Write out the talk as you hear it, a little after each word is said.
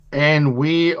And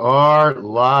we are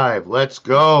live. Let's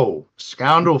go.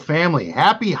 Scoundrel family,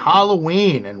 happy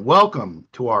Halloween and welcome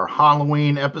to our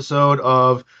Halloween episode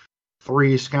of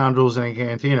Three Scoundrels in a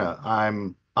Cantina.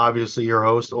 I'm obviously your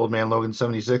host, Old Man Logan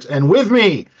 76, and with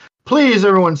me, please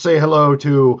everyone say hello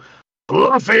to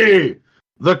Fluffy,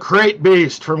 the crate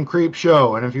beast from Creep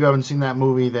Show. And if you haven't seen that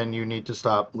movie, then you need to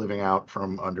stop living out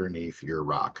from underneath your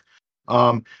rock.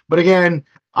 But again,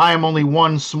 I am only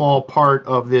one small part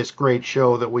of this great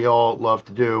show that we all love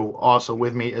to do. Also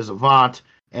with me is Avant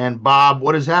and Bob.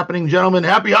 What is happening, gentlemen?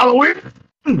 Happy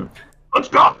Halloween! Let's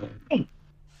go!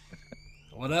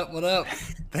 What up? What up?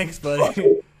 Thanks,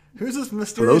 buddy. Who's this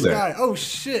mysterious guy? Oh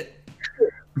shit!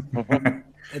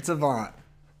 It's Avant.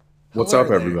 What's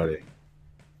up, everybody?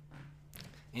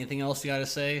 Anything else you got to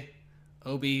say,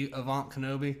 Obi Avant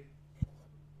Kenobi?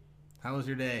 How was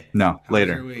your day? No,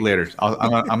 later.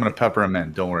 I'm gonna pepper him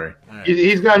in. Don't worry. Right.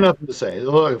 He's got nothing to say.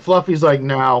 Look, Fluffy's like,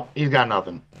 no, he's got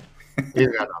nothing. He's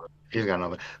got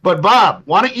nothing. But Bob,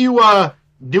 why don't you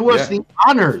do us the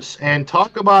honors and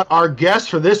talk about our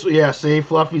guest for this? Yeah, see,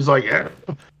 Fluffy's like, yeah,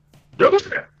 do it.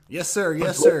 Yes, sir.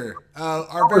 Yes, sir.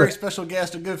 Our very special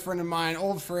guest, a good friend of mine,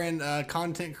 old friend,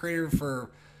 content creator for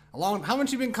a long. How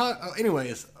much you been?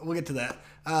 Anyways, we'll get to that.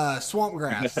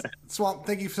 Swampgrass. Swamp,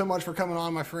 thank you so much for coming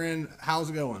on, my friend.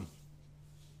 How's it going?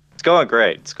 It's going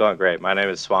great. My name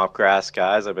is Swampgrass,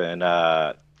 guys. I've been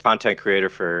content creator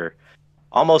for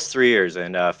almost 3 years.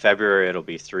 In February, it'll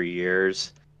be 3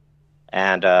 years.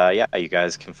 And you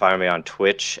guys can find me on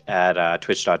Twitch at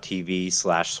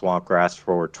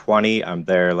twitch.tv/swampgrass420. I'm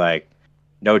there, like,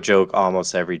 no joke,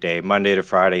 almost every day, Monday to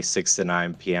Friday, 6 to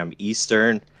 9 p.m.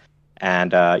 Eastern.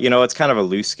 And, it's kind of a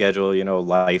loose schedule.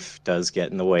 Life does get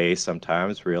in the way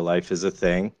sometimes. Real life is a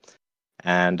thing.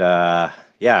 And, I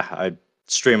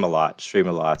stream a lot.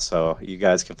 So you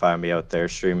guys can find me out there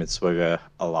streaming Swigga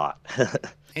a lot.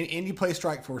 and you play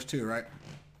Strike Force too, right?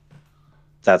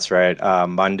 That's right.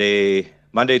 Monday,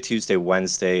 Tuesday,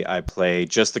 Wednesday, I play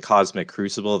just the Cosmic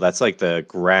Crucible. That's like the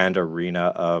grand arena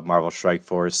of Marvel Strike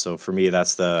Force. So for me,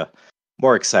 that's the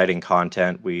more exciting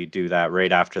content. We do that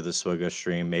right after the Swigga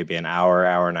stream, maybe an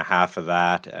hour and a half of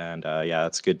that. And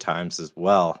that's good times as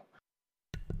well.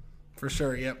 For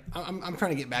sure, yep. I'm trying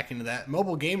to get back into that.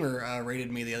 Mobile Gamer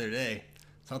raided me the other day,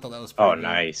 so I thought that was pretty good.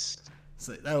 Nice.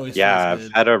 So that always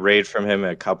I've had a raid from him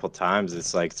a couple times.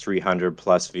 It's like 300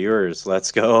 plus viewers.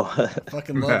 Let's go. I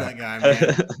fucking love that guy,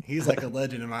 man. He's like a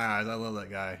legend in my eyes. I love that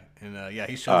guy, and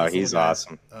he shows us he's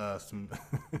awesome.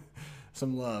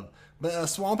 Some love. But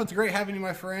Swamp, it's great having you,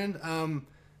 my friend.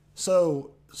 So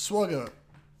Swugga,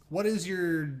 what is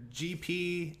your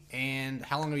GP and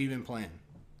how long have you been playing?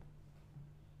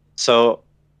 So,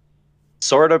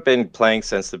 sort of been playing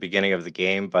since the beginning of the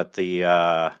game, but the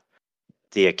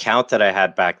account that I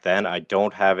had back then, I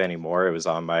don't have anymore. It was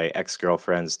on my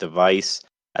ex-girlfriend's device.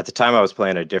 At the time, I was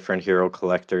playing a different hero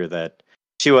collector that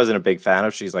she wasn't a big fan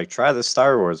of. She's like, try the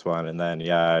Star Wars one. And then,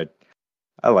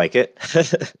 I like it.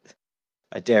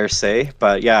 I dare say.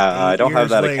 But I don't have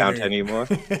that account anymore.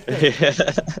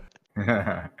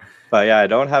 But I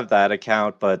don't have that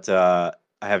account. But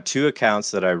I have two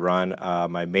accounts that I run.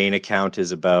 My main account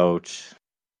is about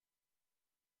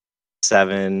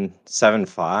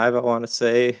 7.5, I want to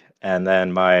say, and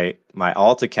then my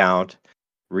alt account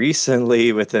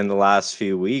recently, within the last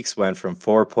few weeks, went from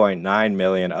 4.9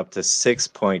 million up to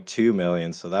 6.2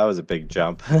 million. So that was a big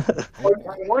jump. I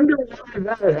wonder why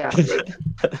that happened.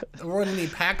 There weren't any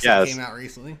packs that came out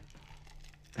recently.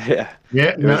 Yeah.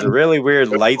 It was a really weird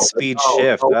light speed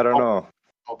shift. I don't know.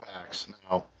 No packs.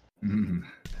 No.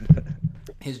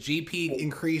 His GP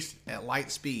increased at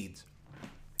light speeds.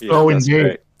 Yeah, indeed.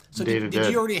 Great. So did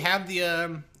you already have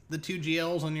the 2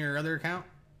 GLs on your other account?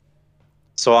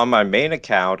 So on my main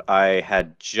account, I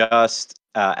had just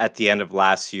at the end of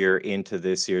last year into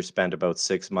this year spent about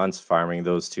 6 months farming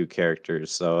those 2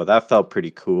 characters. So that felt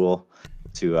pretty cool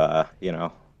to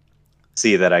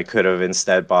see that I could have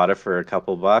instead bought it for a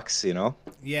couple bucks.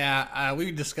 Yeah,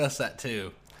 we discussed that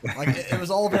too. Like it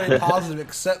was all very positive,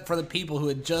 except for the people who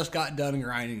had just got done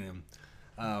grinding them.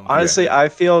 Honestly, I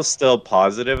feel still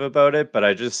positive about it, but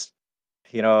I just,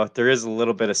 there is a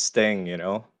little bit of sting,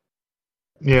 Yeah.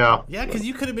 Yeah, because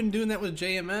you could have been doing that with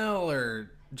JML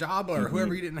or Jabba or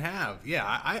whoever you didn't have. Yeah,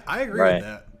 I agree with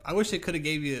that. I wish it could have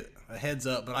gave you a heads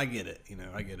up, but I get it.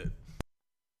 I get it.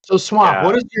 So Swamp,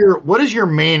 what is your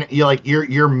main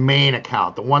your main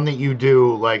account, the one that you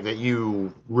do like that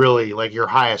you really like your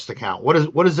highest account? What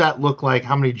does that look like?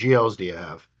 How many GLs do you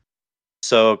have?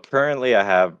 So currently I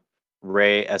have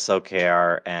Ray,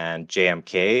 SLKR, and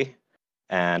JMK,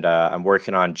 and I'm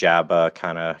working on Jabba,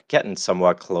 kind of getting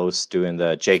somewhat close, doing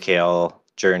the JKL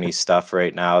journey stuff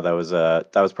right now. That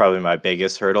was probably my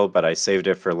biggest hurdle, but I saved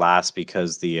it for last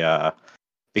because of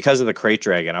the crate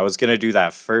dragon. I was gonna do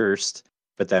that first,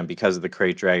 but then because of the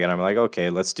crate dragon, I'm like, okay,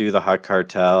 let's do the Hut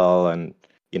Cartel and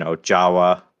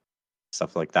Jawa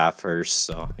stuff like that first.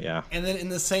 So yeah. And then in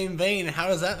the same vein, how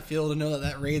does that feel to know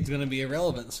that raid's going to be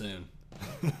irrelevant soon?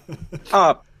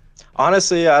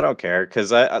 Honestly, I don't care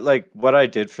because I like what I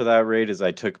did for that raid is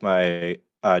I took my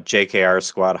JKR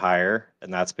squad higher,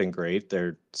 and that's been great.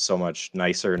 They're so much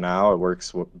nicer now. It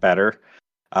works better.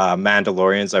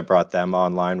 Mandalorians, I brought them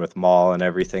online with Maul and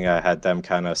everything. I had them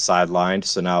kind of sidelined,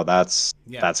 so now that's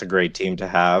a great team to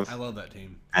have. I love that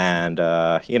team. And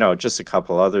just a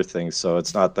couple other things, so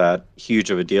it's not that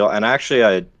huge of a deal. And actually,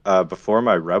 I before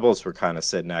my rebels were kind of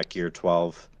sitting at gear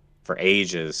 12 for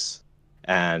ages.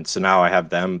 And so now I have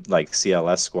them like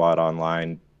CLS squad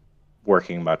online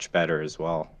working much better as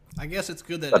well. I guess it's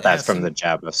good that But that's from the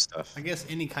Jabba stuff. I guess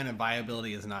any kind of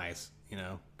viability is nice,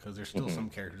 because there's still some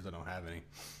characters that don't have any.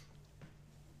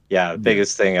 Yeah, the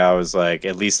biggest thing I was like,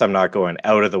 at least I'm not going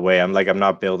out of the way. I'm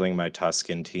not building my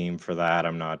Tusken team for that.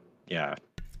 I'm not, I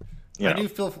do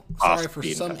feel sorry for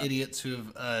some idiots who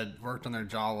have worked on their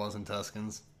Jawas and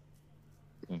Tuskens.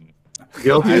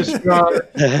 Guilty as charged.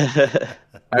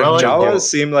 Jawas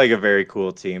seem like a very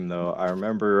cool team, though. I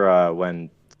remember when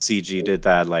CG did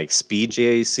that like speed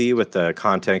JAC with the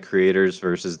content creators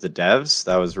versus the devs.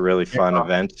 That was a really fun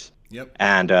event. Yep.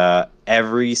 And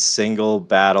every single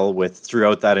battle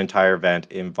throughout that entire event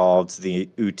involved the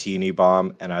Utini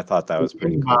bomb, and I thought that was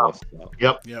pretty cool. So.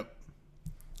 Yep.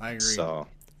 I agree. So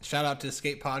shout out to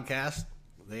Escape Podcast.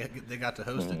 They got to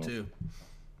host it too.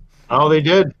 Oh, they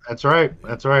did. That's right.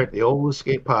 The old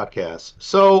Escape Podcast.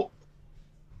 So,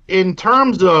 in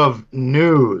terms of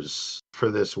news for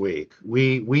this week,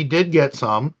 we did get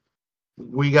some.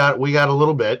 We got a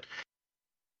little bit.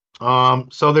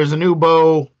 So there's a new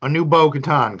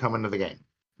Bo-Katan coming to the game.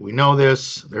 We know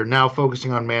this. They're now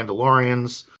focusing on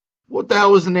Mandalorians. What the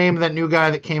hell was the name of that new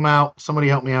guy that came out? Somebody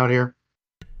help me out here.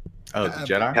 Oh, the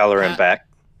Jedi? Halloran Beck.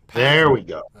 There we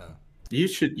go. You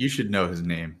should know his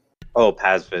name. Oh,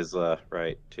 Paz Vizsla,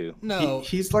 right, too. No.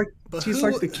 He's like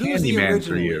the candy man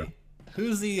for you.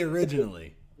 Who's the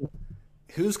originally?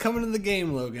 Who's coming to the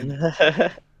game, Logan?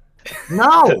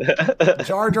 No.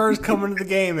 Jar Jar's coming to the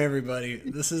game, everybody.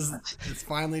 It's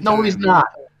finally time. No, he's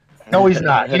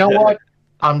not. You know what?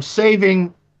 I'm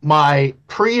saving my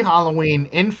pre-Halloween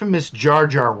infamous Jar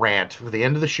Jar rant for the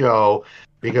end of the show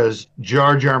because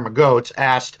Jar Jar McGoats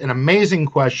asked an amazing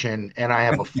question, and I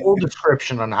have a full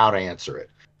description on how to answer it.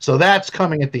 So that's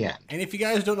coming at the end. And if you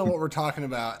guys don't know what we're talking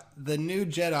about, the new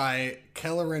Jedi,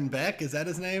 Kelleran Beck, is that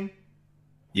his name?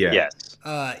 Yeah. Yes.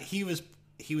 He was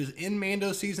in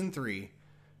Mando season 3.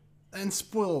 And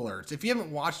spoiler alerts, if you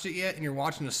haven't watched it yet and you're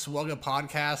watching a Swugga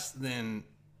podcast, then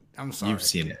I'm sorry. You've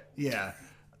seen it. Yeah.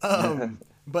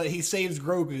 But he saves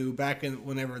Grogu back in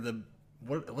whenever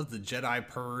what was the Jedi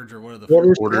Purge or what are the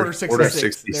Order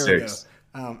 66. There we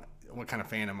go. What kind of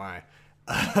fan am I?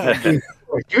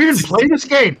 You even play this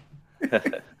game.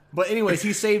 But anyways,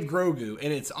 he saved Grogu,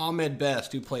 and it's Ahmed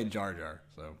Best who played Jar Jar.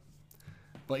 So,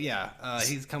 but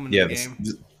he's coming to the game.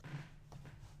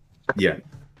 Yeah,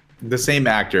 the same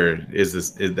actor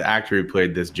is the actor who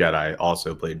played this Jedi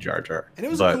also played Jar Jar, and it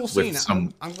was a cool scene.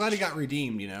 I'm glad he got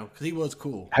redeemed, because he was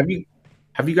cool. Have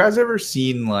you guys ever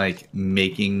seen like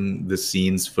making the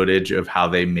scenes footage of how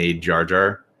they made Jar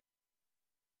Jar?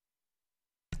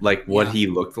 Like what he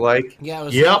looked like? Yeah,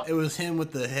 it was him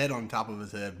with the head on top of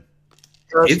his head.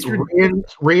 It's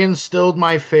reinstilled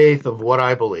my faith of what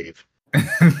I believe.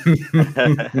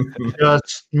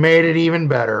 Just made it even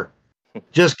better.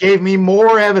 Just gave me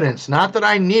more evidence. Not that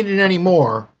I needed any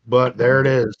more, but there it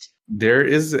is. There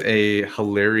is a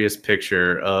hilarious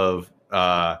picture of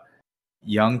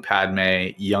young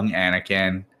Padme, young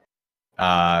Anakin,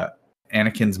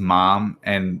 Anakin's mom,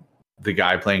 and the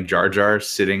guy playing Jar Jar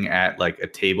sitting at like a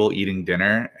table eating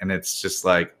dinner, and it's just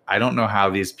like, I don't know how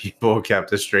these people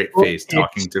kept a straight face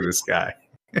talking to this guy.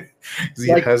 He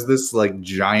has this like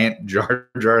giant Jar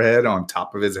Jar head on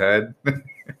top of his head.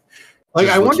 Like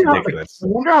I wonder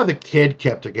how the kid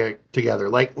kept it together.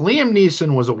 Like Liam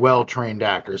Neeson was a well-trained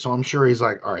actor, so I'm sure he's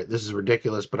like, all right, this is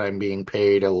ridiculous, but I'm being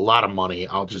paid a lot of money.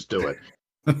 I'll just do it.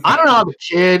 I don't know how the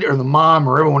kid or the mom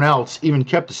or everyone else even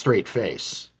kept a straight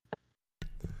face.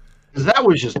 Because that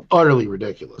was just utterly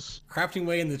ridiculous. Crafting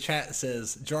Way in the chat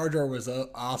says, Jar Jar was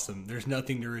awesome. There's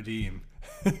nothing to redeem.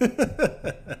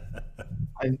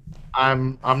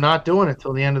 I'm not doing it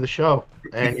till the end of the show.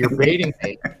 And you're baiting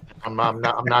me. I'm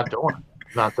not doing it.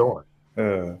 Not doing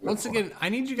it. Once again, I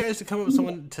need you guys to come up with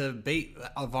someone to bait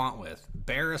Avant with.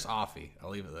 Barris Offee. I'll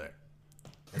leave it there.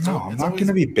 No, I'm not going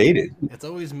to be baited. It's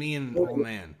always me and old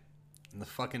man in the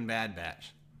fucking Bad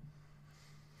Batch.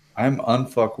 I'm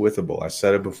unfuckwithable. I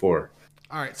said it before.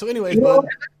 All right. So, anyways, bud.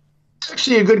 It's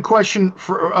actually a good question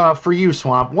for you,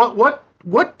 Swamp.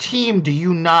 What team do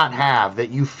you not have that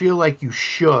you feel like you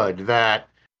should, that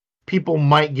people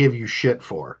might give you shit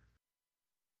for?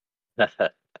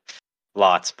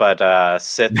 Lots, but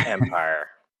Sith Empire.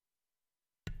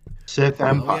 Sith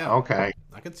Empire. Yeah. Okay.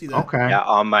 I could see that. Okay. Yeah,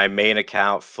 on my main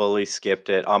account, fully skipped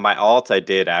it. On my alt, I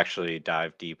did actually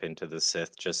dive deep into the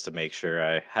Sith just to make sure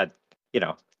I had,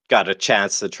 got a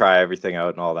chance to try everything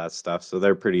out and all that stuff. So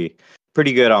they're pretty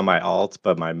good on my alt,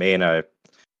 but my main, I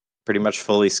pretty much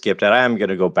fully skipped it. I am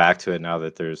gonna go back to it now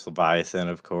that there's Leviathan,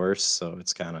 of course. So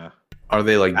it's kind of. Are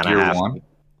they like Gear 1?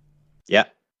 Yeah.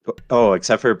 Oh,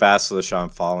 except for Basilisk on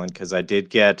Fallen, because I did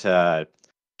get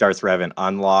Darth Revan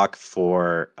unlock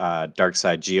for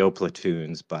Darkside Geo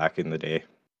platoons back in the day.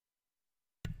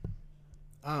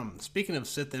 Speaking of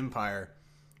Sith Empire,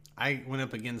 I went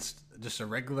up against just a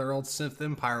regular old Sith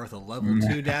Empire with a level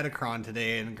 2 Datacron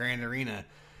today in Grand Arena,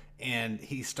 and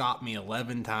he stopped me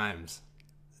 11 times,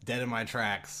 dead in my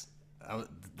tracks.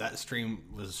 That stream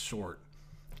was short.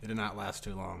 It did not last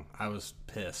too long. I was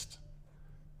pissed.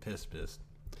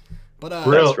 But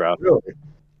That's rough. Really?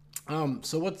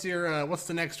 So what's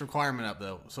the next requirement up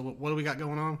though? So what do we got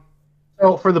going on?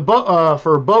 So for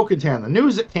for Bo-Katan, the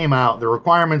news that came out, the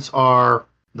requirements are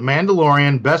the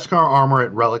Mandalorian, Beskar armor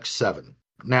at Relic 7.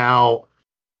 Now,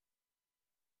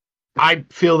 I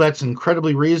feel that's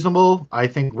incredibly reasonable. I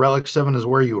think Relic 7 is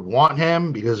where you would want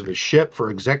him because of his ship for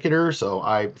Executor, so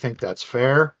I think that's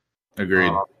fair.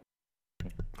 Agreed.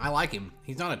 I like him.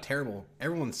 He's not a terrible.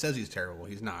 Everyone says he's terrible.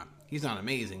 He's not. He's not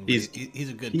amazing. But he's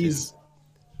a good dude.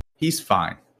 He's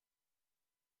fine.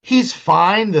 He's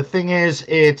fine. The thing is,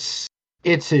 it's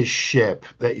his ship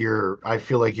that I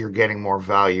feel like you're getting more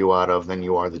value out of than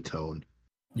you are the tone.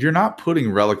 You're not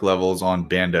putting relic levels on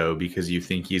Bando because you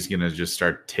think he's going to just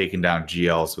start taking down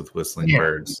GLs with whistling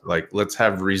birds. Like, let's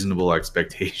have reasonable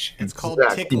expectations. It's called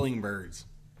tickling birds.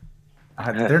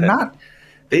 They're not.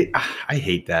 I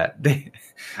hate that.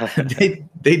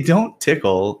 They don't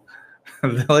tickle.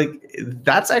 Like,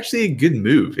 that's actually a good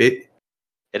move. It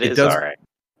is all right.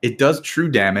 It does true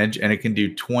damage, and it can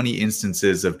do 20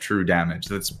 instances of true damage.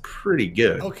 That's pretty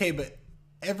good. Okay, but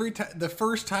the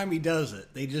first time he does it,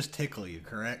 they just tickle you,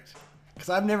 correct? Because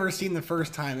I've never seen the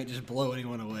first time it just blow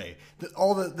anyone away. The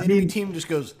enemy team just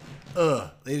goes,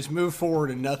 ugh. They just move forward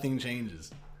and nothing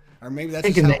changes. Or maybe that's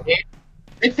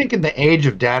I think in the age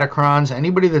of Datacrons,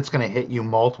 anybody that's going to hit you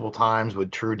multiple times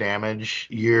with true damage,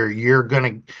 you're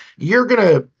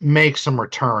gonna make some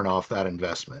return off that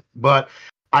investment. But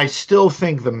I still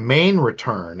think the main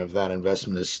return of that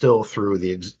investment is still through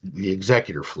the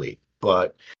Executor fleet.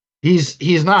 But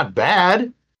he's not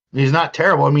bad. He's not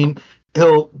terrible. I mean,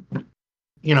 he'll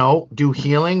do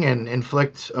healing and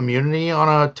inflict immunity on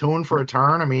a tune for a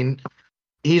turn. I mean,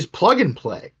 he's plug and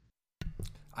play.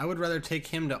 I would rather take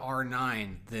him to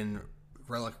R9 than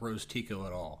Relic Rose Tico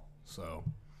at all. So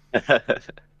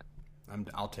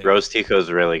I'll take Rose Tico's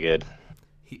really good.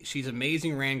 She's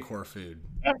amazing Rancor food.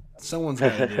 Someone's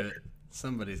got to do it.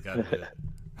 Somebody's got to do it.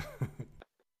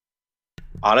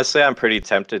 Honestly, I'm pretty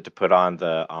tempted to put on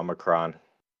the Omicron.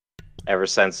 Ever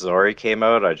since Zori came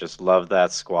out, I just love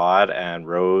that squad, and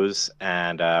Rose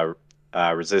and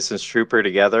Resistance Trooper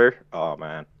together. Oh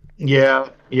man. Yeah,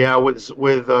 with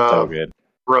so good.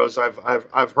 Rose,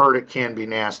 I've heard it can be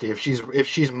nasty if she's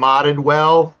modded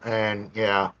well, and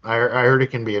yeah, I heard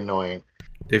it can be annoying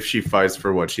if she fights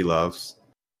for what she loves.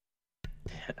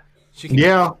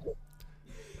 Yeah.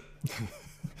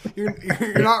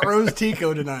 You're not Rose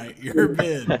Tico tonight. You're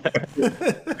Bid.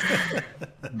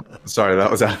 Sorry,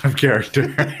 that was out of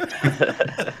character.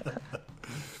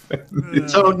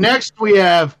 So next we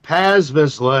have Paz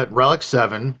Vizsla at Relic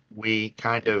 7. We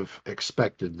kind of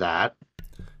expected that.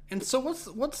 And so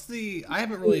what's the? I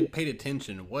haven't really paid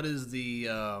attention. What is the?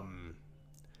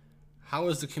 How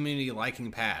is the community liking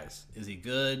Paz? Is he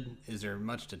good? Is there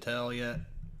much to tell yet?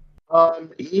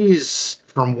 He's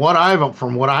from what I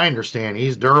understand,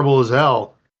 he's durable as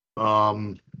hell.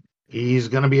 He's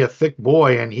gonna be a thick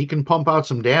boy, and he can pump out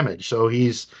some damage. So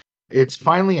it's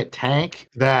finally a tank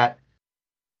that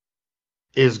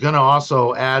is gonna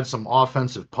also add some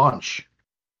offensive punch.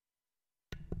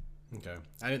 Okay,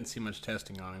 I didn't see much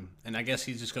testing on him, and I guess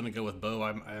he's just gonna go with Bo.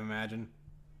 I imagine.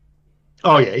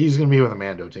 Oh yeah, he's gonna be with a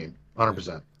Mando team,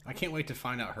 100%. I can't wait to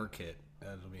find out her kit.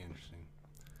 That'll be interesting.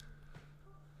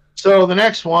 So the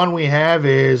next one we have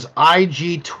is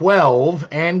IG-12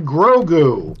 and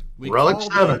Grogu. Relic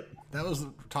 7. That was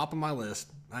the top of my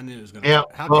list. I knew it was gonna. Yeah.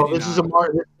 How Well, could you this is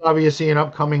not? this is obviously an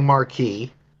upcoming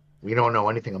marquee. We don't know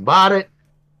anything about it.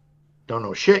 Don't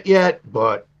know shit yet,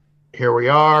 but here we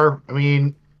are. I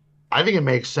mean, I think it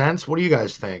makes sense. What do you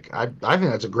guys think? I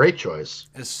think that's a great choice.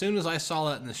 As soon as I saw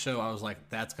that in the show, I was like,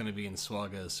 "That's gonna be in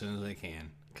Swugga as soon as they can,"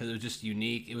 because it was just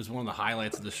unique. It was one of the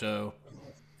highlights of the show.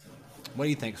 What do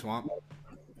you think, Swamp?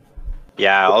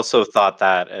 Yeah, I also thought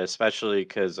that, especially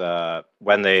because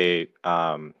when they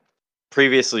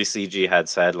previously CG had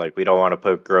said like we don't want to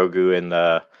put Grogu in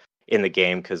the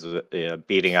game because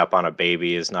beating up on a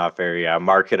baby is not very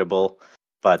marketable.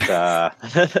 But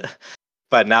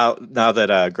but now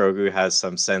that Grogu has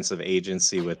some sense of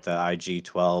agency with the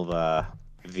IG-12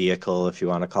 vehicle, if you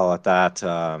want to call it that,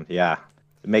 yeah,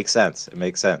 it makes sense. It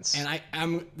makes sense. And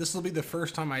I'm. This will be the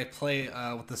first time I play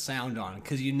with the sound on,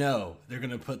 because they're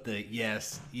gonna put the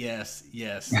yes, yes,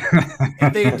 yes.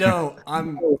 If they don't,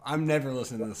 I'm never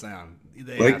listening to the sound.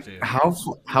 They have to.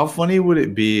 How funny would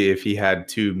it be if he had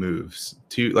two moves,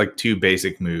 two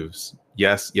basic moves?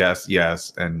 Yes, yes,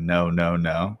 yes, and no, no,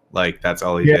 no. Like that's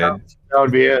all he did. That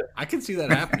would be it. I can see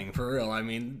that happening for real. I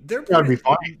mean, That'd be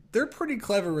funny. they're pretty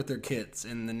clever with their kits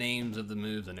and the names of the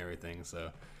moves and everything.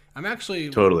 So I'm actually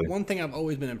Totally. one thing I've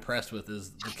always been impressed with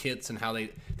is the kits and how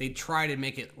they try to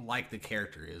make it like the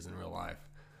character is in real life,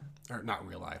 or not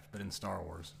real life, but in Star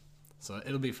Wars. So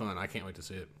it'll be fun. I can't wait to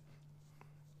see it.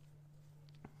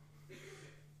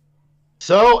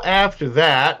 So after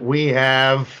that, we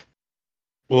have,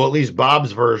 well, at least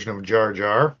Bob's version of Jar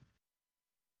Jar.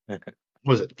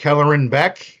 Was it Kelleran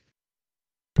Beck?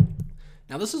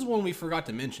 Now this is one we forgot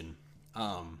to mention.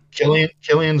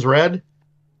 Killian's Red?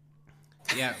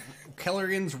 Yeah,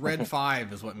 Kellerian's Red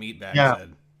 5 is what Meatbag Yeah.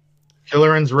 said.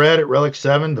 Killian's Red at Relic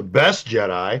 7, the best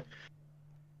Jedi.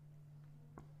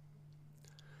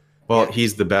 Well, Yeah.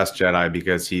 he's the best Jedi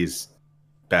because he's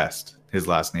best. His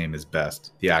last name is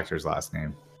Best. The actor's last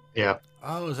name. Yeah.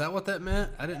 Oh, is that what that meant?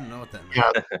 I didn't know what that meant.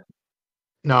 Yeah.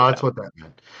 No, that's what that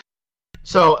meant.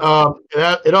 So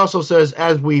it also says,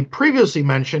 as we previously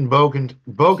mentioned, Bo-Katan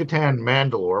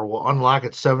Mandalore will unlock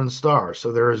at 7 stars.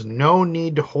 So there is no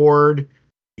need to hoard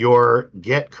your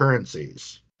get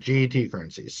currencies, GET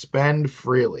currencies. Spend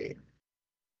freely.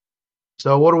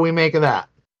 So what do we make of that?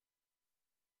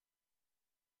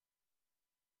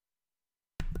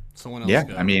 Someone else Yeah,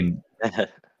 go. I mean,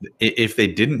 if they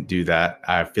didn't do that,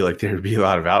 I feel like there would be a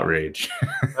lot of outrage.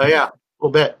 Yeah, a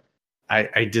little bit.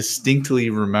 I distinctly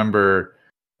remember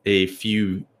a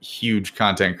few huge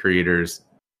content creators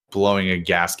blowing a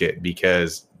gasket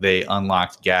because they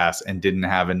unlocked gas and didn't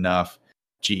have enough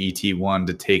GET1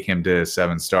 to take him to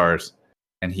 7 stars,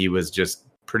 and he was just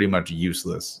pretty much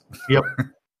useless. Yep.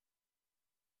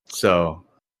 So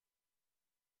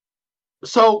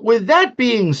with that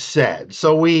being said,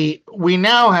 so we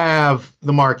now have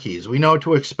the marquees. We know what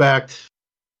to expect.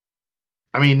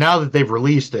 I mean, now that they've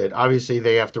released it, obviously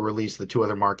they have to release the 2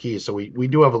 other marquees, so we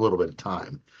do have a little bit of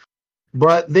time.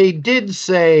 But they did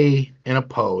say in a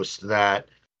post that,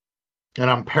 and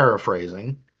I'm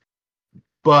paraphrasing,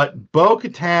 but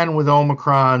Bo-Katan with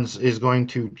Omicrons is going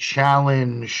to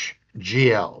challenge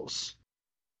GLs.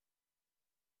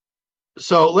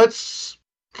 So let's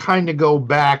kind of go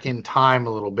back in time a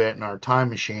little bit in our time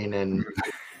machine and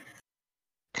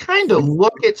kind of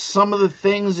look at some of the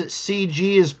things that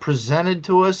CG has presented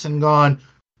to us and gone,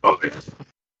 oh, it's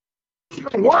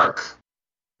going to work.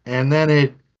 And then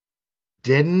it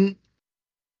didn't.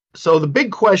 So the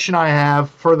big question I have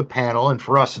for the panel and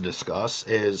for us to discuss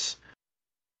is,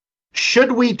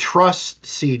 should we trust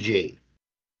CG?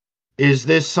 Is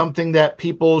this something that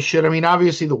people should? I mean,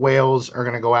 obviously the whales are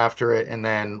going to go after it and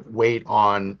then wait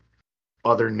on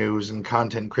other news and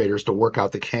content creators to work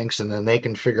out the kinks, and then they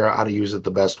can figure out how to use it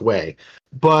the best way.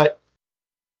 But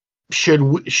should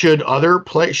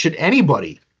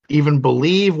anybody even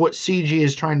believe what CG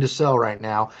is trying to sell right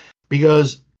now?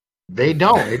 Because they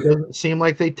don't. It doesn't seem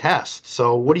like they test.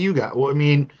 So what do you got? Well, I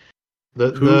mean,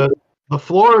 the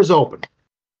floor is open.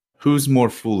 who's more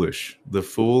foolish, the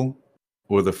fool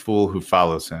or the fool who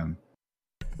follows him?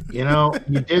 You know,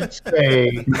 you did say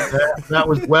that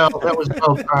was well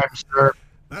timed, sir.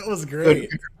 That was great.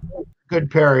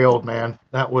 Good parry, old man.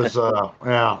 That was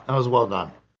that was well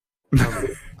done.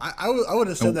 I would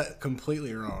have said that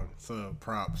completely wrong. So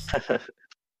props.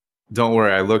 Don't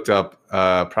worry, I looked up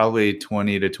probably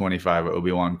 20 to 25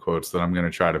 Obi-Wan quotes that I'm going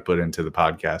to try to put into the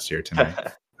podcast here tonight.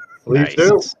 Please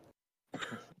do.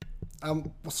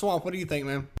 Swamp, what do you think,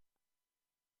 man?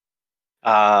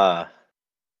 Yeah,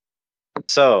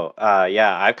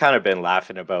 I've kind of been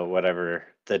laughing about whatever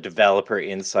the developer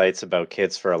insights about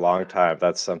kits for a long time.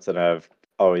 That's something I've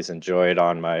always enjoyed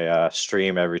on my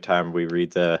stream every time we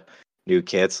read the new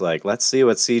kits, like let's see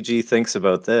what CG thinks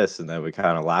about this, and then we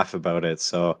kind of laugh about it.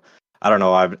 So I don't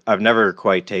know. I've never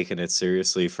quite taken it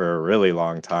seriously for a really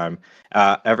long time.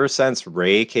 Ever since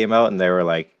Ray came out and they were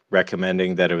like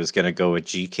recommending that it was going to go with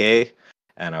GK,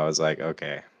 and I was like,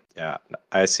 okay, yeah,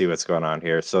 I see what's going on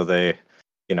here. So they,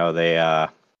 you know, they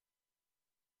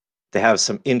have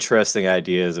some interesting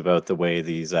ideas about the way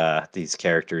these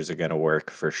characters are going to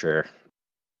work for sure.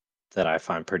 That I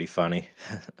find pretty funny.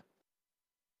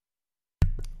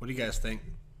 What do you guys think?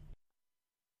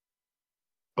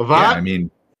 Avant, Yeah, I mean,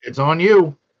 it's on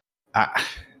you.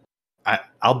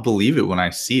 I'll believe it when I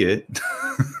see it.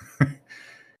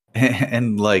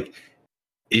 and like,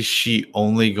 is she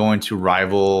only going to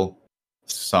rival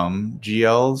some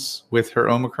GLs with her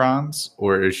Omicrons,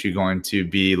 or is she going to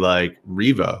be like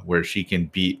Riva, where she can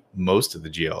beat most of the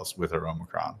GLs with her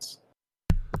Omicrons?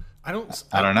 I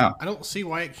don't know. I don't see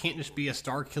why it can't just be a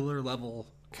Star Killer level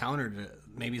counter to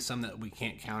maybe some that we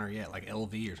can't counter yet, like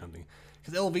LV or something.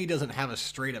 Because LV doesn't have a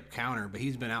straight up counter, but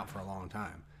he's been out for a long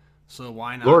time. So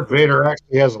why not? Lord Vader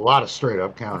actually has a lot of straight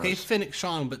up counters. Okay, Fennec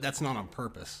Sean, but that's not on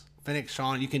purpose. Fennec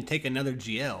Sean, you can take another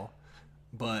GL,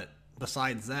 but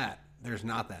besides that, there's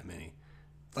not that many.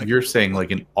 Like, you're saying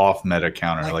like an off meta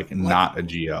counter, like not a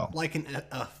GL. Like an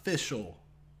official,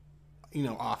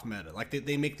 off meta. Like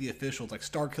they make the officials. Like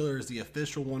Star Killer is the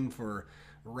official one for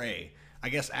Rey. I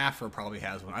guess Afra probably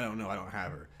has one. I don't know. I don't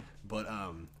have her. But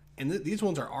and these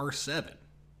ones are R7.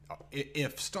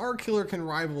 If Star Killer can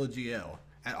rival a GL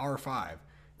at R5, then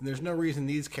there's no reason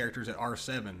these characters at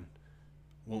R7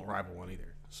 won't rival one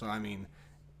either. So I mean,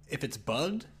 if it's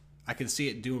bugged, I can see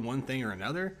it doing one thing or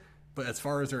another. But as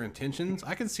far as their intentions,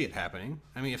 I can see it happening.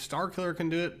 I mean, if Star Killer can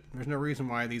do it, there's no reason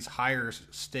why these higher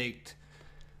staked,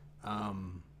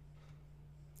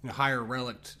 higher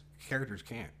relic characters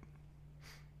can't.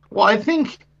 Well, I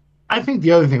think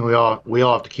the other thing we all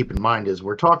have to keep in mind is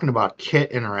we're talking about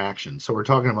kit interaction. So we're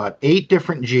talking about 8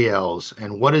 different GLs,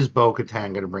 and what is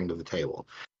Bo-Katan going to bring to the table?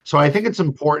 So I think it's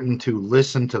important to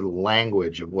listen to the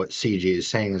language of what CG is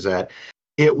saying, is that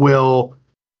it will.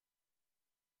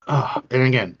 And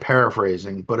again,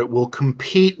 paraphrasing, but it will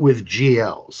compete with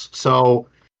GLs. So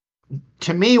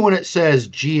to me, when it says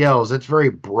GLs, it's very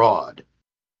broad.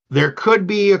 There could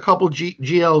be a couple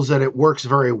GLs that it works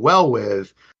very well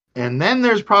with, and then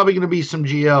there's probably going to be some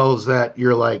GLs that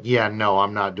you're like, yeah, no,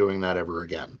 I'm not doing that ever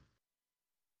again.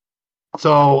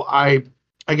 So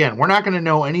again, we're not going to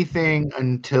know anything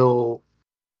until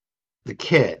the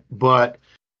kit, but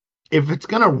if it's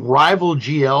going to rival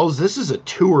GLs, this is a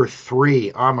 2 or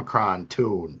 3 Omicron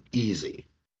tune, easy.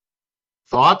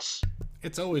 Thoughts?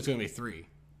 It's always going to be 3.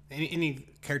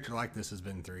 Any character like this has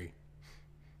been 3.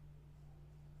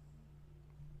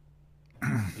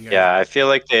 Yeah, I feel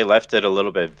like they left it a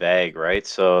little bit vague, right?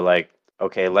 So, like,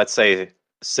 okay, let's say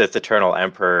Sith Eternal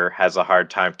Emperor has a hard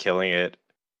time killing it,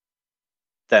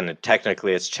 then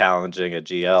technically it's challenging a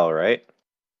GL, right?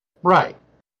 Right.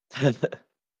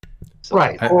 So,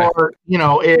 right. Or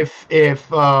if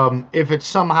it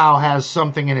somehow has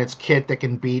something in its kit that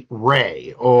can beat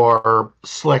Rey or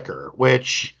Slicker,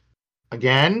 which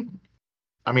again,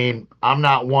 I mean, I'm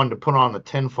not one to put on the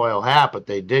tinfoil hat, but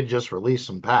they did just release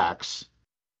some packs.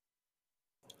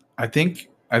 I think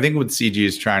what CG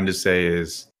is trying to say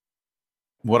is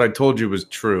what I told you was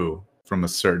true from a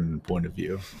certain point of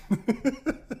view.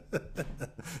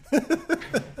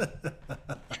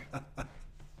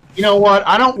 You know what?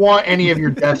 I don't want any of your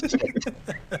death sticks.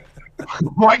 I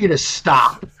want you to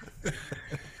stop.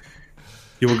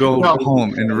 You will go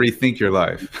home and rethink your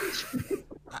life.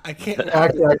 I can't.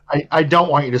 Actually, I don't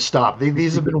want you to stop.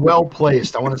 These have been well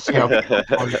placed. I want to see how.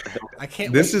 I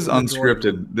can't. This is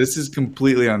unscripted. This is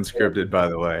completely unscripted, by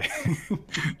the way.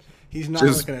 He's not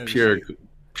just looking at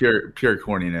pure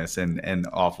corniness and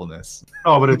awfulness.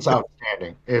 Oh, but it's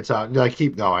outstanding. It's like,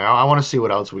 keep going. I want to see what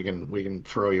else we can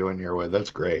throw you in here with. That's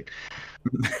great.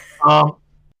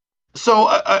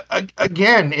 So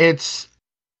again,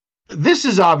 this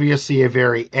is obviously a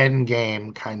very end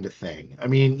game kind of thing. I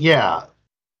mean, yeah,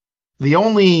 the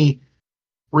only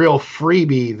real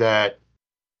freebie that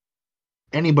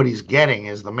anybody's getting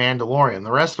is the Mandalorian.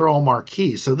 The rest are all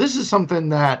marquee. So this is something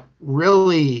that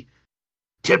really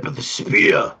tip of the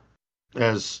spear,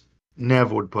 as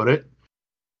Nev would put it.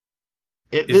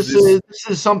 This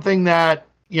is something that,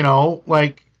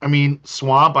 I mean,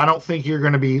 Swamp, I don't think you're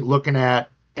going to be looking at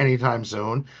anytime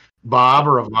soon. Bob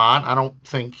or Avant, I don't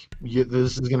think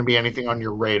this is going to be anything on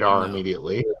your radar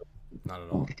immediately. Not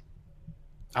at all.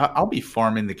 I'll be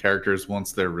farming the characters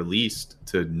once they're released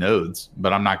to nodes,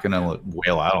 but I'm not going to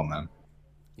wail out on them.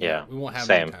 Yeah, we won't have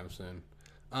same. them anytime soon.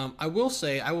 I will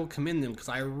say I will commend them because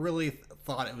I really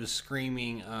thought it was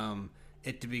screaming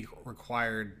it to be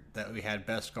required that we had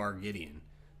Beskar Gideon.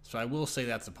 So I will say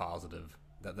that's a positive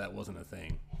that wasn't a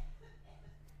thing.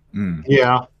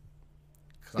 Yeah.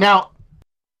 Now,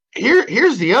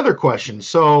 here's the other question.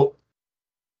 So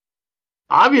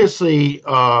obviously,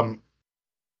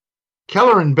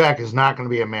 Kelleran Beck is not going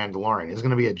to be a Mandalorian. He's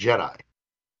going to be a Jedi.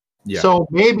 Yeah. So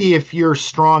maybe if you're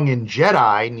strong in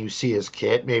Jedi and you see his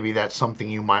kit, maybe that's something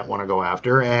you might want to go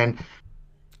after. And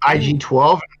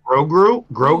IG-12 and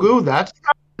Grogu, that's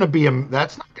not going to be a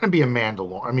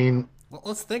Mandalorian. I mean, well,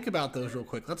 let's think about those real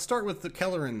quick. Let's start with the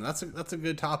Kelleran. That's a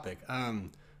good topic.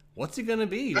 What's he going to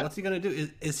be? What's he going to do?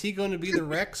 Is he going to be the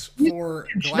Rex for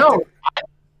Galactic? No,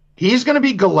 he's going to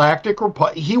be Galactic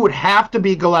Republic. He would have to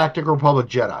be Galactic Republic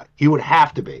Jedi. He would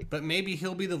have to be. But maybe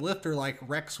he'll be the lifter like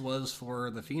Rex was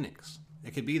for the Phoenix.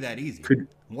 It could be that easy.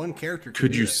 One character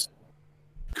could do it.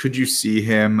 Could you see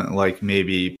him like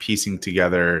maybe piecing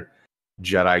together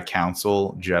Jedi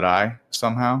Council Jedi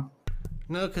somehow?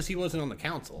 No, because he wasn't on the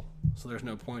council, so there's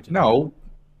no point in No.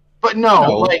 But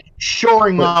no, like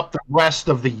shoring up the rest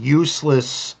of the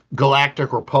useless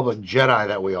Galactic Republic Jedi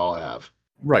that we all have.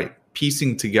 Right.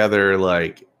 Piecing together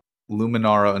like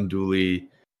Luminara Unduli,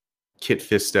 Kit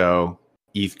Fisto,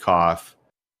 Eth Koth.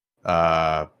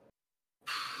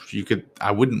 You could.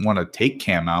 I wouldn't want to take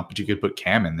Cam out, but you could put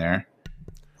Cam in there.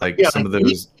 Like some of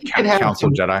those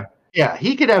Council Jedi. Yeah,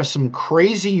 he could have some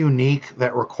crazy unique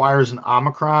that requires an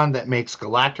Omicron that makes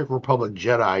Galactic Republic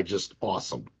Jedi just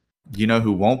awesome. You know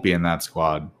who won't be in that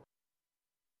squad?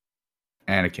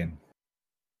 Anakin.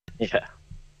 Yeah.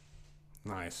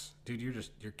 Nice. Dude,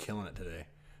 you're killing it today.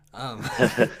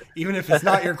 Even if it's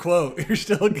not your quote, you're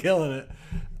still killing it.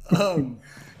 Yeah.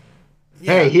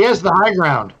 Hey, he has the high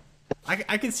ground.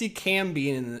 I can see Cam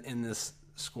being in this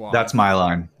squad. That's my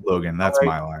line, Logan. That's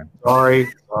my line. Sorry.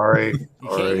 You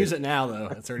can't use it now, though.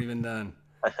 It's already been done.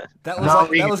 That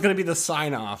was going to be the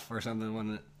sign-off or something,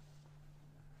 wasn't it?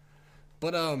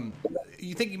 But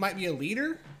you think he might be a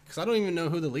leader? Because I don't even know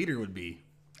who the leader would be.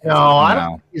 No, I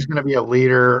don't think he's going to be a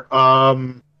leader.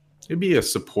 It'd be a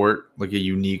support, like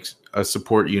a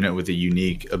support unit with a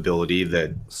unique ability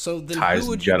that ties who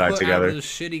would you Jedi put together. Out of those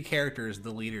shitty characters,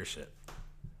 the leadership.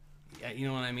 Yeah, you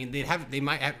know what I mean. They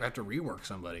might have to rework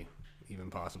somebody, even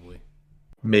possibly.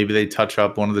 Maybe they touch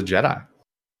up one of the Jedi.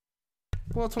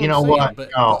 Well, that's what I'm saying.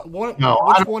 But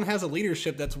which one has a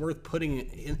leadership that's worth putting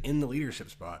in the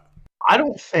leadership spot? I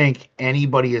don't think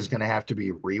anybody is going to have to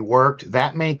be reworked.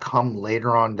 That may come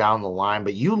later on down the line,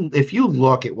 but if you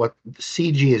look at what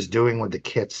CG is doing with the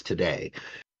kits today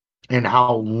and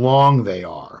how long they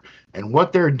are and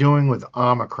what they're doing with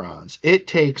Omicrons, it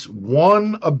takes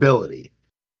one ability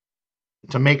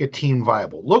to make a team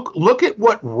viable. Look at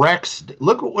what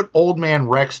Old Man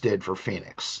Rex did for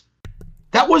Phoenix.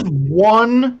 That was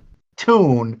one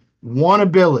toon, one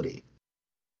ability.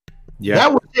 Yeah.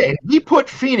 That was it. He put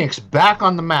Phoenix back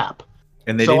on the map.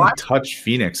 And they didn't touch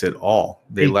Phoenix at all.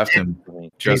 They left him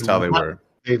just how they were.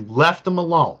 They left him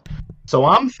alone. So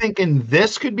I'm thinking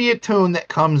this could be a toon that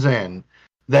comes in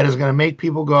that is going to make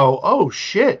people go, oh,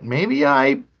 shit, maybe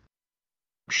I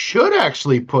should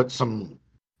actually put some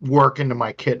work into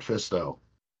my Kit Fisto.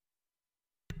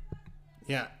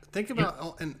 Yeah, think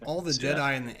about all the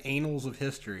Jedi in the annals of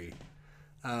history.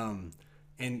 And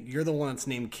you're the one that's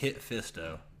named Kit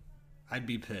Fisto. I'd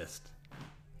be pissed.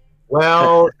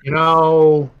 Well,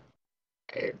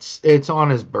 it's on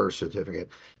his birth certificate.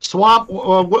 Swamp.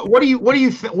 What do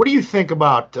you think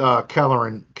about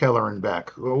Kelleran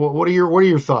Beck? What are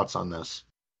your thoughts on this?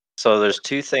 So there's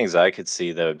two things I could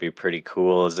see that would be pretty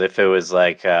cool. Is if it was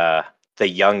like the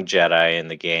young Jedi in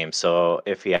the game. So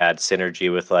if he had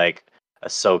synergy with like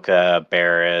Ahsoka,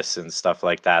 Barriss, and stuff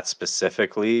like that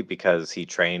specifically, because he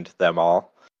trained them all.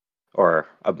 Or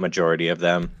a majority of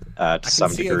them to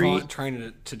some degree. I can see Avant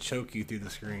trying to choke you through the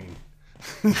screen.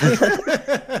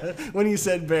 When you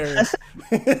said Barriss.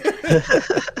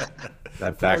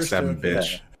 That backstabbing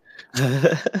bitch.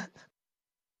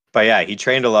 But yeah, he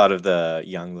trained a lot of the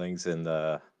younglings in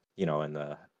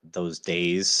those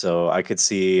days. So I could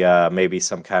see maybe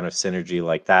some kind of synergy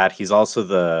like that. He's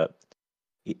also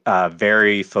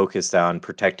very focused on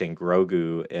protecting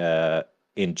Grogu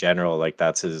in general. Like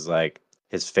that's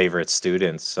his favorite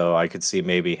students, so I could see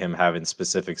maybe him having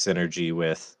specific synergy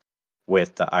with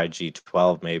the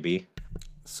IG-12 maybe.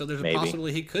 So there's a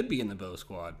possibility he could be in the Bo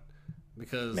squad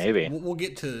because maybe we'll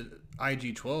get to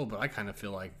IG-12, but I kind of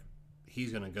feel like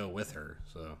he's gonna go with her.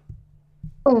 So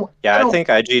yeah, I think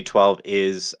IG-12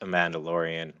 is a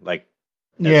Mandalorian, like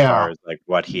as far as like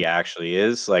what he actually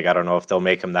is. Like I don't know if they'll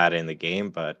make him that in the game,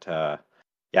 but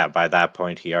yeah, by that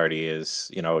point he already is.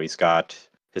 He's got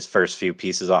his first few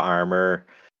pieces of armor.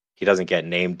 He doesn't get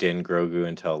named Din Grogu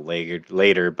until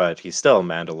later, but he's still a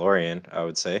Mandalorian, I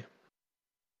would say.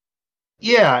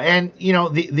 Yeah, and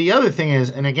the other thing is,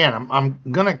 and again, I'm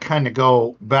gonna kind of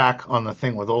go back on the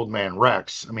thing with Old Man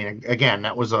Rex. I mean, again,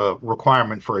 that was a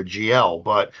requirement for a GL,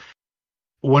 but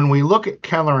when we look at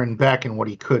Kelleran Beck and what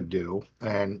he could do,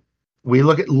 and we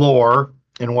look at lore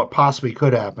and what possibly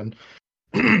could happen,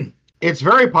 it's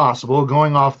very possible,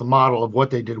 going off the model of what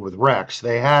they did with Rex.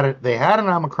 They had an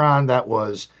Omicron that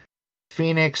was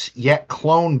Phoenix yet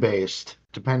clone based,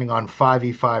 depending on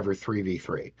 5v5 or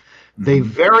 3v3. They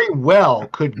very well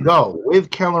could go with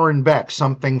Kelleran Beck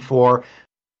something for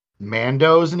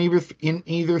Mandos in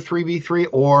either 3v3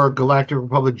 or Galactic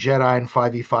Republic Jedi in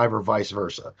 5v5 or vice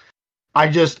versa.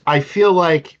 I feel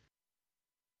like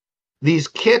these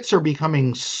kits are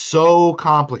becoming so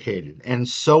complicated and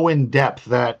so in depth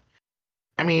that,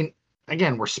 I mean,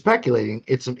 again, we're speculating.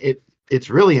 It's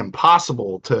really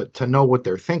impossible to know what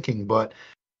they're thinking, but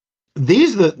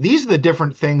these are the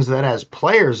different things that, as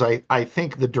players, I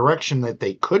think the direction that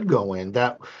they could go in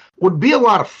that would be a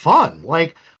lot of fun.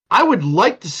 Like, I would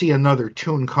like to see another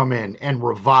toon come in and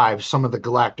revive some of the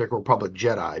Galactic Republic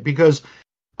Jedi, because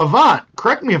Avant,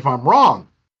 correct me if I'm wrong,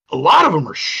 a lot of them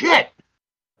are shit.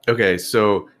 Okay,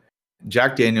 so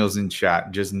Jack Daniels in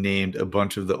chat just named a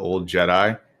bunch of the old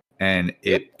Jedi, and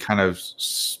it kind of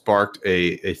sparked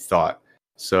a thought.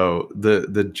 So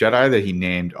the Jedi that he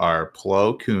named are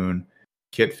Plo Koon,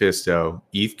 Kit Fisto,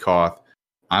 Eth Koth,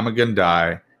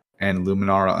 Amagundai, and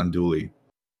Luminara Unduli.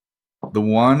 The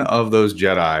one of those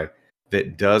Jedi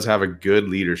that does have a good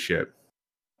leadership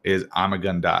is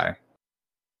Amagundai.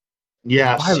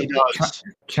 Yes, he does.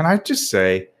 Can I just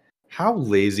say, how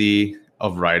lazy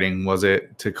of writing was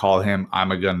it to call him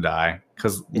Amagundai?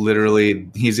 Because literally,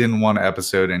 he's in one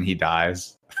episode and he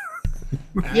dies.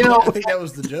 I think that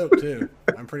was the joke too.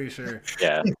 I'm pretty sure.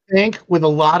 Yeah. I think with a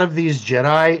lot of these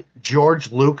Jedi,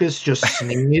 George Lucas just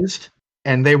sneezed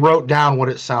and they wrote down what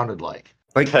it sounded like.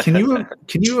 Like, can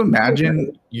you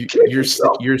imagine you're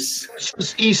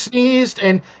He sneezed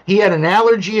and he had an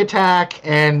allergy attack,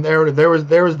 and there was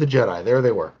the Jedi. There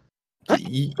they were.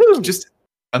 Just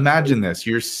imagine this.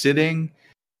 You're sitting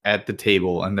at the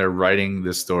table and they're writing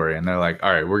this story, and they're like,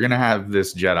 all right, we're gonna have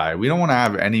this Jedi. We don't want to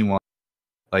have anyone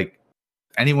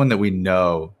that we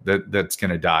know that's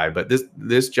gonna die, but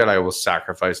this Jedi will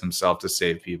sacrifice himself to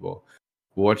save people.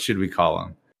 What should we call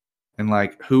him? And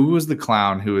like, who was the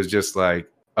clown who was just like,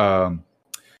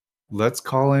 let's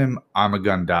call him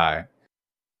Amagundai.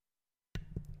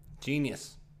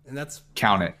 Genius. And that's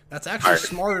Count it. That's actually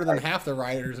smarter than half the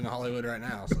writers in Hollywood right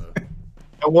now. So,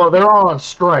 well, they're all on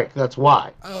strike. That's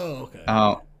why. Oh,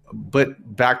 okay.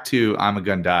 But back to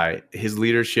Amagundai, his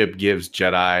leadership gives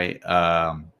Jedi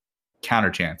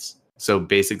counter chance. So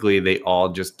basically, they all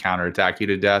just counterattack you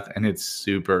to death, and it's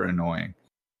super annoying.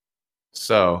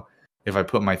 So if I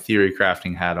put my theory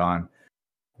crafting hat on,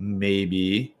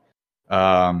 maybe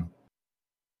Kelleran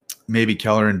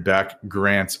Beck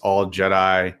grants all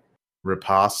Jedi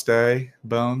riposte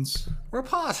bones.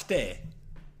 Riposte.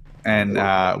 And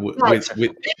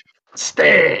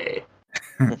stay.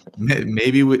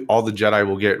 Maybe all the Jedi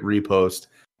will get repost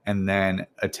and then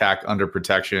attack under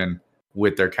protection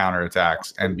with their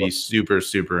counterattacks and be super,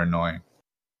 super annoying.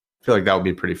 I feel like that would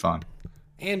be pretty fun.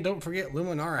 And don't forget,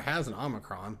 Luminara has an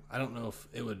Omicron. I don't know if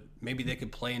it would. Maybe they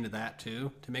could play into that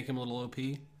too to make him a little OP.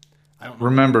 I don't know.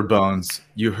 Remember, Bones,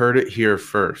 you heard it here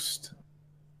first.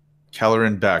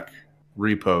 Kelleran Beck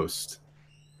repost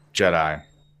Jedi.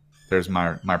 There's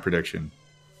my prediction.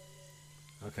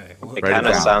 Okay. Well, it kind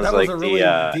of sounds that like was a really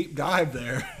deep dive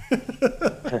there.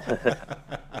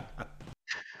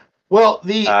 Well,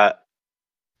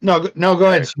 no, go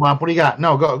ahead, Swamp. What do you got?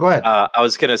 No, go ahead. I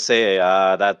was gonna say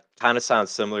that kind of sounds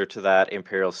similar to that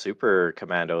Imperial Super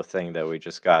Commando thing that we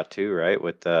just got too, right?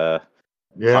 With the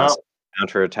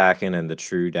counter-attacking and the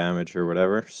true damage or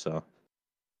whatever. So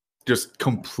just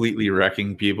completely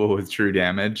wrecking people with true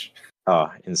damage.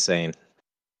 Oh, insane.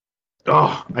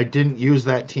 Oh, I didn't use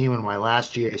that team in my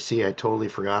last GAC. I totally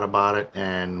forgot about it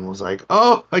and was like,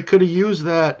 oh, I could have used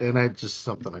that. And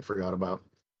something I forgot about.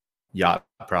 Yacht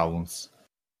problems.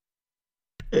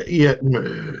 Yeah.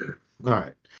 All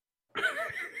right.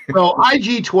 So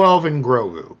IG-12 and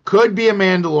Grogu could be a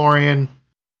Mandalorian.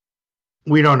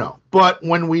 We don't know. But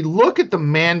when we look at the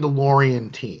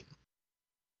Mandalorian team,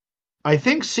 I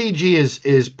think CG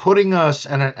is putting us,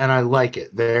 and I like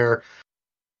it. They're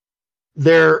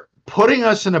putting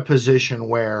us in a position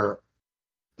where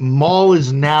Maul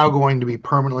is now going to be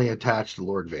permanently attached to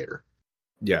Lord Vader.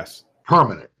 Yes.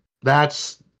 Permanent.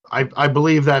 I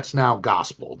believe that's now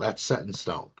gospel. That's set in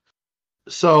stone.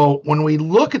 So when we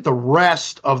look at the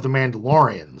rest of the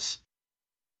Mandalorians,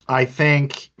 I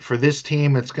think for this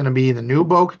team, it's going to be the new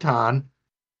Bo-Katan,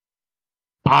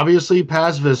 obviously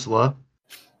Paz Vizsla,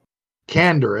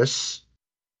 Canderous.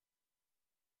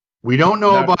 We don't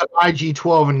know about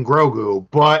IG-12 and Grogu,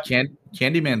 but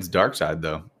Candyman's dark side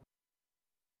though,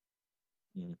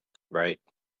 Right.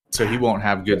 so he won't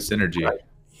have good synergy. Right.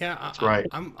 Yeah, That's right.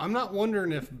 I'm not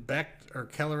wondering if Beck or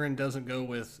Kelleran doesn't go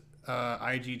with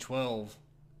IG-12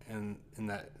 in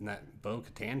that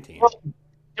Bo-Katan team. Well,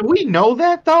 do we know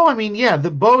that though? I mean, yeah, the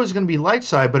bow is going to be light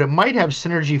side, but it might have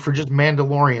synergy for just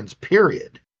Mandalorians.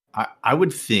 Period. I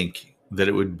would think that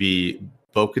it would be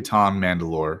Bo-Katan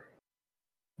Mandalore,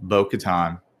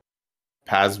 Bo-Katan,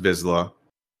 Paz Vizsla,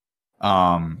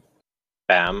 Bam.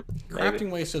 Maybe.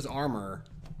 Crafting waste is armor.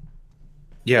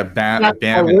 yeah, Bam Now,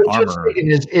 and we're just armor.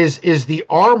 thinking, is the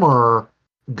armor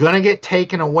going to get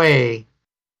taken away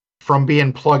from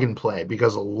being plug and play?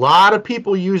 Because a lot of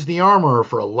people use the armor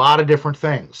for a lot of different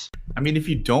things. I mean, if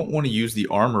you don't want to use the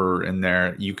armor in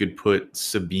there, you could put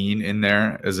Sabine in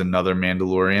there as another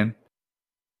Mandalorian.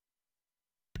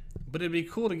 But it'd be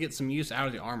cool to get some use out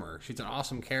of the armor. She's an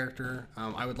awesome character.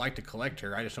 I would like to collect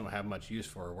her. I just don't have much use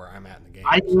for her where I'm at in the game.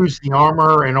 I use the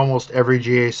armor in almost every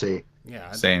GAC.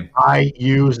 Yeah. Same. I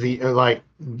use the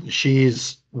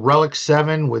she's Relic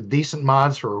 7 with decent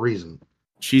mods for a reason.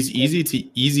 She's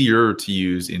easier to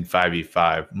use in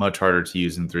 5v5, much harder to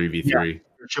use in 3v3.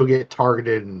 She'll get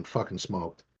targeted and fucking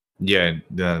smoked. Yeah,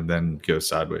 then go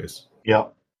sideways.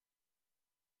 Yep.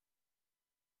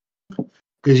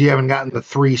 Because you haven't gotten the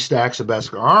 3 stacks of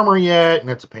Beskar armor yet, and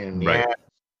it's a pain in the Right. ass.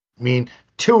 I mean,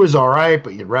 2 is all right,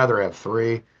 but you'd rather have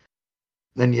 3.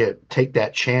 Then you take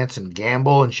that chance and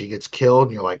gamble, and she gets killed,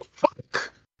 and you're like,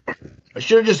 fuck. I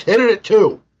should have just hit it at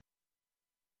 2.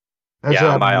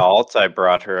 Yeah, my alt, I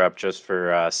brought her up just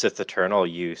for Sith Eternal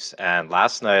use. And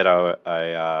last night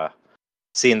I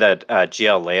seen that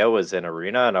GL Leia was in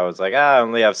Arena, and I was like, I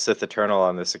only have Sith Eternal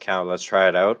on this account. Let's try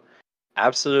it out.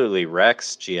 Absolutely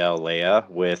wrecks GL Leia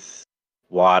with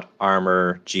Watt,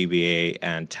 Armor, GBA,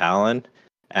 and Talon.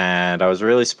 And I was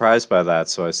really surprised by that,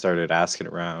 so I started asking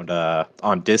around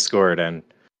on Discord, and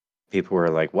people were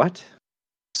like, what?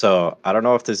 So I don't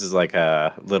know if this is like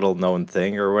a little known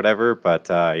thing or whatever, but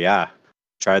yeah,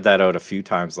 tried that out a few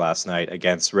times last night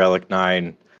against Relic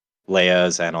 9,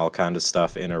 Leia's, and all kind of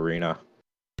stuff in Arena.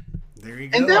 There you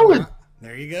go. And that was,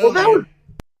 there you go. Well,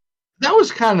 that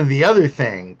was kind of the other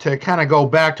thing, to kind of go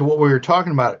back to what we were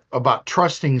talking about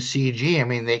trusting CG. I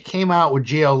mean, they came out with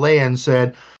GL Leia and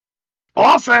said,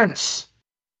 offense!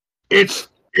 It's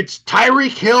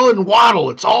Tyreek Hill and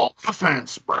Waddle. It's all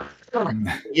offense.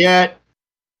 Yet,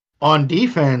 on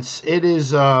defense, it is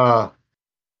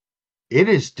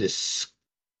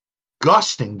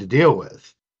disgusting to deal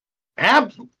with.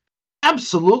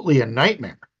 Absolutely a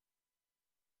nightmare.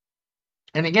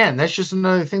 And again, that's just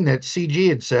another thing that CG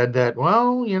had said that,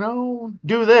 well,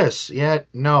 do this. Yet,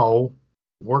 no,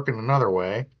 working another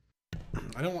way.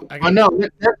 I know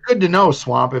that's good to know,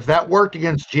 Swamp. If that worked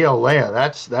against GL Leia,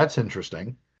 that's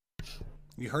interesting.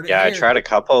 You heard it. Yeah, here. I tried a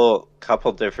couple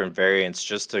different variants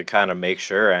just to kind of make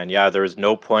sure, and yeah, there was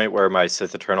no point where my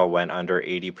Sith Eternal went under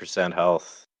 80%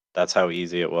 health. That's how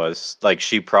easy it was. Like,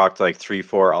 she procced like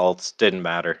 3-4 alts, didn't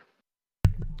matter.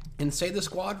 And say the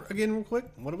squad again real quick.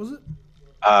 What was it?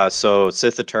 So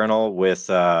Sith Eternal with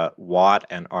Watt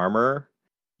and Armor,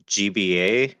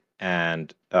 GBA,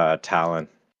 and Talon.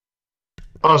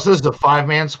 Oh, so this is a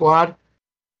 5-man squad?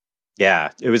 Yeah,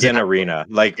 it was in Arena.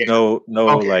 Like no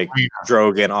Okay, like Arena.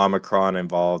 Drogon, Omicron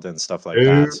involved and stuff like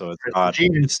that. So it's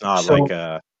not So- like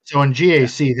a So in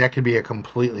GAC, that could be a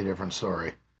completely different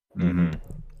story. Worth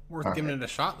All giving it a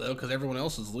shot though, because everyone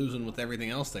else is losing with everything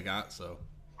else they got. So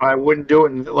I wouldn't do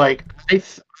it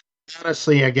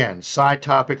honestly, again, side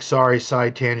topic,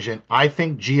 side tangent. I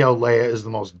think GL Leia is the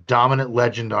most dominant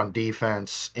legend on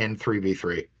defense in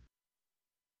 3v3.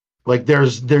 Like,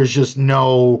 there's just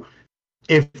no...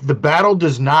 If the battle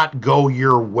does not go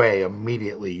your way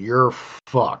immediately, you're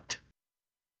fucked.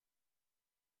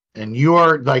 And you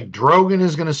are, like, Drogon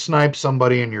is going to snipe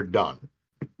somebody and you're done.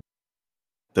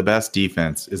 The best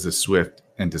defense is a swift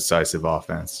and decisive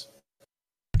offense.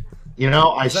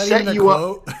 I is that set even a you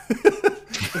up... quote?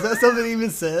 Is that something it even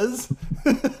says?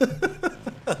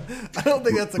 I don't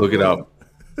think that's a Look quote. it up.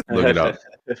 Look it up.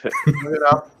 Look it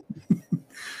up.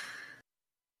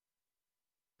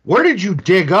 Where did you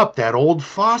dig up that old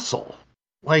fossil?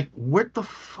 Like, what the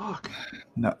fuck?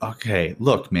 No, okay,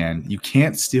 look, man, you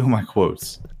can't steal my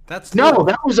quotes. That's No,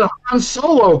 that was a Han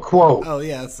Solo quote. Oh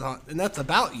yeah, and that's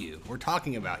about you. We're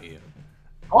talking about you.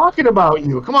 Talking about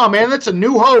you. Come on, man. That's a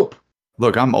New Hope.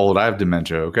 Look, I'm old. I have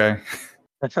dementia. Okay.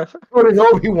 What did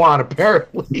Obi-Wan,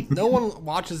 apparently. No one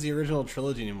watches the original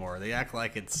trilogy anymore. They act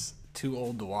like it's too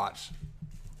old to watch.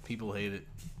 People hate it.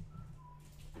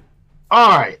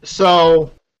 All right,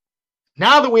 so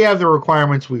now that we have the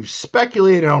requirements, we've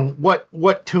speculated on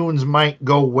what tunes might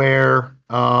go where.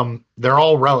 They're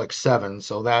all Relic 7,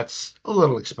 so that's a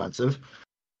little expensive.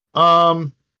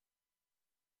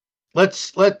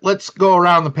 Let's go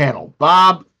around the panel.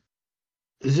 Bob,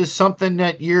 is this something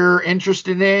that you're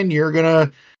interested in? You're gonna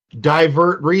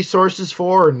divert resources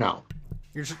for, or no?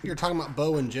 You're talking about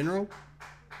Bo in general?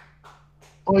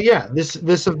 Oh yeah, this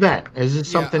event, is it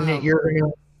something that you're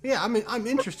gonna? Yeah, I mean, I'm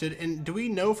interested. And do we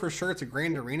know for sure it's a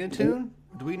Grand Arena tune?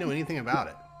 Do we know anything about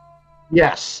it?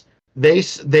 Yes, they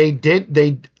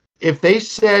did. If they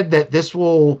said that this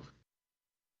will,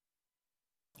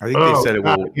 I think they said it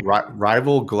will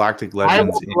rival Galactic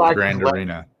Legends in Grand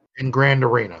Arena. In Grand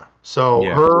Arena, so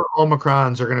her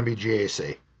Omicrons are going to be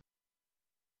GAC.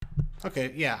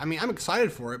 Okay, yeah. I mean, I'm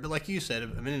excited for it, but like you said a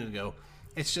minute ago,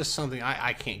 it's just something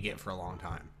I can't get for a long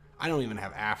time. I don't even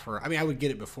have Afra. I mean, I would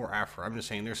get it before Afra. I'm just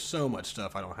saying there's so much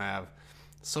stuff I don't have.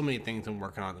 So many things I'm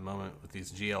working on at the moment with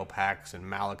these GL packs and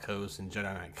Malicos and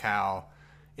Jedi Knight Cal.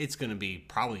 It's going to be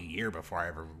probably a year before I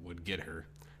ever would get her.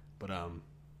 But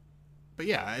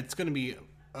yeah, it's going to be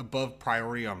above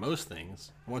priority on most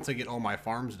things. Once I get all my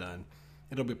farms done,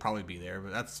 it'll probably be there.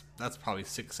 But that's probably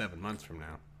 6-7 months from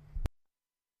now.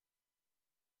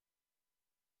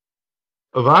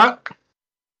 Avant?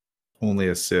 Only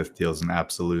a Sith deals in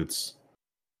absolutes.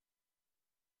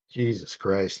 Jesus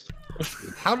Christ.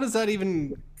 How does that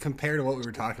even compare to what we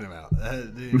were talking about?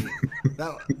 Dude,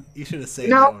 you should have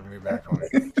saved that one when we were back on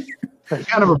it. That's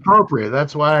kind of appropriate.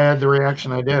 That's why I had the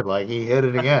reaction I did. Like, he hit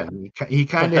it again. He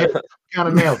kind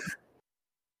of nailed it.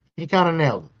 He kind of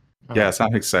nailed it. Yes,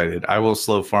 I'm excited. I will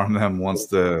slow farm them once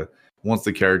the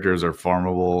characters are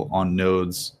farmable on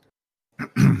nodes.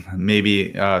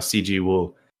 Maybe CG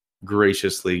will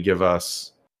graciously give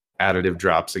us additive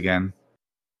drops again.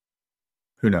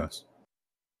 Who knows?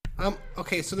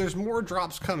 Okay, so there's more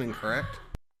drops coming, correct?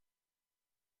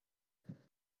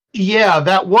 Yeah,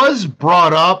 that was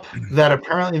brought up that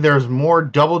apparently there's more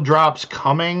double drops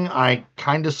coming. I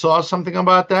kind of saw something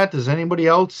about that. Does anybody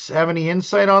else have any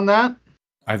insight on that?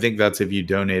 I think that's if you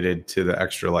donated to the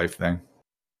Extra Life thing.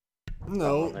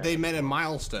 No, they met a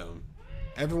milestone.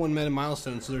 Everyone met a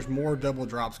milestone, so there's more double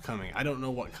drops coming. I don't know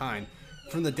what kind.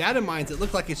 From the data mines, it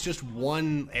looked like it's just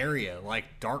one area, like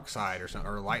dark side or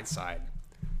something, or light side.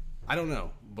 I don't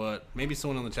know, but maybe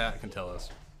someone on the chat can tell us.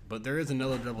 But there is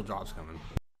another double drops coming.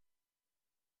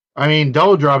 I mean,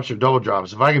 double drops are double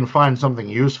drops. If I can find something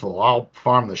useful, I'll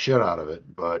farm the shit out of it.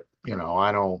 But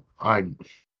I don't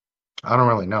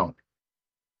really know.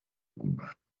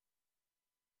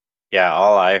 Yeah,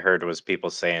 all I heard was people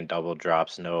saying double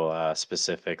drops, no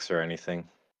specifics or anything.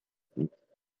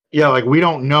 Yeah, like we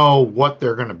don't know what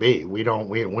they're gonna be. We don't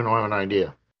have an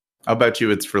idea. I'll bet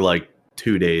you it's for like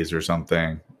 2 days or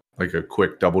something, like a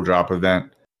quick double drop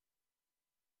event.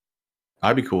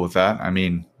 I'd be cool with that. I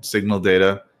mean, signal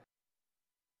data.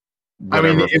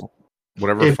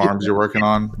 Whatever farms you're working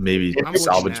on, maybe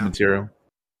salvage material.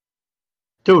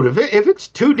 Dude, if it's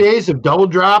 2 days of double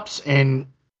drops and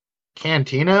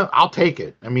Cantina, I'll take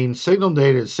it. I mean, signal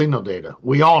data is signal data.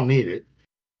 We all need it.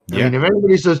 I mean, if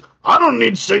anybody says, I don't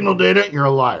need signal data, you're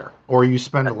a liar. Or you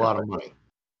spend a lot of money.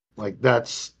 Like,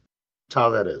 that's how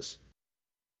that is.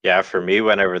 Yeah, for me,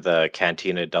 whenever the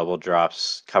Cantina double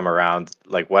drops come around,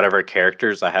 like whatever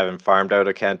characters I haven't farmed out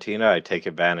of Cantina, I take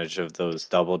advantage of those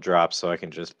double drops so I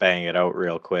can just bang it out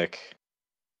real quick.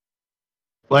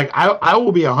 Like, I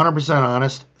will be 100%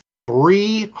 honest.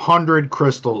 300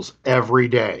 crystals every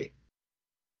day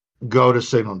go to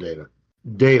signal data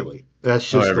daily. That's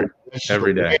just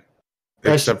every day,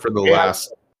 except for the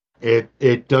last.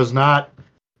 It does not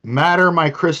matter my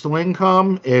crystal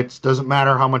income. It doesn't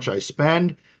matter how much I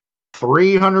spend.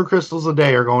 300 crystals a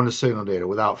day are going to signal data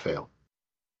without fail.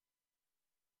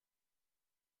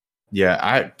 Yeah,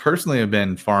 I personally have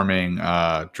been farming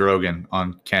Drogon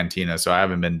on Cantina, so I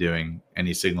haven't been doing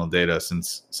any signal data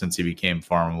since he became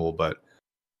farmable, but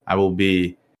I will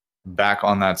be back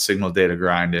on that signal data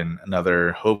grind in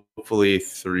another, hopefully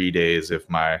 3 days if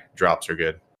my drops are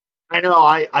good. I know.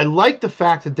 I like the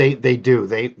fact that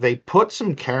they put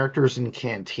some characters in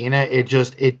Cantina.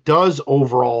 It does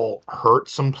overall hurt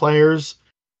some players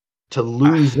to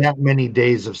lose that many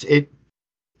days of it.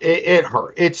 It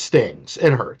hurts. It stings.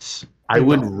 It hurts. I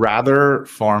would rather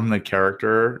farm the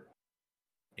character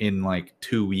in like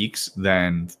 2 weeks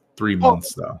than 3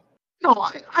 months, though. No,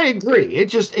 I agree.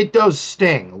 It does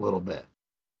sting a little bit.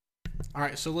 All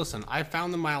right, so listen, I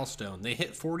found the milestone. They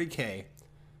hit 40K,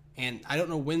 and I don't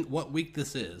know what week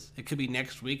this is. It could be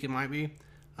next week. It might be.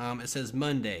 It says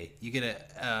Monday. You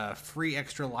get a free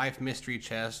extra life mystery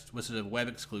chest, which is a web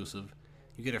exclusive.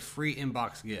 You get a free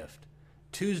inbox gift.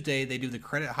 Tuesday, they do the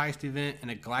credit heist event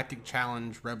and a galactic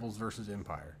challenge, Rebels versus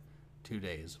Empire. 2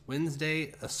 days.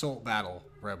 Wednesday, assault battle,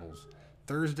 Rebels.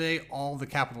 Thursday, all the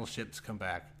capital ships come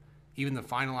back. Even the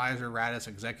Finalizer, Radis,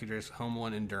 Executrix, Home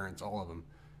One, Endurance, all of them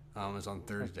is on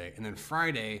Thursday. And then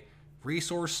Friday,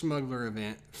 Resource Smuggler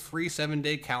event, free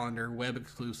 7-day calendar, web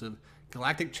exclusive,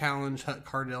 Galactic Challenge, Hut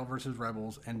Cardell versus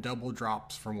Rebels, and double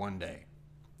drops for 1 day.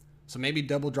 So maybe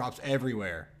double drops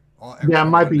everywhere. That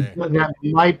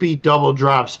might be double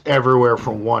drops everywhere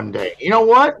for 1 day. You know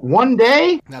what? 1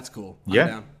 day? That's cool.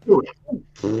 Yeah.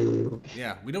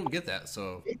 Yeah, we don't get that,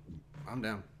 so I'm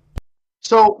down.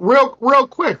 So real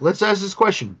quick, let's ask this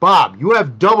question. Bob, you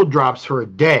have double drops for a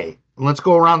day. Let's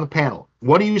go around the panel.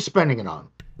 What are you spending it on?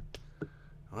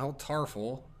 Well,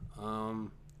 Tarful.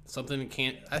 Something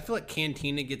I feel like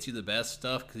Cantina gets you the best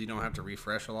stuff because you don't have to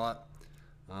refresh a lot.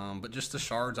 But just the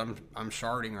shards, I'm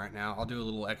sharding right now. I'll do a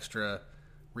little extra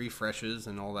refreshes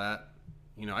and all that.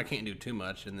 You know, I can't do too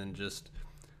much, and then just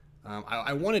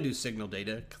I want to do signal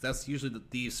data because that's usually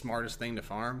the smartest thing to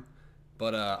farm.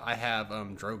 But I have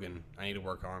Drogon I need to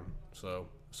work on, so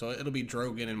it'll be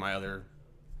Drogon and my other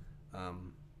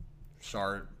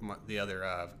shard, the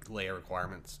other layer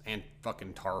requirements, and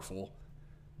fucking Tarful.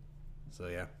 So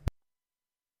yeah.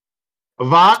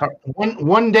 Avant,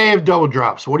 one day of double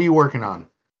drops. What are you working on?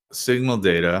 Signal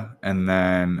data, and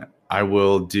then I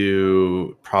will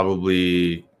do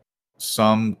probably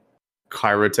some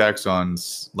Kyrotex on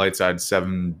light side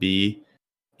 7B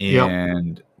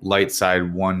and light side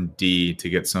 1D to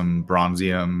get some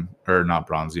bronzium, or not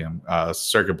bronzium,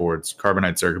 circuit boards,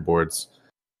 carbonite circuit boards.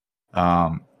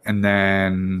 And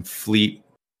then fleet,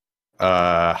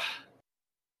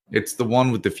 it's the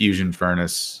one with the fusion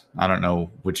furnace. I don't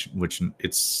know which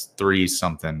it's 3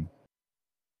 something.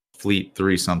 Fleet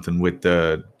 3 something with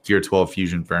the Tier 12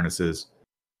 fusion furnaces.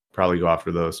 Probably go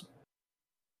after those.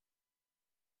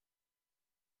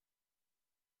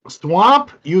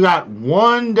 Swamp, you got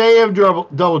 1 day of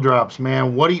double drops,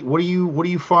 man. What are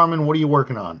you farming? What are you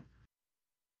working on?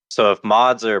 So if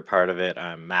mods are a part of it,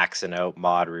 I'm maxing out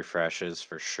mod refreshes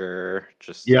for sure.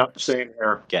 Just same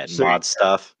here. Getting mod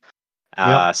stuff.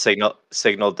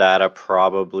 Signal data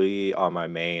probably on my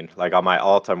main. Like on my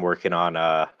alt, I'm working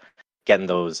on getting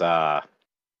those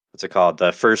what's it called?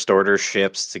 The first order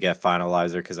ships to get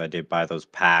finalizer because I did buy those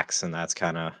packs, and that's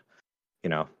kind of, you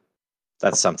know,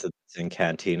 that's something that's in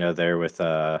Cantina there with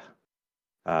TIE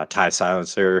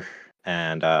Silencer.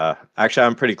 And actually,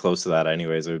 I'm pretty close to that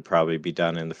anyways. It would probably be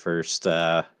done in the first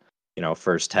 10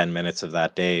 minutes of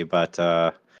that day. But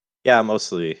yeah,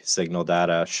 mostly signal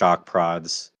data, shock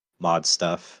prods, mod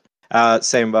stuff.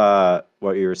 Same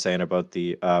what you were saying about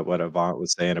the what Avant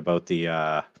was saying about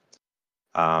the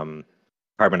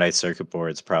carbonite circuit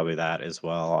boards, probably that as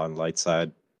well on light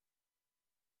side.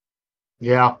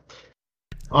 Yeah.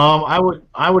 I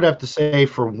would have to say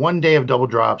for 1 day of double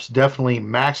drops, definitely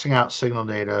maxing out signal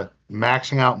data,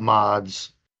 maxing out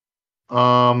mods.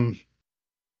 I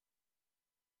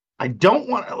don't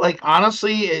want, like,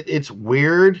 honestly, it's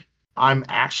weird. I'm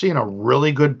actually in a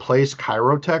really good place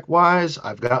Chirotech wise.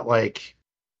 I've got like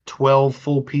 12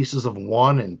 full pieces of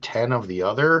one and 10 of the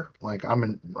other. Like I'm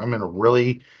in a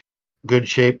really good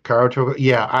shape Chirotech.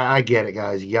 Yeah, I get it,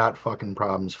 guys. You got fucking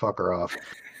problems. Fuck her off.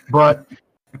 But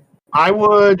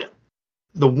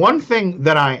the one thing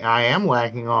that I am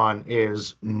lacking on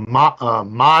is mod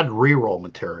reroll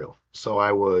material. So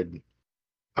I would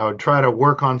try to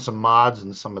work on some mods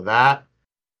and some of that.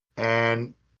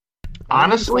 And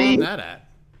honestly,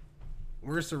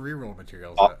 where's the reroll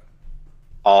materials at?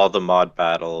 All the mod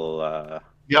battle.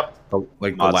 Yep.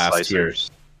 Like the last tiers.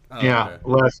 Oh, yeah, okay.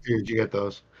 last tiers you get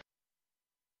those.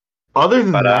 Other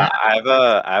than that, I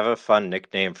have a fun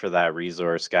nickname for that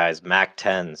resource, guys. Mac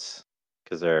 10s,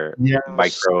 because they're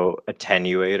micro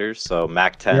attenuators. So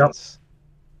Mac 10s.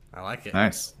 Yep. I like it.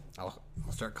 Nice. I'll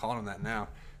start calling them that now.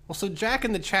 Well, so Jack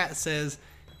in the chat says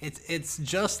it's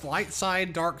just light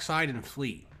side, dark side, and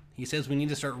fleet. He says we need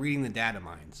to start reading the data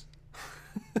mines.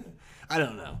 I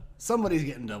don't know. Somebody's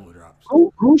getting double drops.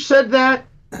 Who said that?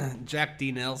 Jack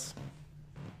D. Nels.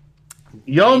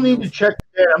 Y'all need to check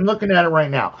that. I'm looking at it right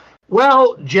now.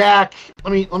 Well, Jack,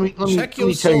 let me check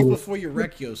yourself before you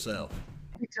wreck yourself.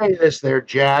 Let me tell you this there,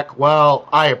 Jack. Well,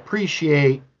 I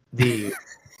appreciate the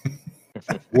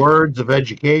words of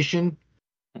education.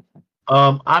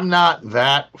 I'm not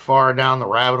that far down the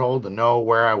rabbit hole to know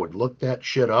where I would look that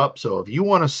shit up. So if you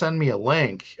want to send me a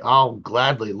link, I'll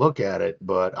gladly look at it.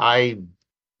 But I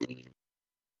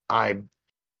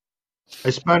I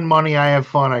spend money, I have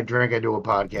fun, I drink, I do a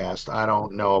podcast. I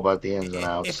don't know about the ins and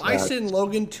outs. If I send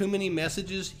Logan too many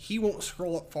messages, he won't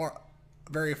scroll up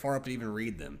very far up to even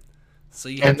read them. So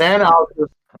and then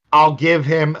I'll give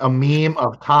him a meme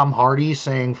of Tom Hardy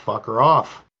saying "fuck her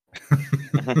off."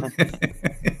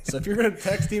 So if you're gonna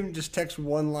text him, just text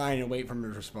one line and wait for him to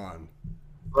respond.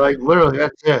 Like literally,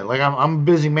 that's it. Like I'm a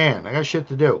busy man. I got shit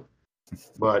to do.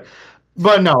 But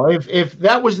no, if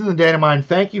that was in the data mine,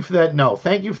 thank you for that. No,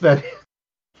 thank you for that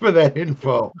for that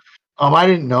info. I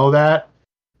didn't know that.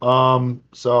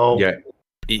 So yeah,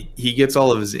 he gets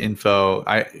all of his info.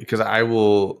 Because I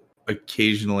will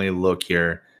occasionally look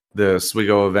here. The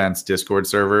Swigo Events Discord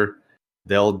server,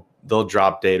 they'll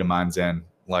drop data mines in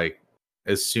like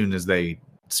as soon as they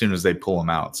pull them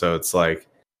out. So it's like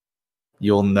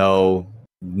you'll know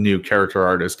new character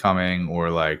art is coming or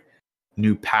like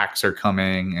new packs are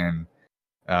coming, and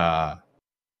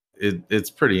it's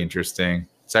pretty interesting.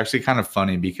 It's actually kind of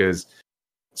funny because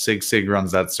Sig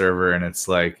runs that server, and it's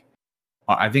like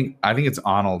I think it's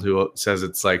Arnold who says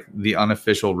it's like the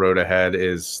unofficial road ahead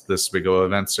is the Swigo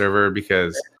event server,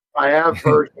 because I have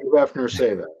heard Hugh Hefner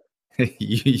say that.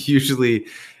 usually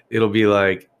it'll be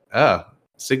like, oh,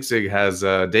 Sig has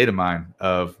a data mine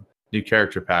of new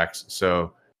character packs,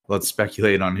 so let's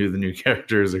speculate on who the new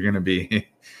characters are going to be.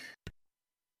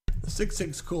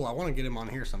 Sig's cool. I want to get him on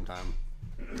here sometime.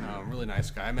 Really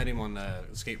nice guy. I met him on the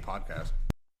Escape podcast.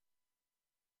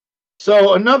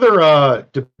 So another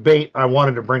debate I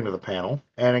wanted to bring to the panel,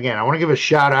 and again, I want to give a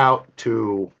shout out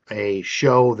to a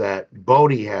show that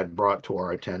Bodhi had brought to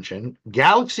our attention,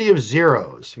 Galaxy of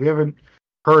Zeros. If you haven't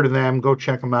heard of them, go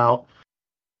check them out.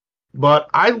 But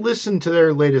I listened to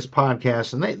their latest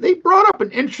podcast, and they brought up an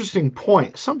interesting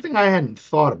point, something I hadn't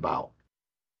thought about.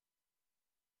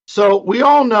 So we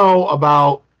all know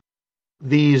about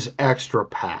these extra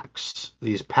packs,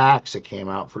 these packs that came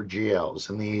out for GLs,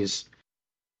 and these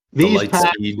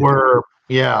packs were,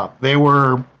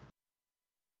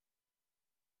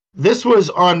 this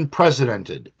was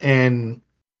unprecedented in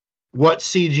what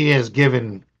CG has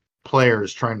given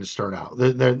players trying to start out.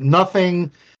 Nothing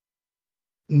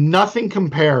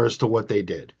compares to what they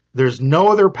did. There's no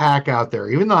other pack out there,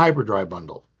 even the Hyperdrive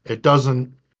bundle. It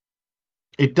doesn't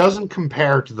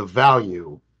compare to the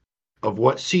value of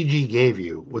what CG gave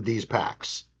you with these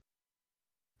packs.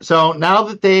 So now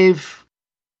that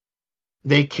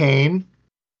they came,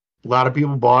 a lot of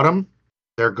people bought them,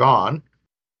 they're gone.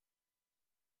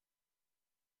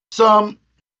 Some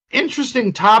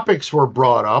interesting topics were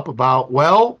brought up about,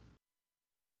 well,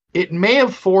 it may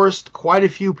have forced quite a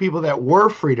few people that were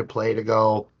free to play to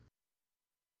go,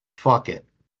 fuck it.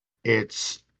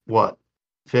 It's what,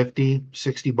 50,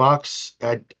 60 bucks?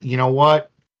 You know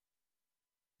what?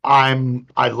 I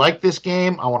like this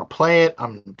game. I want to play it.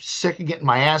 I'm sick of getting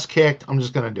my ass kicked. I'm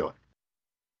just going to do it.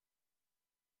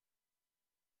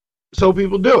 So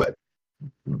people do it.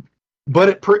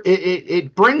 But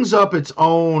it brings up its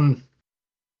own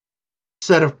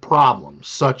set of problems,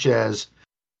 such as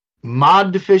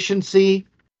mod deficiency,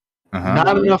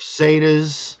 not enough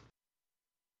Zetas,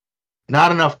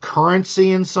 not enough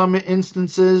currency in some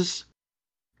instances.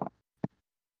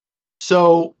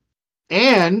 So,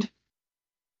 and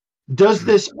does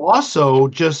this also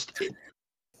just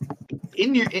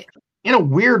in a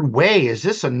weird way, is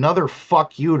this another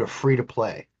fuck you to free to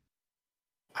play?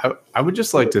 I would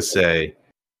just like to say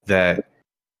that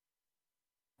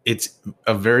it's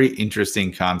a very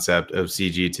interesting concept of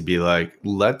CG to be like,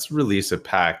 let's release a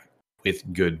pack with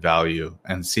good value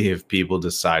and see if people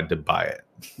decide to buy it.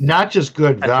 Not just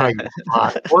good value.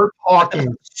 We're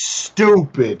talking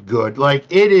stupid good. Like,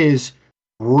 it is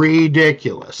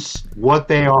ridiculous what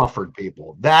they offered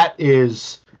people. That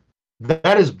is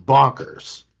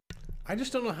bonkers. I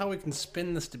just don't know how we can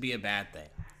spin this to be a bad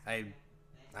thing.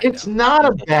 It's not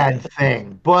a bad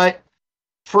thing, but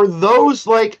for those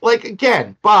like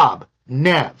again, Bob,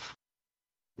 Nev,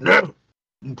 I'm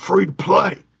free to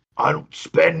play. I don't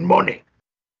spend money.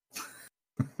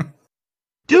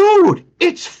 Dude,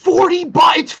 it's $40.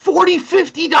 It's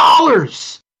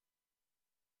 $50.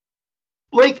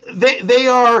 Like they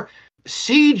are,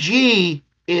 CG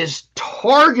is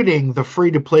targeting the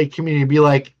free to play community to be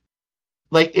like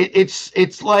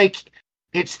it's like,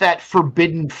 it's that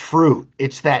forbidden fruit.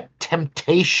 It's that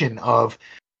temptation of,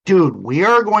 dude, we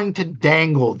are going to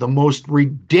dangle the most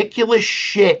ridiculous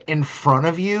shit in front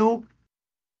of you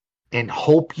and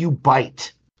hope you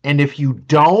bite. And if you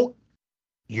don't,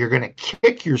 you're going to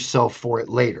kick yourself for it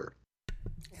later.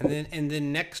 And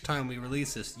then next time we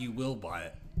release this, you will buy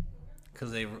it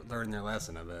because they learned their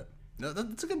lesson of it. No,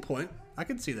 that's a good point. I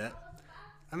can see that.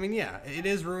 I mean, yeah, it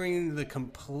is ruining the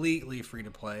completely free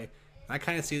to play. I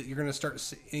kind of see that you're going to start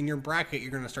in your bracket.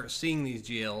 You're going to start seeing these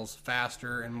GLs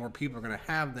faster, and more people are going to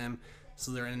have them,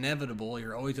 so they're inevitable.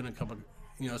 You're always going to come,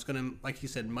 it's going to, like you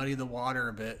said, muddy the water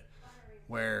a bit,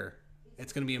 where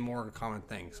it's going to be a more common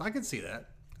thing. So I can see that.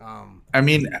 I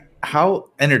mean, how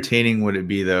entertaining would it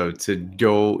be though to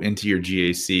go into your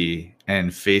GAC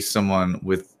and face someone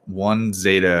with 1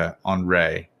 Zeta on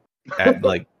Ray at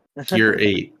like tier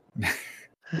 8?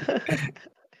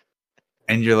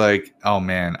 And you're like, oh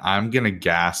man, I'm going to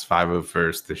gas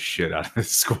 501st the shit out of this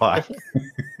squad.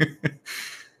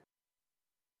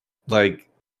 Like,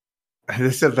 I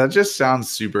said, that just sounds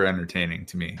super entertaining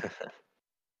to me.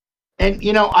 And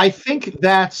I think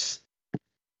that's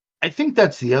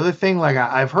the other thing. Like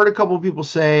I've heard a couple of people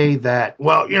say that,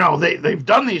 well, they've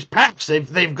done these packs.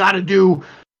 They've got to do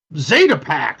Zeta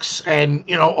packs and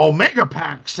Omega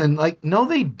packs, and like, no,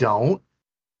 they don't.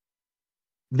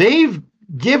 They've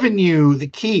given you the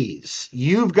keys.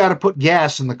 You've got to put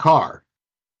gas in the car.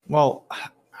 Well,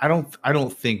 I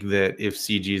don't think that if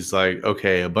CG's like,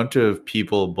 okay, a bunch of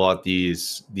people bought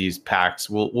these packs,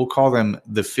 we'll call them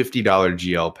the $50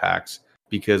 GL packs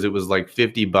because it was like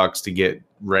 $50 to get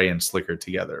Ray and Slicker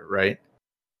together, right?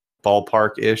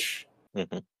 Ballpark ish.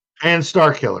 Mm-hmm. And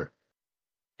Star Killer.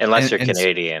 Unless you're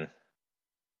Canadian,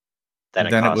 then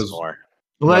it costs more.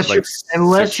 Unless you're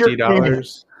Canadian.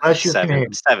 Unless you're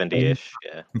 70-ish,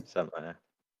 yeah, something like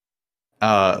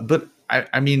that. But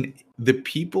I mean, the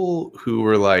people who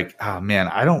were like, oh man,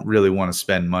 I don't really want to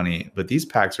spend money, but these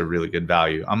packs are really good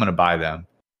value, I'm going to buy them.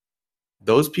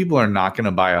 Those people are not going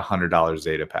to buy $100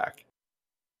 Zeta pack.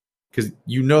 Because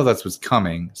that's what's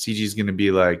coming. CG's going to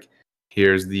be like,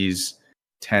 here's these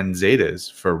 10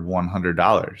 Zetas for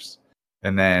 $100.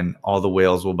 And then all the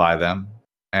whales will buy them.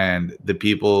 And the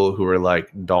people who are like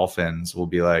dolphins will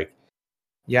be like,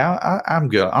 yeah, I'm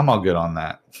good. I'm all good on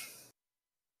that.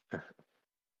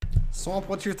 Swamp,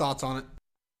 what's your thoughts on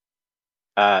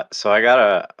it? So I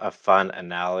got a fun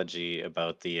analogy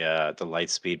about the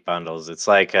Lightspeed bundles. It's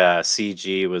like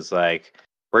CG was like,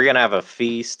 we're gonna have a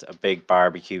feast, a big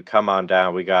barbecue. Come on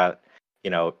down. We got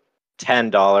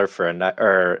 $10 for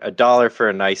or $1 for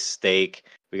a nice steak.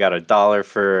 We got $1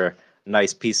 for a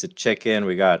nice piece of chicken.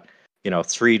 We got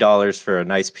 $3 for a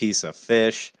nice piece of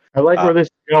fish. I like where this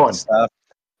is going. Stuff.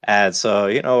 And so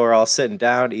we're all sitting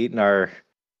down eating our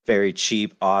very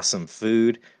cheap, awesome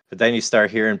food. But then you start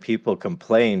hearing people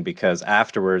complain because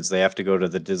afterwards they have to go to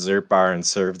the dessert bar and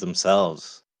serve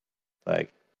themselves.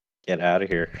 Like, get out of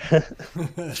here.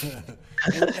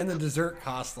 and the dessert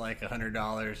costs like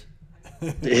 $100.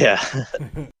 Yeah.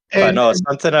 But no,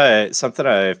 something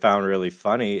I found really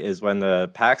funny is when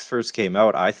the packs first came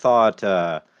out, I thought,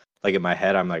 like in my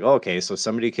head, I'm like, okay, so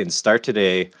somebody can start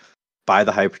today, buy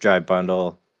the Hyperdrive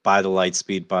bundle, buy the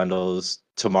Lightspeed bundles.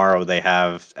 Tomorrow they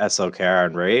have SLKR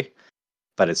and Ray,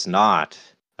 but it's not.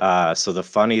 So the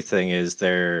funny thing is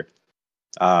they're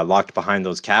locked behind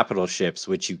those capital ships,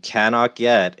 which you cannot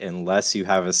get unless you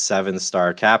have a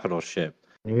 7-star capital ship.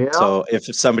 Yeah. So if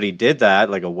somebody did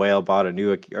that, like a whale bought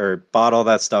bought all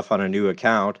that stuff on a new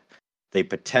account, they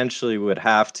potentially would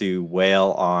have to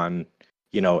whale on,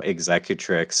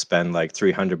 Executrix, spend like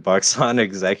 $300 on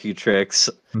Executrix.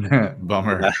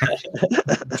 Bummer.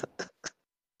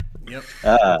 Yep.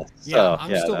 So,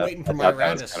 I'm still waiting for my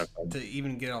Radis to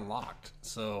even get unlocked.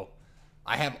 So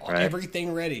I have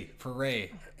everything ready for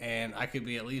Ray, and I could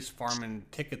be at least farming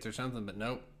tickets or something, but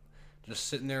nope. Just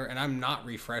sitting there, and I'm not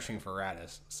refreshing for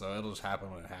Radis, so it'll just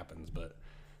happen when it happens. But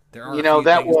there are a few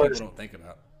things people don't think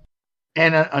about.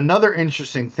 And another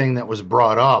interesting thing that was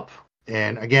brought up,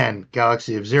 and again,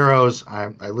 Galaxy of Zeros, I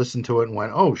listened to it and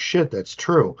went, oh shit, that's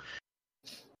true.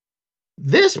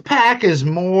 This pack is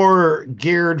more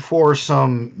geared for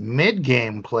some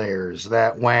mid-game players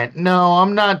that went, no,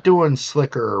 I'm not doing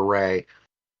Slicker or Ray.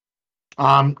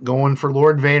 I'm going for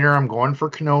Lord Vader. I'm going for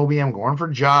Kenobi. I'm going for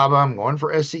Jabba. I'm going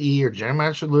for SCE or Jedi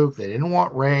Master Luke. They didn't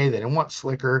want Ray. They didn't want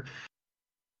Slicker.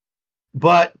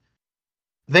 But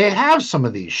they have some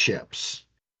of these ships.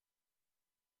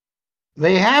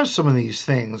 They have some of these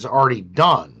things already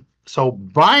done. So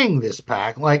buying this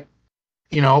pack, like,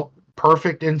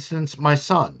 perfect instance, my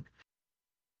son.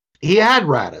 He had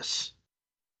Radis.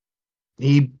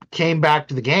 He came back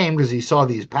to the game because he saw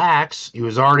these packs. He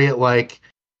was already at like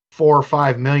 4 or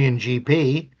 5 million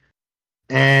GP,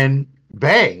 and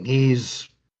bang, he's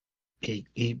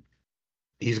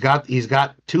got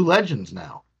 2 legends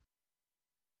now.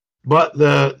 But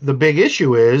the big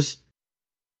issue is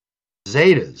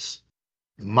Zetas,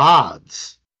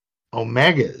 mods,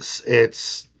 Omegas.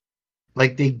 It's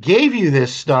like they gave you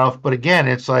this stuff, but again,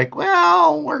 it's like,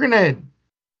 well, we're gonna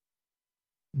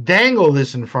dangle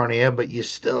this in front of you, but you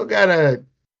still gotta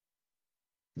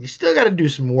you still got to do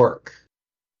some work.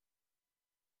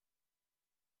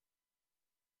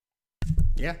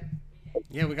 Yeah.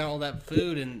 Yeah, we got all that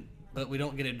food, but we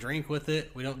don't get a drink with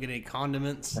it. We don't get any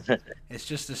condiments. It's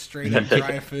just a straight up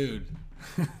dry food.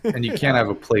 And you can't have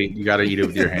a plate. You got to eat it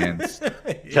with your hands.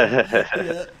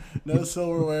 Yeah. No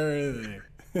silverware or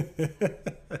anything.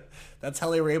 That's how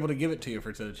they were able to give it to you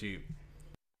for so cheap.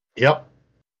 Yep.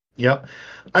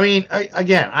 I mean,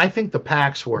 I think the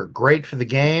packs were great for the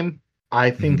game. I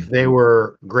think they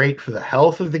were great for the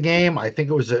health of the game. I think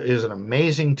it was an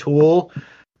amazing tool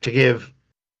to give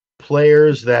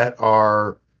players that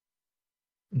are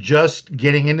just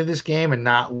getting into this game and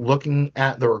not looking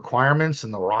at the requirements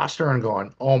and the roster and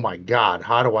going, oh my God,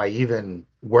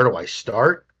 where do I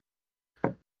start?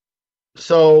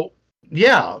 So,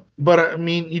 yeah, but I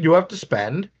mean, you do have to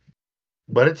spend,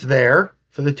 but it's there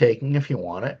for the taking if you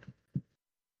want it.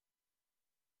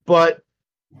 But,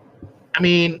 I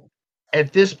mean,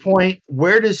 at this point,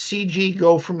 where does CG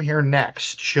go from here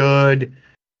next?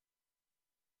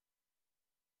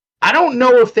 I don't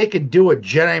know if they could do a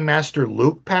Jedi Master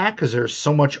Luke pack because there's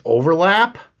so much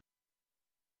overlap.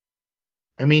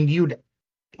 I mean,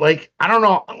 I don't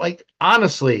know,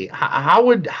 honestly, how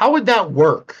would that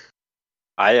work?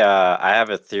 I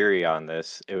have a theory on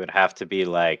this. It would have to be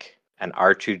like an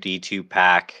R2D2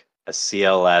 pack, a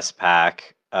CLS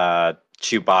pack, a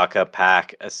Chewbacca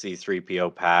pack, a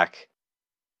C3PO pack,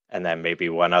 and then maybe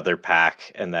one other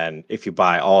pack. And then if you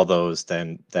buy all those,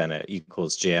 then it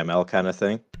equals JML kind of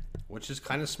thing. Which is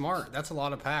kind of smart. That's a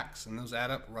lot of packs, and those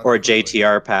add up. Or a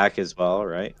JTR pack as well,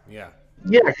 right? Yeah.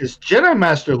 Yeah, because Jedi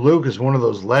Master Luke is one of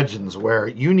those legends where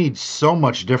you need so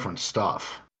much different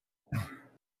stuff.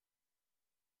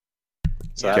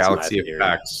 So that's Galaxy of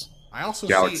packs. I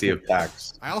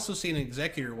also see an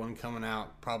Executor one coming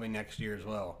out probably next year as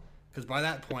well. Because by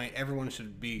that point, everyone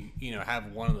should be,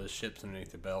 have one of those ships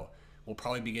underneath the belt. We'll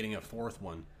probably be getting a fourth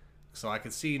one. So I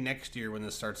could see next year when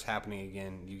this starts happening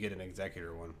again, you get an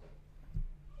Executor one.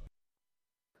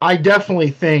 I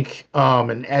definitely think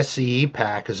an SCE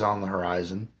pack is on the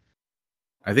horizon.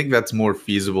 I think that's more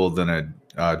feasible than a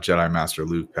Jedi Master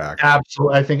Luke pack.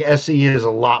 Absolutely, I think SCE is a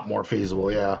lot more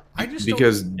feasible. Yeah, I don't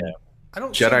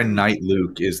Jedi Knight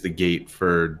Luke is the gate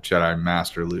for Jedi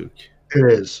Master Luke.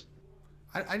 It is.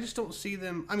 I just don't see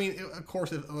them. I mean, of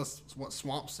course, unless what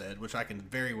Swamp said, which I can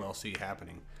very well see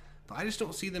happening. But I just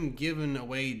don't see them giving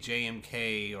away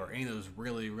JMK or any of those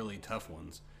really, really tough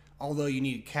ones. Although you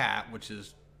need Cap, which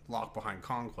is locked behind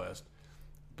Conquest.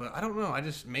 But I don't know.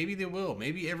 Maybe they will.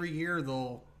 Maybe every year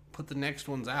they'll put the next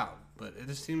ones out. But it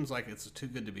just seems like it's too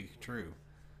good to be true.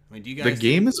 I mean, do you guys?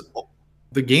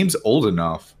 The game's old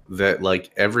enough that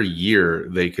like every year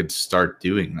they could start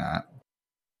doing that.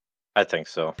 I think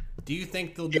so. Do you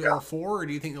think they'll do all four, or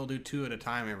do you think they'll do two at a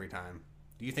time every time?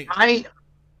 Do you think? I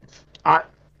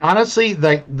honestly,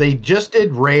 they just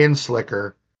did Ray and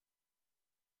Slicker.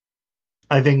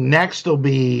 I think next will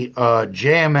be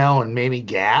JML and maybe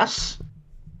Gas,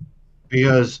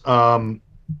 because SCE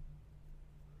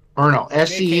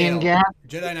and Gas.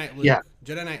 Jedi Knight Luke. Yeah.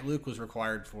 Jedi Knight Luke was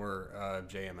required for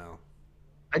JML.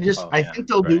 I think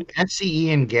they'll do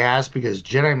SCE and Gas because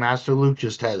Jedi Master Luke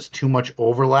just has too much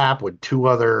overlap with two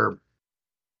other.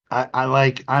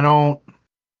 I don't.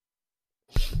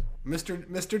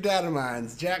 Mr. Data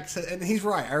Mines, Jack said, and he's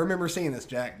right. I remember seeing this,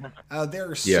 Jack.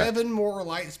 There are 7 more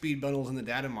Lightspeed bundles in the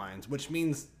Data Mines, which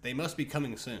means they must be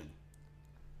coming soon.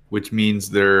 Which means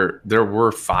there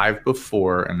were 5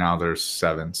 before, and now there's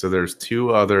 7. So there's 2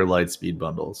 other Lightspeed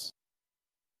bundles.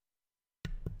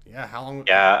 Yeah, how long?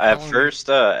 Yeah, at first,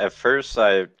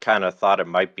 I kind of thought it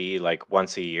might be like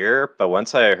once a year, but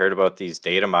once I heard about these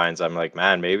data mines, I'm like,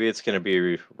 man, maybe it's going to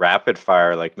be rapid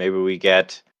fire. Like maybe we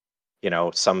get,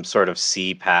 some sort of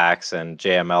C packs and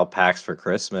JML packs for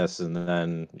Christmas, and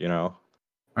then,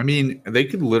 I mean, they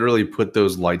could literally put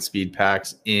those Lightspeed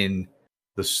packs in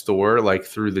the store, like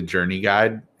through the journey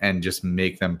guide, and just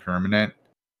make them permanent.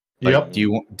 Like, yep.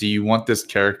 Do you want this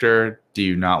character? Do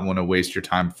you not want to waste your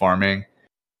time farming?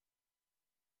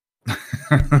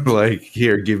 Like,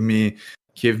 here, give me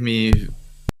 $40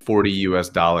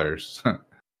 US.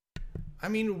 I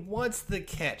mean, what's the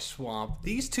catch, Swamp?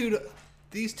 These two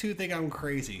think I'm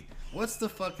crazy. What's the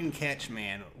fucking catch,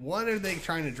 man? What are they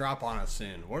trying to drop on us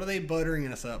soon? What are they buttering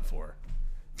us up for?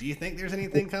 Do you think there's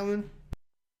anything coming?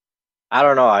 I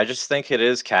don't know. I just think it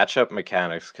is catch-up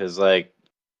mechanics because, it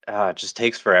just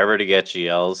takes forever to get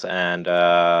GLs, and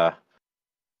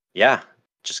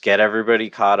just get everybody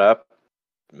caught up.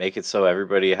 Make it so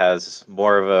everybody has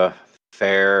more of a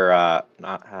fair,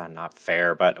 not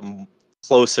fair, but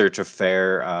closer to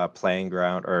fair playing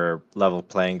ground or level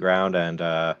playing ground, and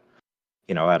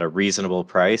at a reasonable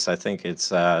price, I think it's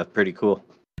pretty cool.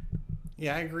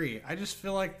 Yeah, I agree. I just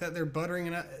feel like that they're buttering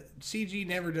it up. CG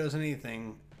never does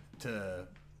anything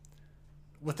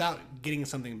without getting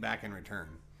something back in return.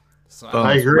 So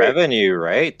I agree. Revenue,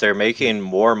 right? They're making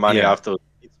more money Yeah. off those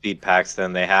speed packs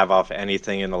than they have off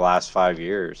anything in the last 5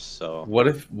 years. So What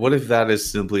if that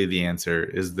is simply the answer?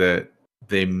 Is that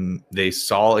they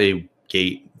saw a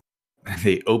gate,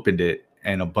 they opened it,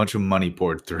 and a bunch of money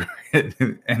poured through it,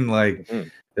 and like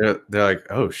they're like,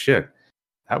 oh shit,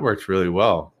 that worked really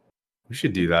well. We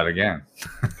should do that again.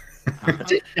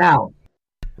 Sit down.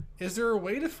 is there a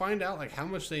way to find out like how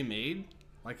much they made?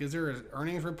 Like, is there an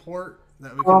earnings report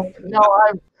that we can? No,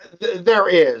 there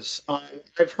is.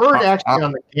 I've heard actually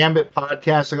on the Gambit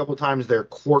podcast a couple times their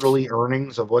quarterly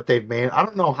earnings of what they've made. I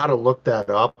don't know how to look that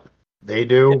up. They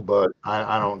do, but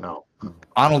I don't know.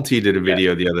 Arnold T did a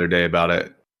video the other day about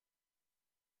it.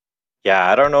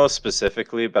 yeah, I don't know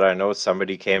specifically, but I know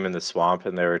somebody came in the swamp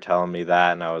and they were telling me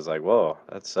that, and I was like, whoa,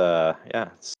 that's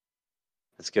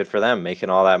it's good for them making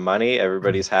all that money.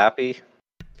 Everybody's happy.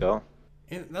 Go.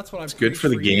 And that's what I've. It's good for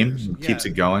the game. Years. Keeps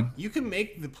it going. You can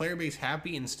make the player base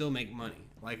happy and still make money.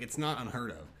 Like, it's not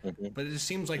unheard of. But it just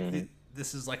seems like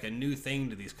this is like a new thing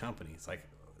to these companies. Like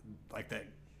that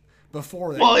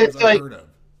before that was unheard of.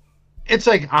 It's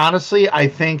like, honestly, I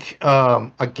think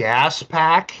a gas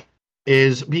pack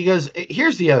is because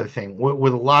here's the other thing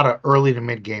with a lot of early to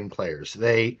mid game players.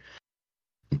 They,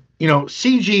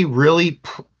 CG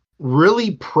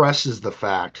really presses the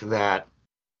fact that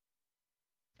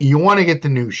you want to get the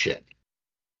new shit.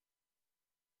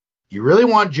 You really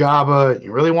want Jabba,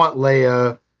 you really want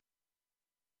Leia,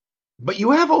 but you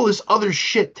have all this other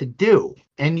shit to do,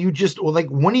 and you just when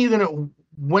are you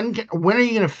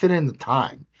gonna fit in the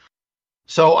time?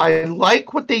 So I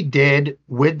like what they did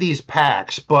with these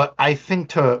packs, but I think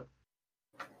to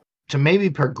maybe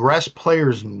progress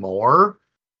players more,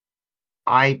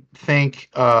 I think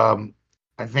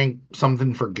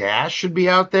something for gas should be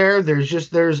out there.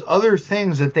 There's other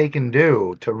things that they can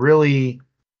do to really.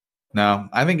 No,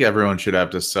 I think everyone should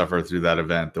have to suffer through that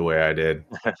event the way I did.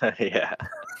 Yeah.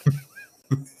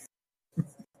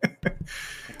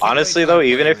 Honestly, though,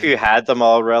 even if you had them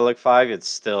all Relic 5, it's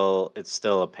still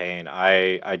a pain.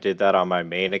 I did that on my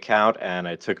main account, and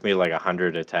it took me like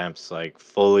 100 attempts, like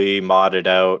fully modded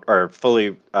out or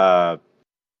fully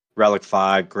Relic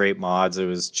 5, great mods. It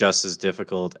was just as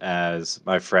difficult as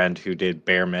my friend who did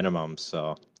bare minimum.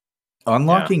 So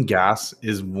unlocking gas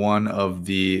is one of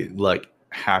the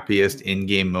happiest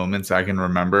in-game moments I can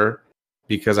remember,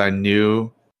 because I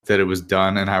knew that it was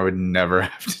done and I would never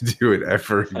have to do it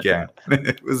ever again.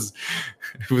 It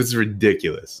was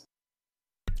ridiculous.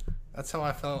 That's how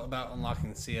I felt about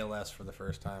unlocking CLS for the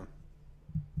first time.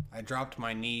 I dropped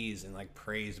my knees and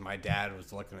praised. My dad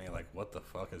was looking at me like, "What the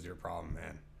fuck is your problem,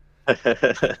 man?"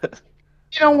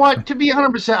 You know what? To be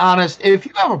 100% honest, if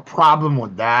you have a problem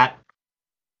with that,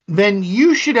 then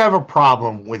you should have a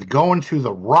problem with going to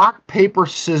the rock, paper,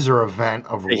 scissor event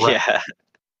of yeah.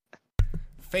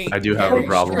 I do have a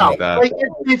problem with that.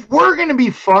 If we're going to be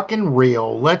fucking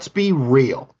real, let's be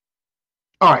real.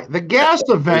 All right, the gas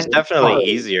event... It's definitely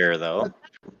easier, though.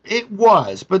 It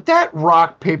was, but that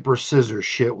rock, paper, scissors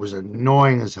shit was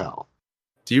annoying as hell.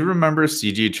 Do you remember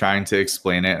CG trying to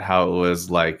explain it, how it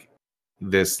was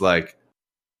this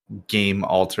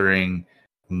game-altering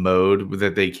mode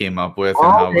that they came up with,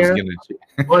 and how it was going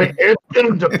to... It's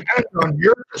going to depend on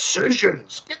your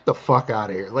decisions. Get the fuck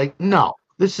out of here. No,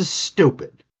 this is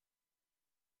stupid.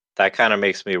 That kind of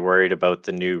makes me worried about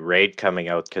the new raid coming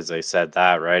out, because they said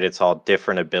that, right? It's all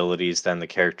different abilities than the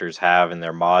characters have, and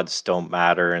their mods don't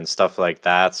matter and stuff like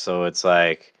that. So it's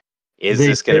like, is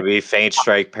this going to be Faint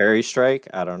Strike, Parry Strike?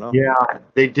 I don't know. Yeah,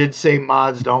 they did say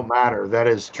mods don't matter. That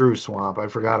is true, Swamp. I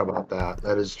forgot about that.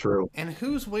 That is true. And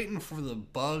who's waiting for the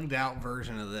bugged out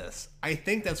version of this? I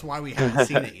think that's why we haven't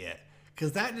seen it yet,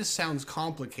 because that just sounds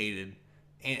complicated.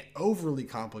 And overly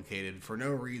complicated for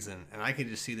no reason, and I could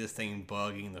just see this thing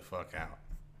bugging the fuck out.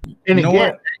 And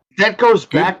again, that goes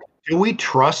back to, do we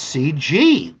trust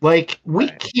CG? We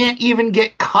can't even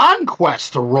get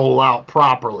Conquest to roll out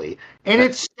properly, and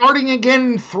it's starting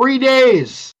again in 3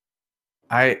 days.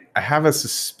 I have a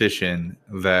suspicion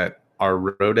that our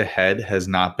road ahead has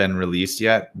not been released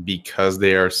yet, because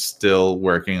they are still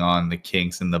working on the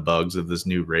kinks and the bugs of this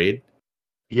new raid.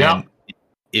 Yeah. And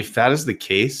if that is the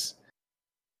case,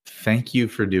 thank you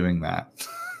for doing that.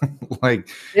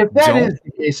 If that is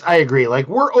the case, I agree.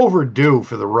 We're overdue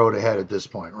for the road ahead at this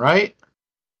point, right?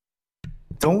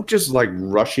 Don't just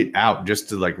rush it out just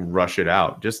to rush it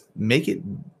out. Just make it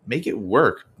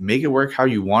work. Make it work how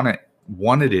you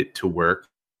wanted it to work,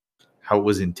 how it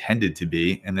was intended to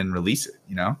be, and then release it.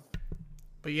 You know?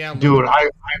 But yeah, dude,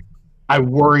 I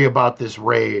worry about this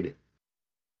raid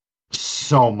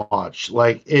so much.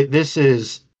 Like this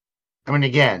is, I mean,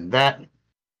 again, that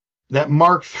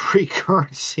Mark III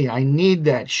currency, I need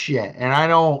that shit, and I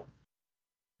don't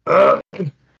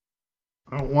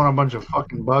want a bunch of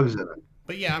fucking bugs in it.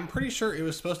 But yeah, I'm pretty sure it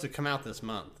was supposed to come out this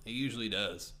month. It usually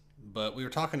does. But we were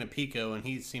talking to Pico, and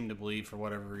he seemed to believe for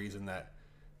whatever reason that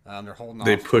they're holding off.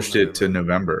 They pushed it to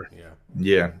November.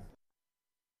 Yeah.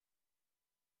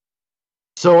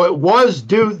 So it was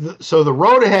due. So the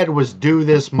road ahead was due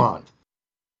this month,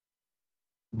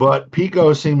 but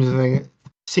Pico seems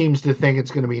to think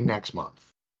it's going to be next month.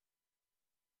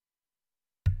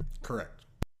 Correct.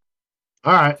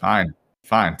 All right.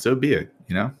 Fine. So be it.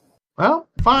 You know. Well,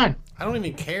 fine. I don't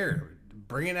even care.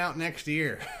 Bring it out next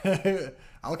year.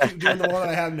 I'll keep doing the one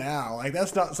I have now. Like,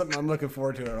 that's not something I'm looking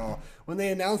forward to at all. When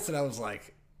they announced it, I was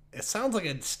like, it sounds like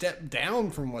a step down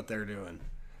from what they're doing.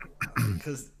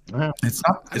 Because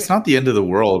it's not the end of the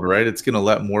world, right? It's going to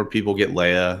let more people get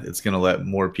Leia. It's going to let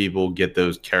more people get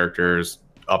those characters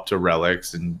up to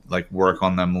relics and like work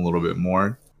on them a little bit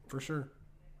more. For sure.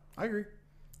 I agree.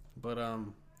 But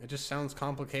it just sounds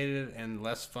complicated and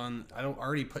less fun. I don't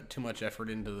already put too much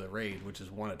effort into the raid, which is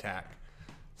one attack.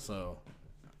 So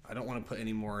I don't want to put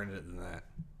any more into it than that.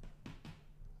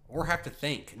 Or have to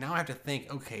think. Now I have to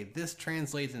think, okay, this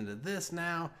translates into this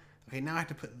now. Okay, now I have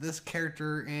to put this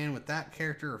character in with that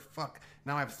character. Or fuck,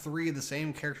 now I have 3 of the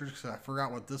same characters because I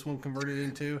forgot what this one converted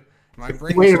into. My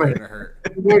brain's starting to hurt.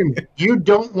 Wait a minute. You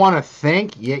don't want to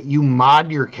think, yet you mod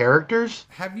your characters?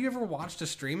 Have you ever watched a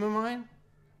stream of mine?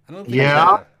 I don't think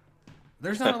yeah.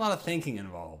 There's not a lot of thinking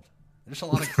involved. There's a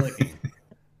lot of clicking.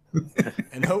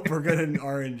 And hope we're good in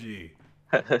RNG.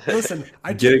 Listen,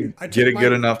 get it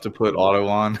good enough to put auto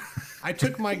on. I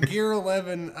took my Gear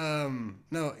 11,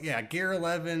 Gear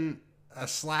 11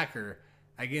 Slacker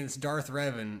against Darth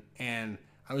Revan, and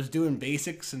I was doing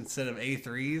basics instead of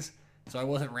A3s, so I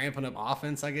wasn't ramping up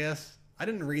offense, I guess. I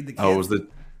didn't read the kids.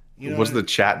 Was the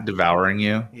chat devouring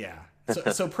you? Yeah.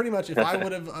 So pretty much if I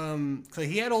would have, so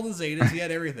he had all the Zetas, he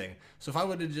had everything. So if I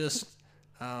would have just,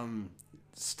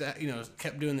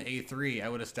 kept doing the A3, I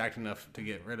would have stacked enough to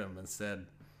get rid of them. Instead,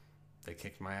 they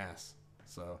kicked my ass.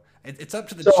 So it's up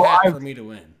to the chat for me to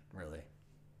win, really.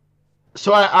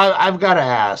 So I've got to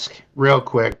ask real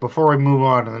quick before we move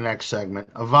on to the next segment.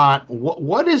 Avant,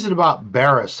 what is it about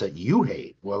Barriss that you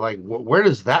hate? Well, like, where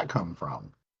does that come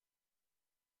from?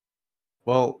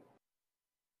 Well,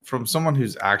 from someone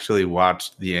who's actually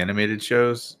watched the animated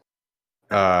shows,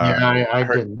 I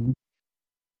didn't.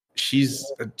 She's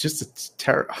just a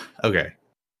terrible. Okay.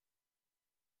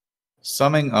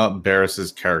 Summing up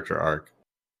Barriss's character arc,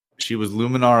 she was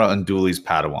Luminara Unduli's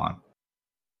Padawan.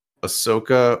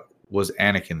 Ahsoka was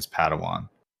Anakin's Padawan.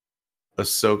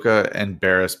 Ahsoka and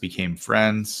Barriss became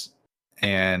friends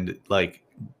and like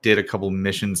did a couple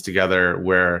missions together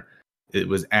where it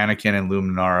was Anakin and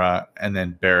Luminara, and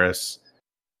then Barriss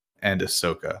and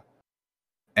Ahsoka.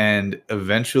 And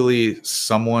eventually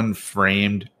someone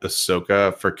framed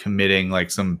Ahsoka for committing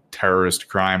like some terrorist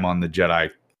crime on the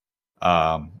Jedi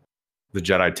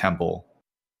Temple.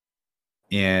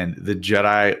 And the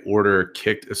Jedi Order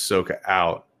kicked Ahsoka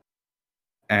out,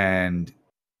 and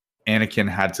Anakin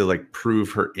had to like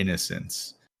prove her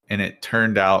innocence. And it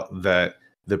turned out that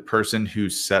the person who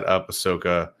set up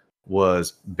Ahsoka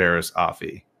was Barriss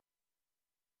Offee.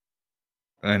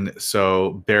 And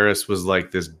so Barriss was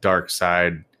like this dark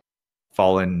side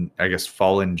fallen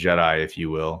Jedi, if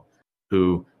you will,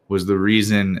 who was the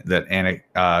reason that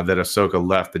that Ahsoka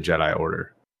left the Jedi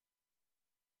Order.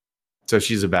 So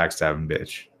she's a backstabbing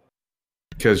bitch.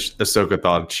 Because Ahsoka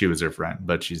thought she was her friend,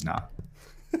 but she's not.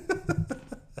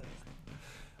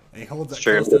 He holds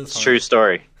it's true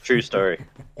story. True story.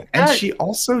 And she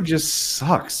also just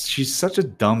sucks. She's such a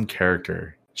dumb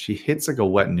character. She hits like a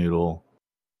wet noodle.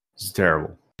 It's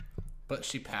terrible. But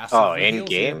she passes. Oh, in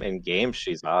game,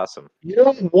 she's awesome. You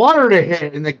don't want her to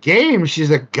hit. In the game, she's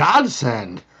a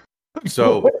godsend.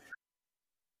 So,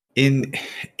 in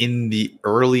the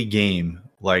early game,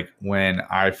 like when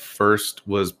I first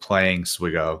was playing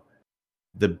Swigo,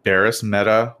 the Barriss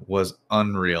meta was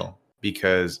unreal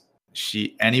because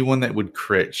anyone that would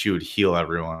crit, she would heal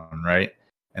everyone, right?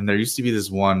 And there used to be this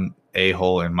one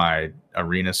a-hole in my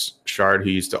arena shard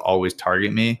who used to always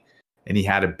target me, and he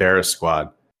had a Barriss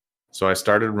squad. So I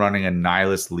started running a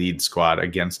Nihilist lead squad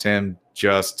against him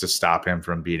just to stop him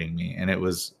from beating me, and it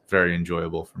was very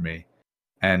enjoyable for me.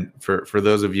 And for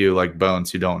those of you like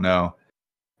Bones who don't know,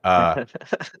 what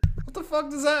the fuck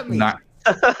does that mean?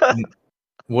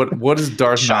 What does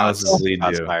Darth Nihilist's lead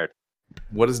do? Fired.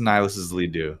 What does Nihilist's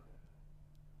lead do?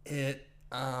 it.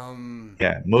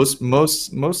 Yeah, most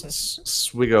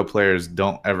Swigo players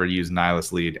don't ever use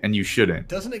Nihilist Lead, and you shouldn't.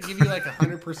 Doesn't it give you like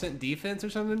 100% defense or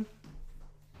something?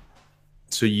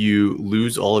 So you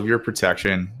lose all of your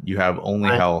protection. You have only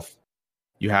Right. health.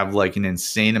 You have like an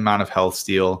insane amount of health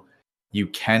steal. You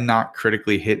cannot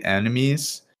critically hit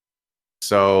enemies.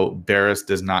 So Barris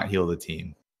does not heal the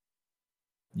team.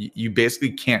 You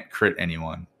basically can't crit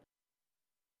anyone.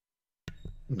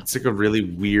 It's like a really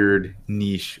weird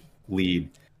niche lead,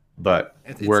 but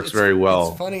works very well.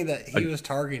 It's funny that he was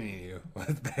targeting you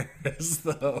with Barris,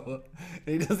 though.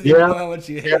 He doesn't Yeah. even know how much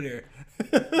you hate her.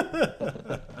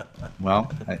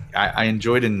 Well, I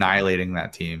enjoyed annihilating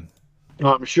that team.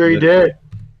 Oh, I'm sure you did.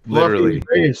 Literally.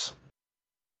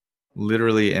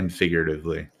 Literally. And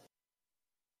figuratively.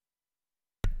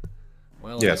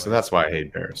 Well, Yeah, anyway. so that's why I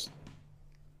hate Barris.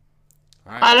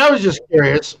 All And right. I was just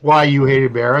curious why you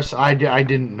hated Barris. I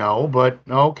didn't know, but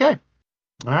okay.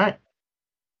 All right.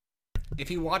 If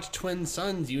you watch Twin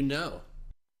Sons, you know.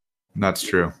 That's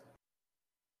true.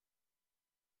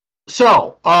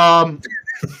 So,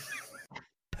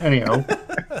 anyhow,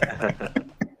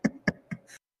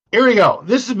 here we go.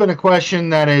 This has been a question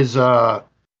that has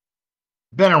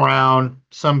been around.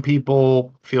 Some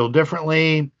people feel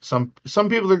differently. Some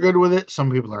people are good with it. Some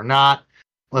people are not.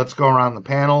 Let's go around the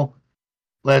panel.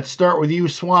 Let's start with you,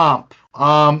 Swamp.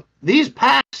 These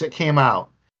packs that came out,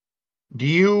 do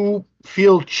you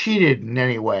feel cheated in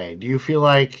any way? Do you feel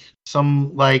like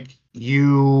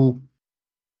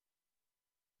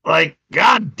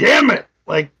God damn it,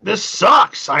 like this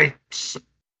sucks. I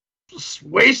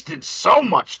wasted so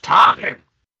much time.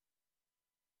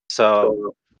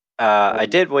 So I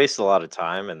did waste a lot of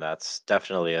time, and that's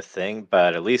definitely a thing.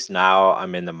 But at least now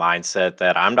I'm in the mindset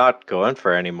that I'm not going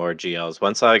for any more GLs.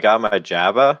 Once I got my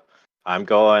Jabba, I'm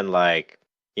going like,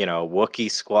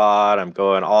 Wookiee squad. I'm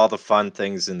going all the fun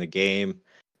things in the game.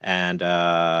 And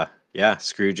yeah,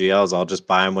 screw GLs. I'll just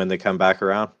buy them when they come back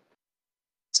around.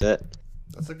 That's it.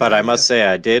 That's a good But I idea. must say,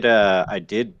 I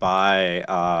did buy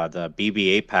the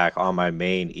BB-8 pack on my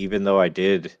main, even though I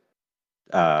did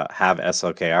have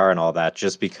SLKR and all that,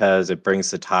 just because it brings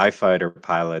the TIE fighter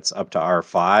pilots up to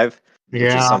R5, which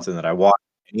is Yeah. something that I want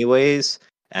anyways.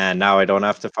 And now I don't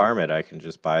have to farm it. I can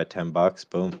just buy it $10.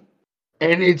 Boom.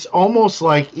 And it's almost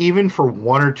like even for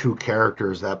one or two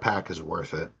characters, that pack is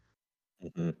worth it.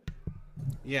 Mhm.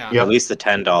 Yeah. Yep. At least the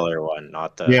 $10 one,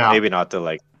 maybe not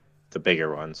the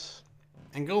bigger ones.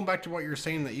 And going back to what you're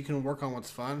saying, that you can work on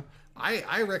what's fun,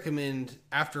 I recommend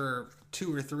after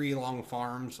 2 or 3 long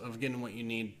farms of getting what you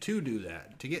need to do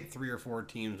that, to get 3 or 4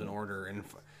 teams in order. And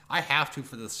I have to,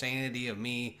 for the sanity of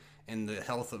me and the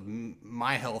health of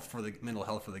my health, for the mental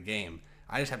health for the game.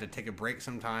 I just have to take a break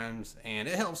sometimes, and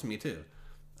it helps me too.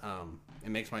 It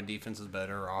makes my defenses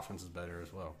better, our offenses better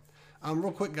as well.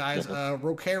 Real quick, guys,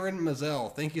 Rokarin Mazel,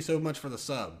 thank you so much for the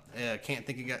sub. Can't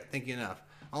thank you enough.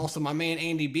 Also, my man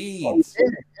Andy Beads.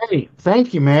 Hey,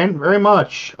 thank you, man, very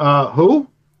much. Who?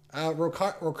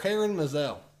 Rokarin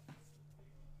Mazel.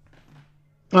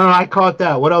 Oh, I caught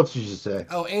that. What else did you say?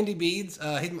 Oh, Andy Beads.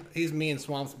 He's me and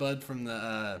Swamp's bud from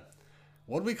the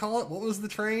what do we call it? What was the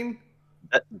train?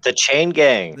 The Chain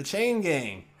Gang. The Chain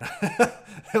Gang.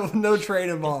 No train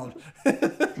involved.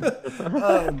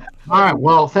 All right.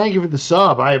 Well, thank you for the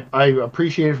sub. I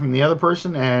appreciate it from the other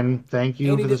person, and thank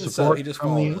you Andy for the didn't support. sub, he just from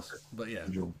followed the us. But yeah.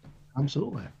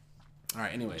 Absolutely. All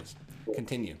right. Anyways,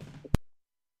 continue.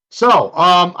 So,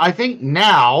 I think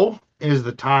now is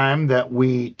the time that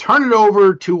we turn it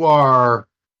over to our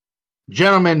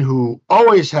gentleman who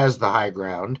always has the high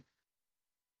ground,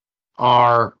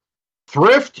 our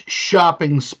thrift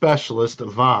shopping specialist,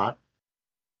 Avant.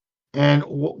 And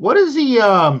what is he?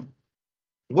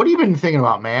 What have you been thinking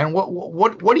about, man?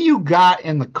 What do you got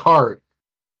in the cart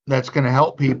that's going to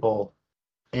help people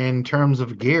in terms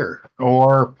of gear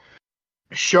or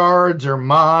shards or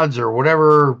mods or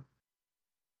whatever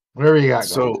you got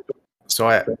going? So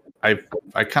I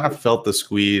kind of felt the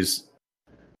squeeze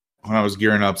when I was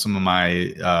gearing up some of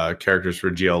my characters for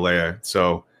GLA.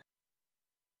 So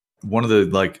one of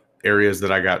the areas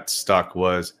that I got stuck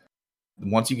was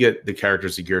once you get the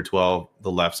characters to gear 12, the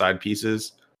left side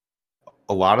pieces,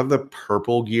 a lot of the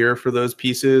purple gear for those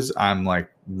pieces I'm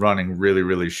running really,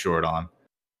 really short on.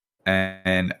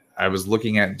 And I was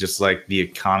looking at just the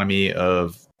economy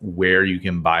of where you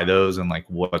can buy those and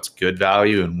what's good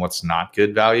value and what's not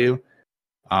good value.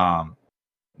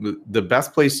 The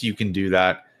best place you can do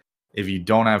that, if you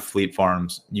don't have fleet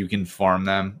farms, you can farm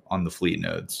them on the fleet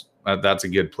nodes. That's a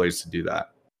good place to do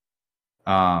that.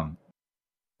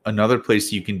 Another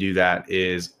place you can do that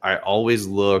is I always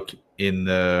look in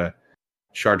the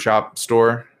shard shop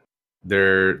store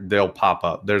they'll pop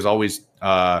up. There's always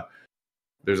a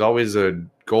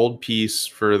gold piece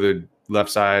for the left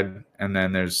side, and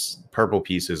then there's purple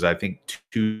pieces. I think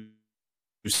 2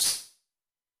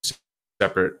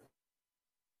 separate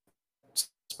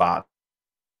spots.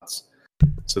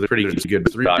 So they're pretty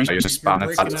good. 3 spot.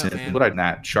 What I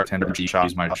that shark tender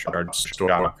shops my shard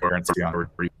store currency on.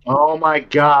 Oh my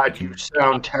god, you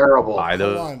sound terrible. Hold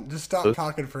on, just stop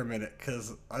talking for a minute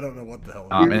because I don't know what the hell.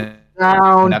 You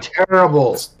sound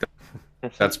terrible.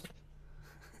 That's.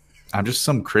 I'm just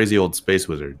some crazy old space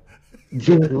wizard.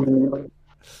 You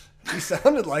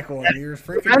sounded like one. You're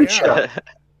freaking me out.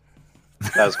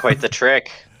 That was quite the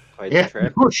trick. The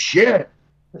trick. Oh shit.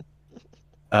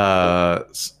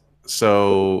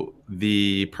 So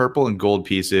the purple and gold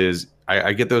pieces,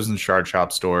 I get those in Shard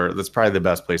Shop store. That's probably the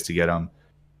best place to get them.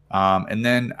 And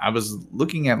then I was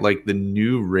looking at like the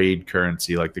new raid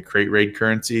currency, like the crate raid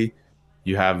currency.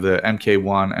 You have the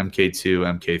MK1,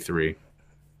 MK2, MK3.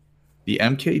 The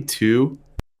MK2,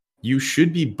 you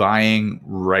should be buying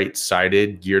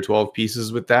right-sided Gear 12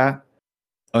 pieces with that,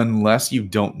 unless you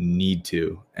don't need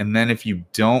to. And then if you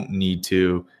don't need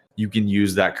to, you can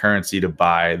use that currency to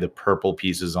buy the purple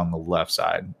pieces on the left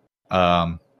side.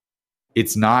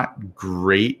 It's not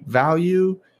great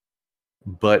value,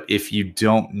 but if you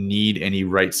don't need any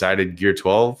right-sided Gear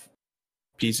 12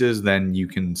 pieces, then you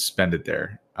can spend it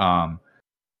there.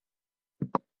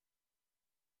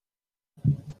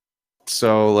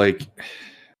 So like,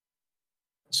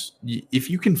 if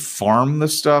you can farm the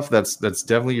stuff, that's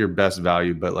definitely your best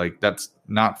value, but like that's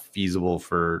not feasible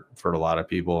for a lot of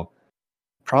people.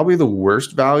 Probably the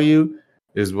worst value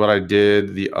is what I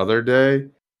did the other day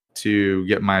to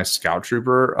get my Scout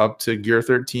Trooper up to Gear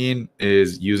 13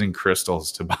 is using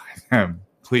crystals to buy them.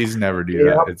 Please never do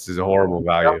that. It's a horrible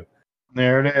value. Yep.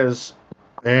 There it is.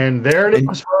 And there it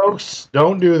is, folks.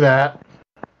 Don't do that.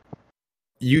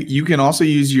 You can also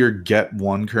use your Get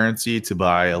One currency to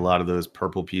buy a lot of those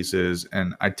purple pieces.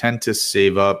 And I tend to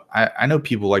save up. I know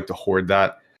people like to hoard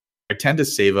that. I tend to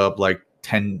save up like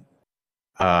 10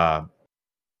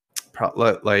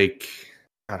 like,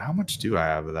 God, how much do I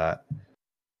have of that?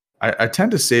 I tend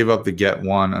to save up the Get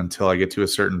One until I get to a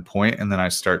certain point, and then I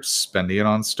start spending it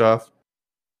on stuff.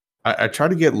 I try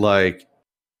to get like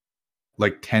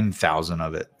 10,000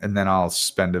 of it, and then I'll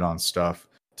spend it on stuff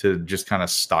to just kind of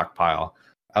stockpile.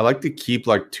 I like to keep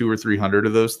like 200 or 300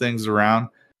 of those things around,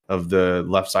 of the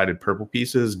left-sided purple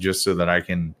pieces, just so that I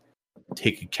can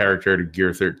take a character to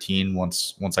Gear 13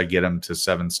 once I get him to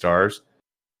 7 stars.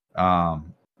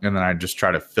 And then I just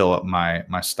try to fill up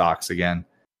my stocks again.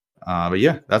 But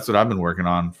yeah, that's what I've been working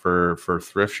on for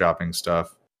thrift shopping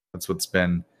stuff. That's what's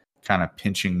been kind of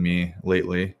pinching me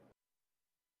lately.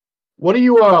 What do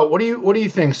you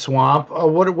think, Swamp?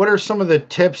 What are some of the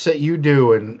tips that you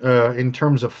do in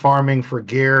terms of farming for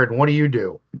gear, and what do you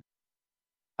do?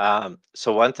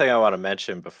 So one thing I want to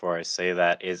mention before I say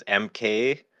that is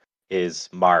MK is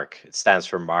Mark. It stands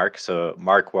for Mark. So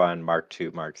Mark 1, Mark 2,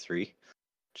 Mark 3.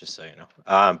 Just so you know.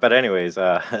 But anyways,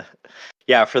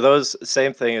 yeah, for those,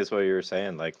 same thing as what you were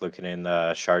saying, like looking in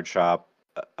the Shard Shop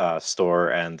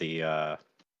store and the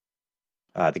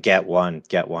Get One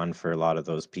for a lot of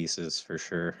those pieces for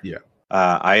sure. Yeah.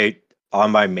 I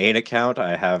on my main account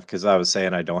I have, because I was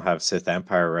saying I don't have Sith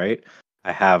Empire, right?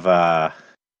 I have I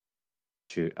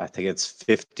think it's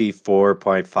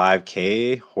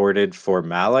 54.5k hoarded for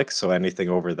Malik, so anything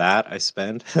over that I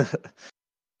spend.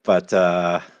 But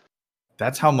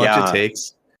that's how much it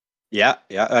takes. Yeah,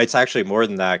 it's actually more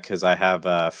than that, because I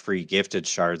have free gifted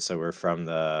shards that were from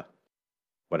the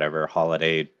whatever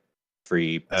holiday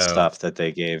free stuff that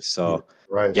they gave. So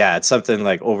right. Yeah, it's something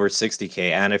like over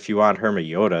 60k, and if you want Hermit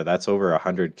Yoda, that's over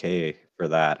 100k for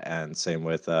that, and same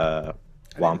with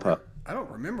Wampa. I don't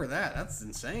remember that. That's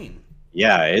insane.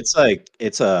 Yeah, it's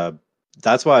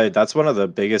that's one of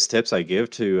the biggest tips I give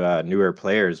to newer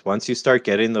players. Once you start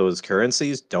getting those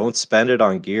currencies, don't spend it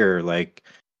on gear like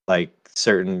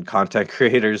certain content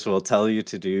creators will tell you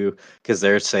to do, because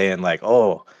they're saying like,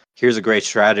 oh, here's a great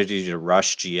strategy to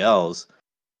rush GLs.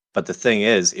 But the thing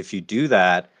is, if you do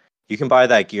that, you can buy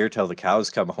that gear till the cows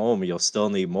come home. You'll still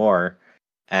need more,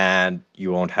 and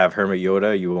you won't have Hermit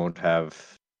Yoda. You won't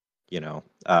have,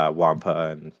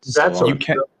 Wampa and that's so on.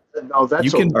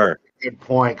 That's a good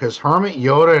point, because Hermit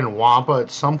Yoda and Wampa,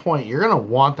 at some point, you're going to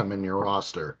want them in your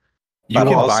roster. You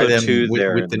can buy them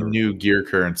with the new gear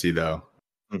currency, though.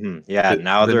 Mm-hmm. Yeah,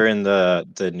 now they're in the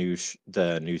new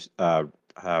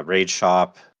raid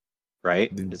shop, right?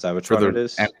 Is that which one it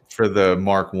is? For the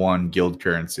Mark 1 guild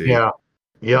currency. Yeah.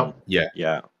 Yep.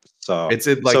 Yeah. So it's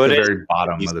at the very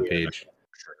bottom of the page.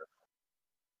 Sure.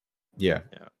 Yeah.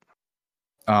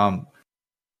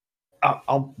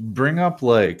 I'll bring up,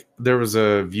 like, there was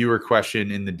a viewer question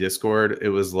in the Discord. It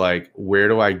was like, where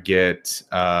do I get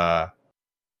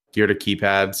gear to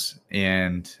keypads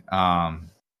and not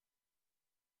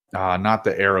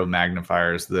the arrow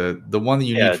magnifiers, the one that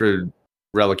you need for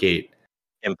Relic 8.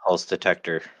 Impulse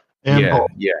detector.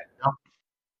 Impulse. Yeah.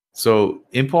 So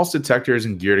impulse detectors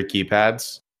and gear to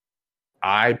keypads,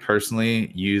 I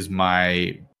personally use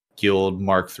my Guild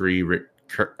Mark III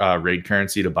raid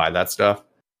currency to buy that stuff.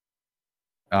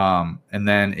 And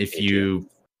then if you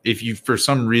for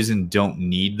some reason don't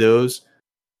need those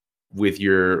with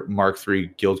your Mark III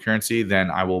Guild currency, then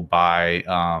I will buy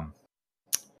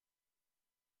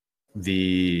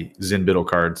the Zinbiddle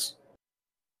cards.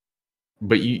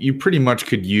 But you pretty much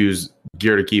could use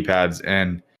gear to keypads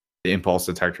and the impulse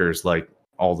detectors like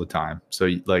all the time. So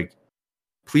like,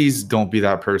 please don't be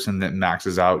that person that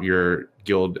maxes out your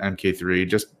Guild MK3.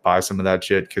 Just buy some of that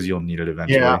shit because you'll need it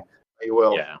eventually. Yeah, you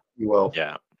will. Yeah. You will.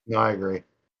 Yeah. No, I agree.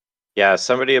 Yeah,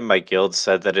 somebody in my guild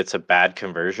said that it's a bad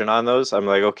conversion on those. I'm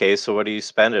like, okay, so what do you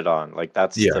spend it on? Like,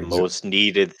 that's the most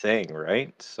needed thing,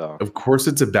 right? So of course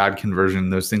it's a bad conversion.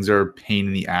 Those things are a pain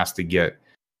in the ass to get.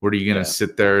 What are you gonna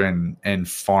sit there and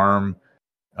farm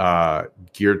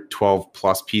gear 12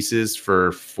 plus pieces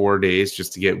for 4 days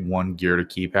just to get one gear to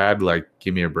keypad? Like,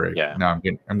 give me a break. Yeah. No,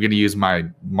 I'm gonna use my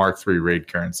Mark III raid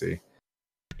currency.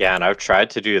 Yeah, and I've tried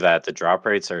to do that. The drop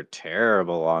rates are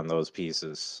terrible on those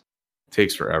pieces.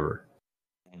 Takes forever.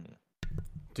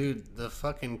 Dude, the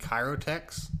fucking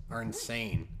Chirotechs are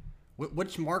insane.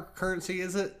 Which mark currency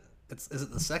is it? Is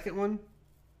it the second one?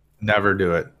 Never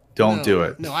do it. Don't do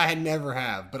it. No, I had never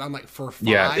have. But I'm like, for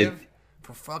 5,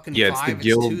 for fucking 5,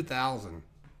 it's 2,000.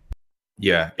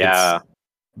 Yeah. It's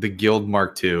the Guild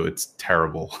Mark II. It's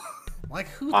terrible. Like,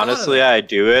 who? Honestly, I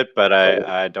do it, but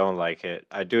I don't like it.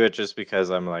 I do it just because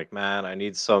I'm like, man, I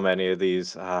need so many of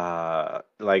these.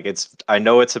 Like, I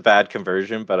know it's a bad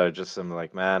conversion, but I'm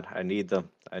like, man, I need them.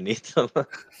 I need them.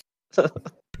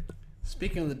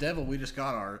 Speaking of the devil, we just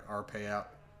got our payout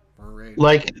for raid.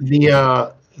 Like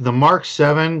the Mark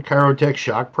 7 Chirotech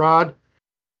Shock Prod,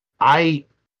 I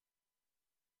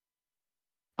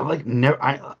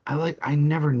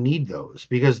never need those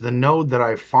because the node that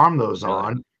I farm those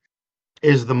on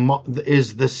is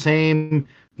the same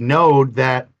node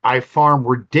that I farm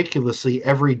ridiculously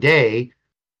every day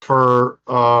for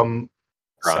bronzium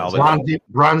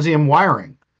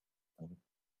wiring.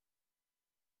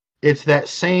 It's that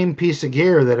same piece of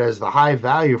gear that has the high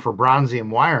value for bronzium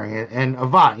wiring. And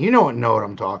Avant, you know what node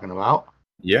I'm talking about.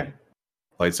 Yeah.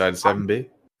 Lightside 7B.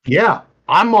 Yeah.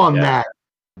 I'm on that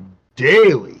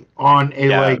daily on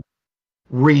a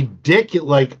ridiculous,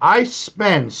 like, I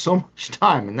spend so much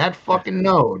time in that fucking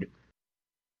node.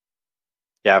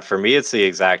 Yeah, for me it's the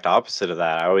exact opposite of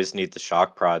that. I always need the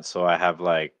shock prod, so I have,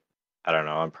 like, I don't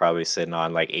know, I'm probably sitting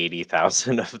on like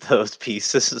 80,000 of those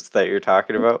pieces that you're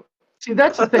talking about. See,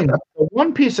 that's the thing.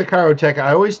 One piece of Chirotech,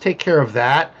 I always take care of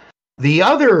that. The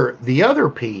other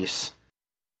piece,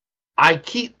 I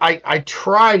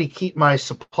try to keep my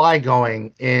supply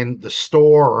going in the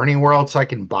store or anywhere else I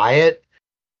can buy it,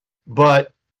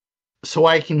 but so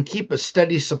I can keep a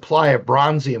steady supply of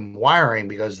bronzium wiring,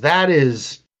 because that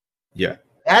is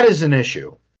an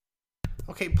issue.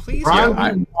 Okay, please tell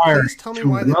me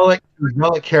why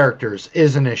relic characters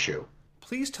is an issue.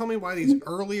 Please tell me why these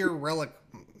earlier relic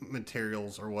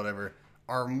materials or whatever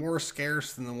are more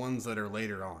scarce than the ones that are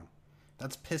later on.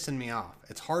 That's pissing me off.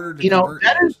 It's harder to convert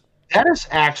those. That is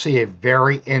actually a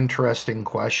very interesting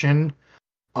question.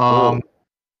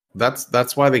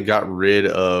 That's why they got rid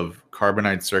of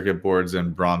carbonite circuit boards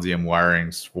and bronzium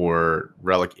wirings for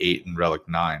Relic 8 and Relic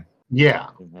 9. Yeah.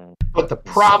 But the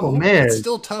problem is, it's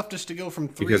still tough just to go from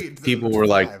 3 because people were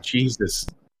like, Jesus.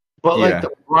 But like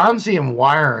the bronzium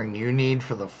wiring you need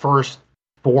for the first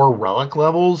 4 relic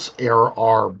levels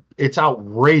it's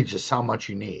outrageous how much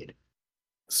you need.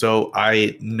 So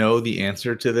I know the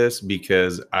answer to this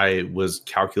because I was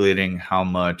calculating how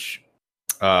much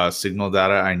signal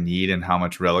data I need and how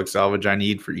much relic salvage I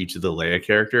need for each of the Leia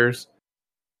characters.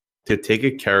 To take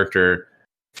a character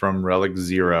from Relic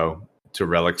 0 to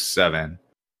Relic 7,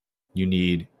 you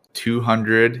need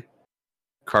 200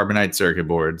 carbonite circuit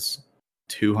boards,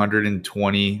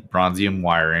 220 bronzium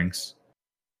wirings.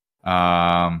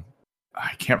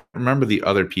 I can't remember the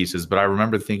other pieces, but I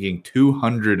remember thinking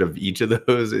 200 of each of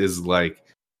those is like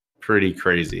pretty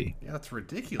crazy. Yeah, that's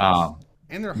ridiculous.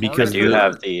 And they're because I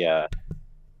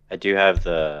do have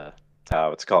the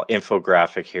what's called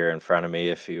infographic here in front of me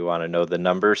if you want to know the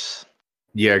numbers.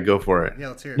 Yeah, go for it. Yeah,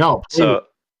 let's hear it. No. So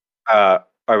are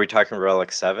we talking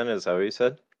Relic 7? Is that what you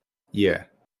said? Yeah.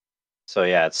 So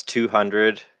yeah, it's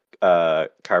 200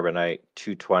 carbonite,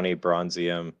 220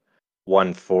 bronzium,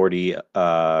 140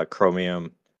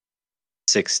 chromium,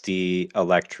 60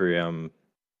 electrium,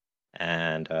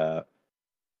 and or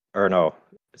no,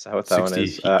 is that what that one 60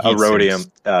 is? heat Rhodium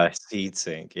sinks. heat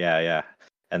sink. Yeah.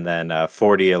 And then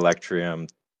 40 electrium,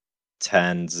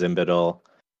 10 Zimbidal,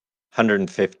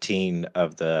 115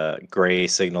 of the gray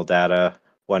signal data,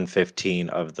 115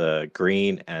 of the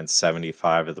green, and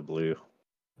 75 of the blue.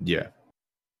 Yeah.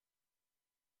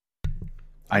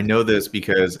 I know this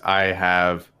because I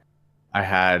had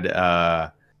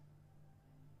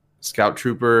Scout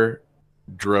Trooper,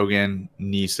 Drogon,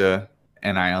 Nisa,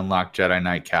 and I unlocked Jedi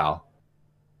Knight Cal.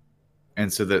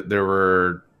 And so that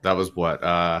was what,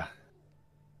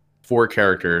 4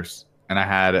 characters, and I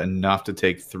had enough to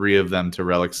take 3 of them to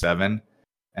Relic 7,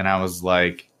 and I was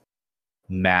like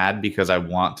mad because I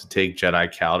want to take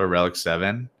Jedi Cal to Relic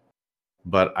 7,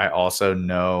 but I also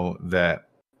know that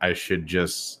I should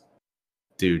just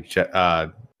do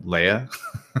Leia.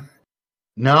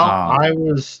 No, I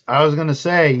was gonna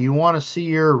say, you want to see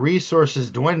your resources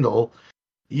dwindle.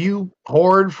 You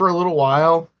hoard for a little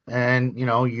while, and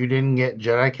you didn't get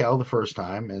Jedi Cal the first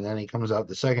time, and then he comes out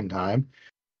the second time,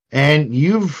 and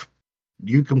you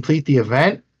complete the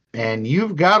event, and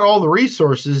you've got all the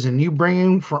resources, and you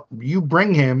bring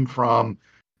him from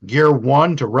Gear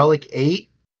 1 to Relic 8,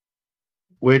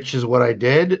 which is what I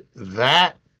did.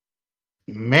 That,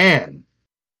 man.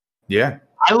 Yeah.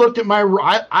 I looked at my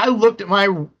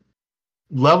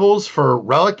levels for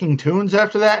relicking tunes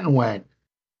after that and went,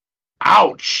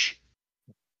 ouch,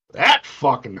 that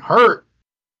fucking hurt.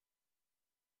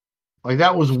 Like,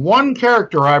 that was one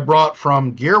character I brought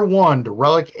from Gear 1 to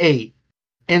Relic 8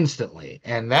 instantly,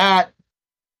 and that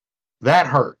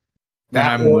hurt.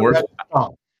 I'm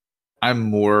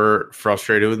more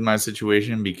frustrated with my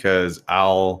situation because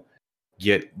I'll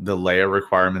get the Leia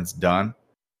requirements done,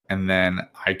 and then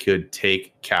I could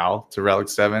take Cal to Relic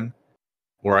 7,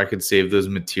 or I could save those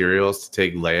materials to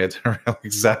take Leia to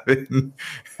Relic 7.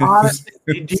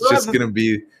 It's just going to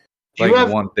be like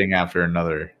one thing after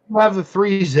another. You have the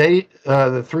 3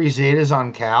 Zetas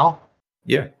on Cal?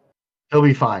 Yeah. He'll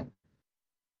be fine.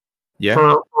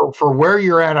 Yeah. For where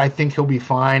you're at, I think he'll be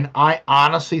fine. I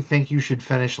honestly think you should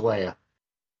finish Leia.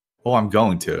 Oh, I'm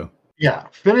going to. Yeah,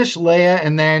 finish Leia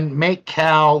and then make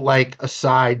Cal like a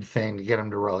side thing to get him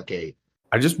to Relic 8.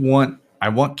 I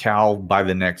want Cal by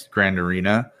the next Grand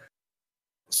Arena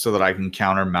so that I can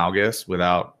counter Malgus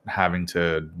without having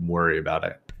to worry about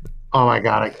it. Oh my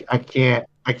god, I can't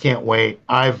wait.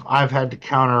 I've had to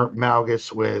counter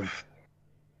Malgus with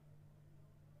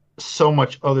so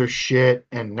much other shit,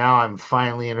 and now I'm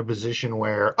finally in a position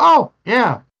where, oh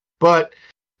yeah. But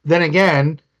then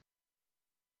again,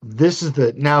 this is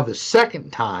now the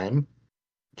second time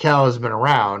Cal has been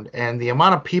around, and the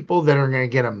amount of people that are going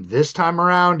to get him this time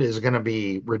around is going to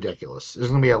be ridiculous. There's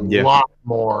going to be a lot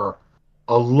more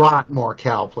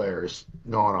Cal players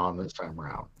going on this time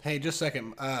around. Hey, just a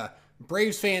second.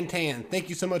 Braves Fan Tan, thank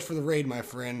you so much for the raid, my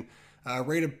friend.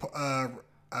 Rated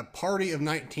a party of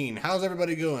 19. How's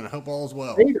everybody going? I hope all is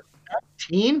well.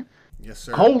 19? Yes,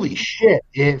 sir. Holy shit.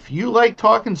 If you like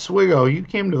talking Swiggo, you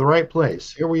came to the right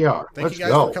place. Here we are. Thank you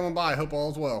guys for coming by. Hope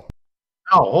all is well.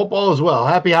 Hope all is well.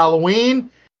 Happy Halloween.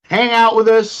 Hang out with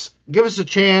us. Give us a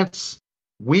chance.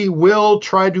 We will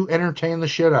try to entertain the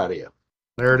shit out of you.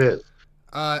 There it is.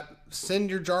 Send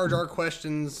your Jar Jar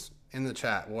questions in the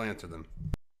chat. We'll answer them.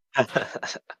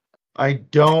 I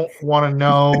don't want to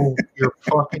know your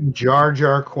fucking Jar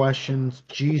Jar questions.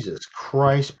 Jesus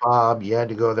Christ, Bob, you had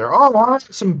to go there. Oh, I have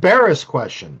some Barris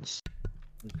questions.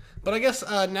 But I guess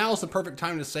now is the perfect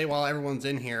time to say, while everyone's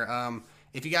in here,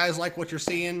 if you guys like what you're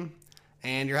seeing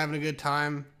and you're having a good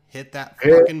time, hit that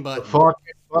fucking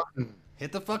button.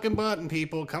 Hit the fucking button,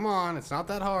 people. Come on. It's not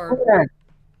that hard.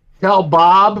 Tell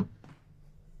Bob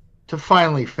to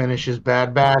finally finish his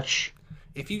Bad Batch.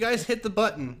 If you guys hit the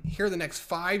button, here the next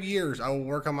 5 years, I will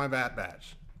work on my Bad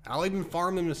Batch. I'll even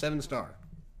farm them to 7-star.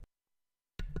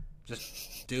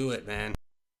 Just do it, man.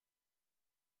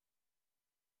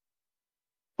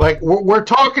 Like, we're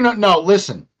talking... No,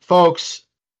 listen, folks.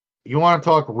 You want to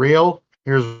talk real?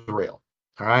 Here's real.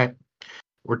 All right?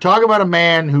 We're talking about a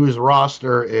man whose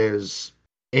roster is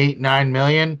 8-9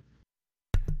 million.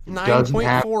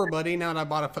 9.4, buddy. Now that I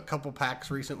bought a couple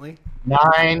packs recently.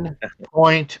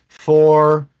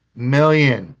 9.4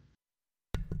 million.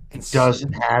 It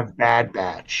doesn't have Bad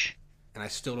Batch. And I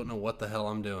still don't know what the hell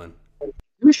I'm doing.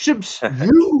 You should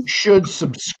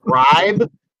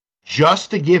subscribe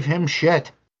just to give him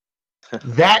shit.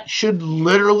 That should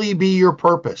literally be your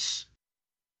purpose.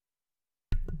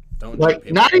 Don't Like,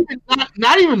 judge people.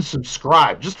 not even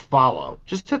subscribe. Just follow.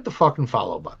 Just hit the fucking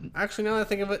follow button. Actually, now that I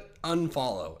think of it,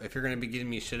 unfollow if you're going to be giving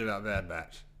me shit about Bad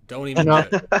Batch. Don't even No.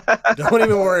 do it. Don't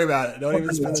even worry about it. Don't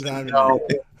even spend the time to do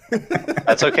it.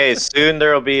 That's okay. Soon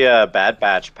there will be a Bad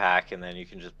Batch pack, and then you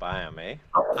can just buy them, eh?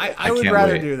 I would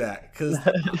rather do that because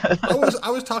I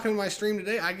was talking in my stream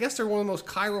today. I guess they're one of the most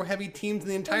Cairo heavy teams in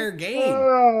the entire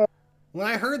game. When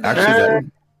I heard that, that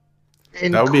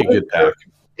would be a good pack for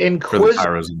the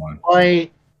Inquisitors Pyros one. I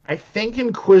think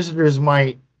Inquisitors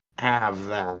might have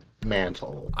that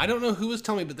mantle. I don't know who was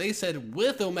telling me, but they said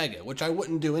with Omega, which I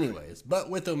wouldn't do anyways, but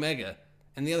with Omega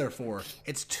and the other 4,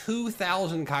 it's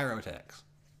 2,000 Cairo techs.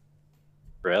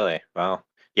 Really? Well,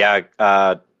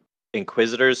 yeah.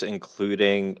 Inquisitors,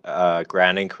 including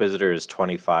Grand Inquisitor, is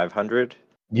 2,500.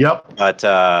 Yep. But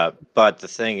the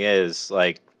thing is,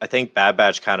 like, I think Bad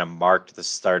Batch kind of marked the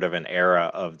start of an era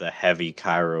of the heavy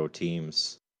Cairo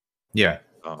teams. Yeah,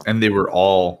 and they were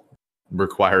all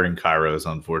requiring Kairos,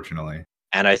 unfortunately.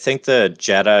 And I think the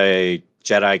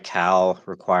Jedi Cal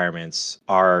requirements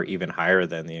are even higher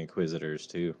than the Inquisitors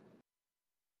too.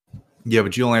 Yeah,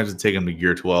 but you only have to take them to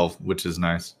Gear 12, which is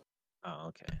nice. Oh,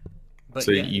 okay. But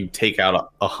so you take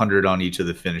out 100 on each of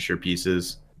the finisher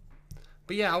pieces.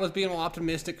 But yeah, I was being all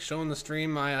optimistic, showing the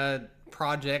stream my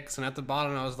projects, and at the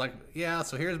bottom I was like, yeah,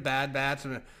 so here's Bad Batch,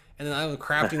 and then I was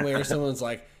crafting where someone's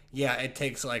like, yeah, it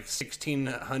takes like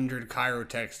 1,600 Cairo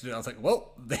techs to do it. I was like,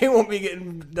 well, they won't be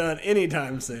getting done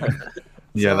anytime soon.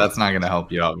 Yeah, that's not going to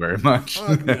help you out very much.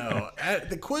 Fuck no.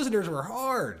 The Inquisitors were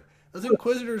hard. Those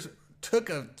Inquisitors took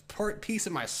a piece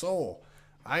of my soul.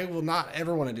 I will not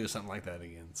ever want to do something like that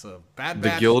again. So Bad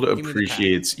Batch. The guild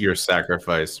appreciates your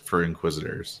sacrifice for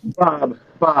Inquisitors.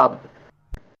 Bob.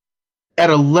 At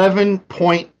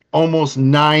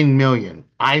 11.9 million,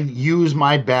 I use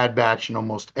my Bad Batch in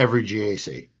almost every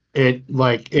GAC. You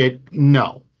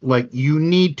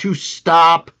need to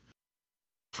stop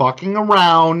fucking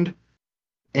around,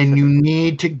 and you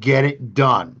need to get it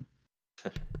done.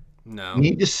 No. You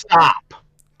need to stop.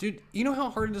 Dude, you know how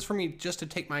hard it is for me just to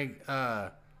take my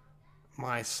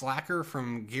my slacker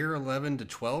from gear 11 to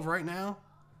 12 right now?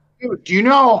 Dude, do you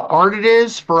know how hard it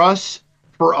is for us,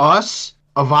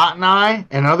 Avant and I,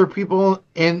 and other people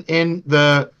in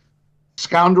the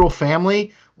Scoundrel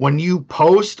family, when you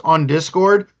post on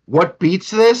Discord what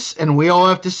beats this, and we all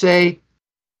have to say,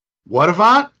 what,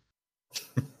 Avant?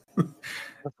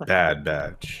 Bad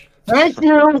Batch. Thank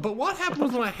you. But what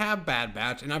happens when I have Bad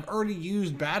Batch and I've already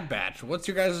used Bad Batch? What's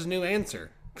your guys' new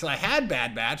answer? Because I had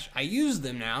Bad Batch, I used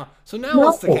them now, so now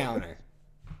what's the counter?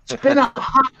 It's been a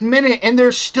hot minute and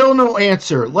there's still no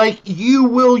answer. Like, you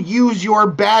will use your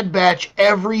Bad Batch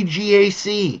every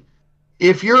GAC.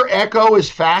 If your Echo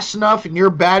is fast enough and your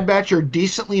Bad Batch are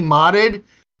decently modded,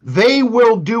 they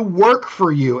will do work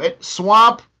for you. At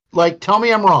Swamp, tell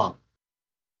me I'm wrong.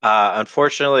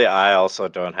 Unfortunately, I also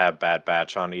don't have Bad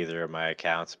Batch on either of my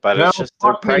accounts, but it's just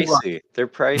they're pricey. They're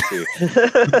pricey.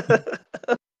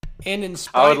 And in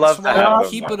spite of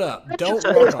Swamp, keep it up. Don't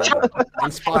work on them.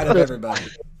 In spite of everybody.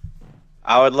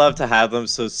 I would love to have them.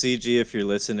 So CG, if you're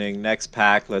listening, next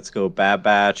pack, let's go Bad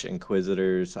Batch,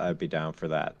 Inquisitors. I'd be down for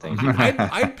that. Thank you.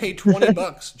 I'd pay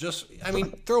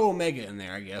 $20. Throw Omega in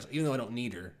there, I guess, even though I don't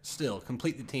need her. Still,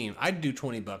 complete the team. I'd do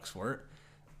 $20 for it.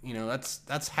 You know,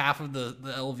 that's half of the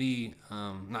LV,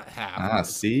 not half.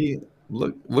 See,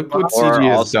 look what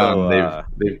CG has done.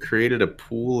 They've created a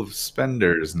pool of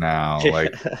spenders now.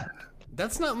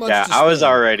 That's not much. Yeah, I was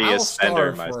already a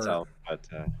spender myself.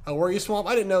 But, were you, Swamp?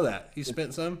 I didn't know that. You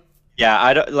spent some. Yeah,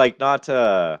 I don't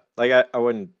I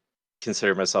wouldn't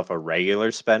consider myself a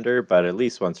regular spender, but at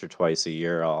least once or twice a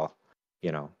year, I'll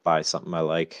buy something I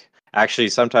like. Actually,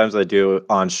 sometimes I do it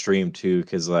on stream too,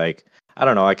 because I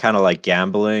don't know, I kind of like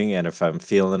gambling, and if I'm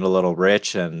feeling a little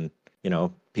rich and,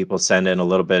 people send in a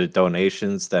little bit of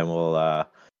donations, then we'll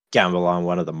gamble on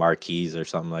one of the marquees or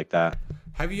something like that.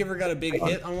 Have you ever got a big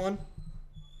hit on one?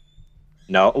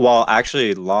 No, well,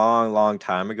 actually, long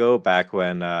time ago, back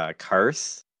when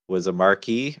Karth was a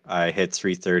marquee, I hit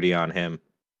 330 on him.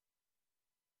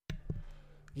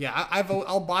 Yeah,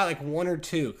 I'll buy one or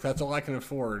two, because that's all I can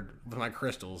afford with my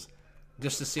crystals,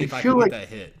 just to see if I can get that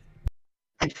hit.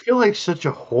 I feel like such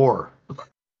a whore.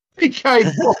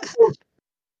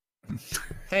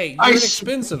 Hey, you're an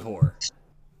expensive whore,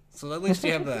 so at least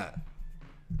you have that.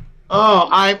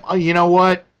 Oh, you know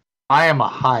what? I am a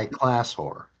high class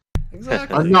whore.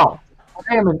 Exactly. No,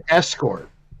 I am an escort.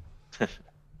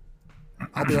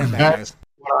 I'll be right back, guys.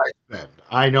 What I spend.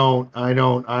 I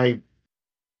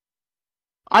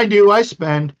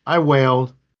spend. I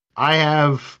wailed. I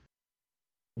have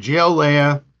GL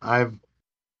Leia. I've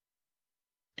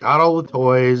got all the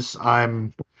toys.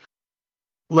 I'm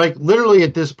like literally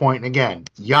at this point, and again,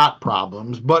 yacht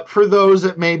problems, but for those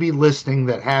that may be listening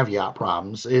that have yacht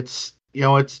problems, it's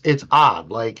it's odd.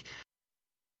 Like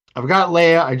I've got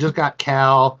Leia, I just got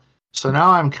Cal, so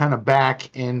now I'm kind of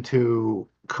back into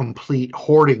complete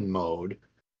hoarding mode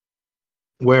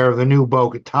where the new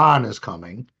Bo-Katan is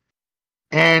coming.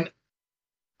 And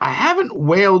I haven't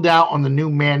wailed out on the new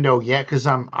Mando yet because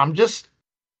I'm just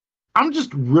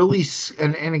really,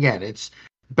 and again, it's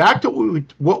back to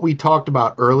what we talked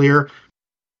about earlier.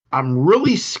 I'm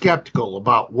really skeptical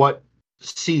about what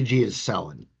CG is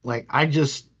selling. Like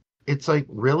it's like,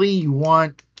 really, you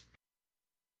want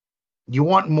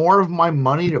more of my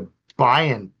money to buy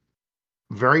a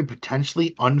very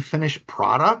potentially unfinished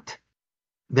product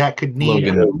that could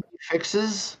need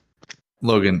fixes?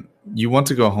 Logan, you want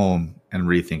to go home and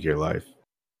rethink your life.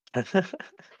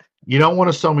 You don't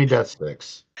want to sell me death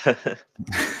sticks. But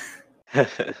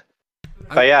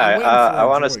yeah, I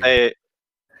want to say,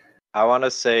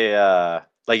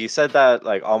 like you said that,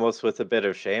 like almost with a bit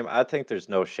of shame. I think there's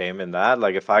no shame in that.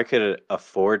 Like if I could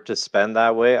afford to spend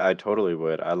that way, I totally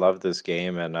would. I love this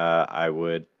game, and I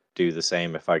would do the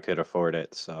same if I could afford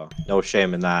it. So no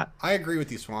shame in that. I agree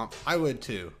with you, Swamp. I would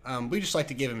too. We just like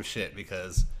to give him shit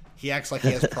because he acts like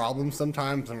he has problems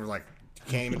sometimes, and we're like, you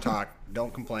can't even talk.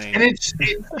 Don't complain. And it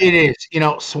is,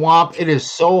 Swamp. It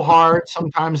is so hard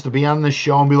sometimes to be on this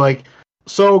show and be like,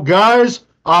 so guys,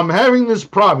 I'm having this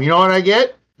problem. You know what I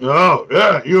get? Oh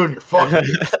yeah, you and your fucking.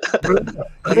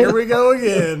 Here we go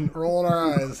again, rolling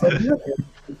our eyes.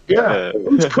 Yeah,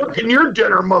 who's cooking your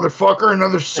dinner, motherfucker?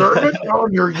 Another servant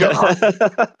on your yacht.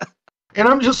 And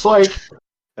I'm just like,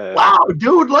 wow,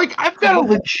 dude, like I've got a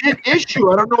legit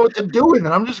issue. I don't know what to do with it.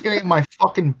 I'm just gonna get my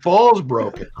fucking balls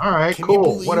broken. All right, Can cool, you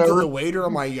believe whatever. that the waiter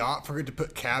on my yacht forgot to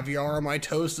put caviar on my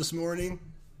toast this morning?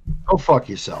 Go fuck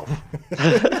yourself.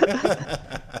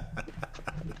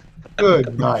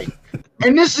 Good night.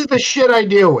 And this is the shit I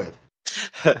deal with.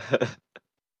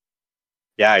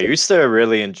 Yeah, I used to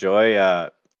really enjoy.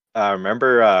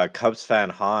 Remember Cubs fan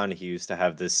Han? He used to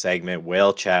have this segment,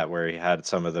 Whale Chat, where he had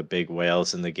some of the big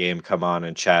whales in the game come on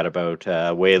and chat about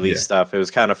whaley stuff. It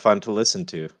was kind of fun to listen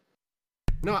to.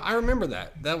 No, I remember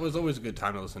that. That was always a good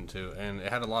time to listen to, and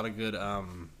it had a lot of good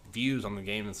views on the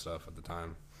game and stuff at the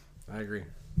time. I agree.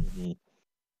 Mm-hmm.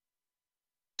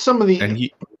 Some of the and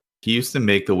he used to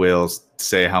make the whales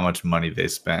say how much money they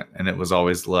spent, and it was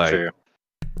always like a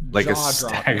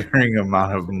staggering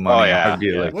amount of money. Oh, yeah. I'd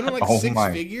be like, wasn't it like oh 6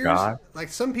 my figures? God. Like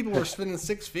some people were spending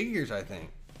 6 figures, I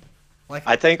think. Like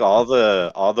I think all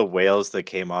the whales that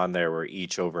came on there were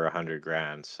each over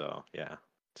 $100,000. So yeah.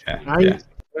 I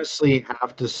honestly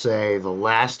have to say the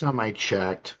last time I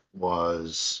checked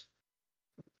was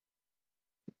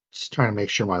just trying to make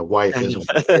sure my wife isn't.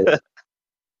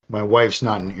 My wife's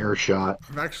not in earshot.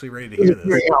 I'm actually ready to hear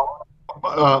this.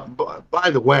 By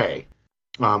the way,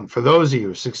 for those of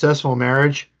you, successful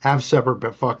marriage, have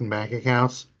separate fucking bank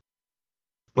accounts.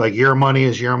 Like your money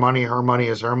is your money, her money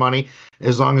is her money.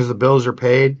 As long as the bills are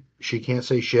paid, she can't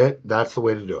say shit. That's the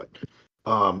way to do it.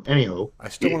 Anywho, I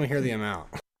still want to hear the amount.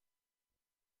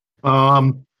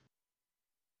 I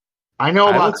know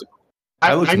about.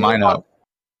 I looked mine up.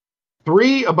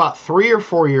 About 3 or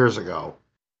 4 years ago,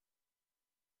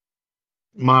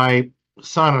 my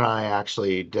son and I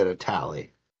actually did a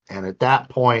tally. And at that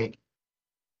point,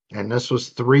 and this was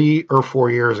 3 or 4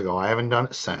 years ago, I haven't done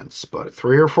it since, but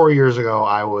 3 or 4 years ago,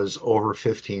 I was over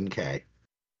 15K.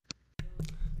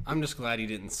 I'm just glad he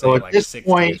didn't say So like 60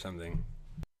 or something.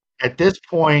 At this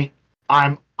point,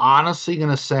 I'm honestly going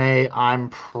to say I'm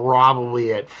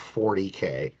probably at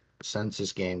 40K since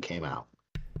this game came out.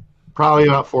 Probably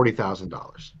about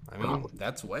 $40,000. I mean,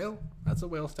 that's whale. That's a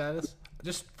whale status.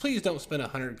 Just please don't spend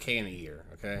 100K in a year,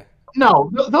 okay? No,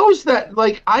 those that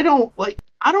like I don't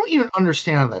even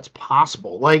understand how that's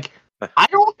possible. Like I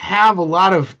don't have a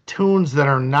lot of tunes that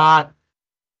are not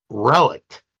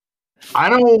relic.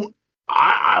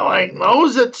 I like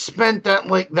those that spent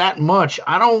that much.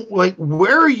 I don't like,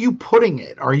 where are you putting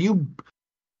it? Are you,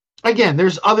 again,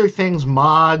 there's other things,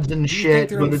 mods and Do you shit. think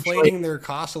they're inflating their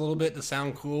costs a little bit to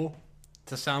sound cool,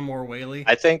 to sound more whaley?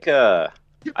 I think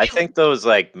those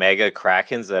like mega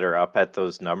krakens that are up at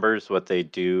those numbers, what they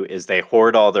do is they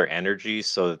hoard all their energy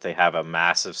so that they have a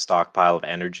massive stockpile of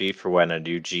energy for when a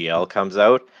new GL comes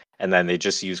out, and then they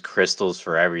just use crystals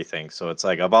for everything. So it's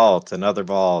like a vault, another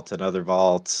vault, another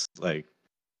vault. Like,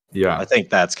 yeah, I think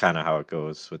that's kind of how it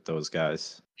goes with those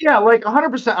guys. Yeah, like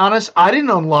 100% honest, I didn't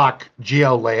unlock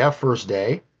GL Leia first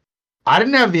day. I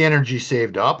didn't have the energy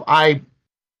saved up. I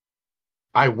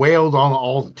wailed on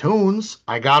all the tunes.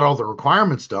 I got all the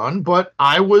requirements done, but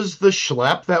I was the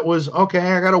schlep that was,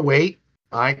 okay, I gotta wait.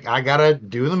 I gotta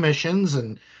do the missions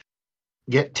and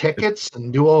get tickets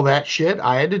and do all that shit.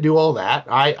 I had to do all that.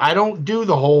 I don't do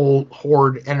the whole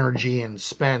hoard energy and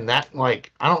spend that.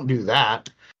 Like, I don't do that.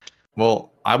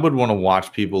 Well, I would want to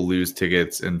watch people lose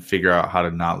tickets and figure out how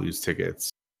to not lose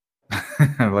tickets.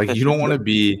 Like, you don't want to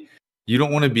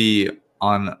be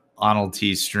on Arnold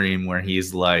T's stream where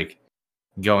he's like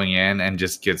going in and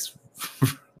just gets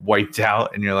wiped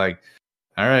out, and you're like,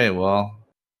 all right, well,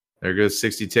 there goes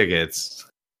 60 tickets.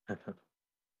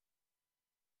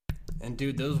 And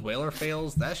dude, those whaler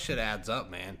fails, that shit adds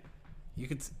up, man. You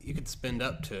could spend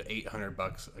up to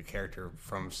 $800 a character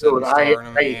from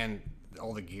 7-star and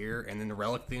all the gear, and then the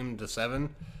relic theme to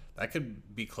 7. That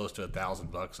could be close to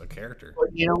 $1,000 a character.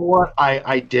 But you know what?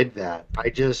 I did that.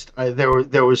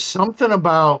 There was something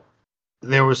about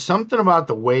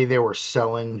the way they were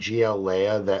selling GL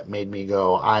Leia that made me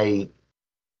go, I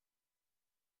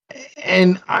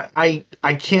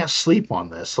can't sleep on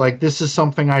this. Like, this is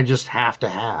something I just have to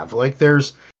have. Like,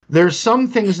 there's some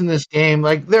things in this game,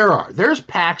 like there's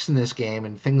packs in this game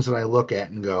and things that I look at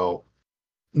and go,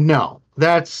 no,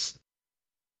 that's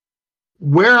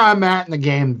where I'm at in the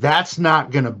game. That's not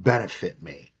going to benefit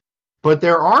me. But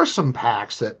there are some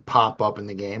packs that pop up in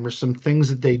the game or some things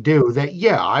that they do that,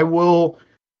 yeah, I will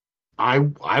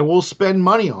spend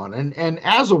money on. And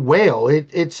as a whale,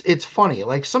 it's funny.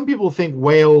 Like, some people think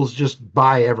whales just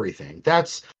buy everything.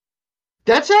 That's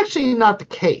actually not the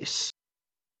case.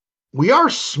 We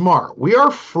are smart. We are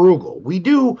frugal. We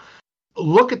do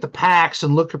look at the packs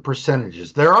and look at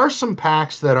percentages. There are some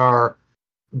packs that are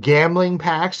gambling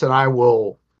packs that I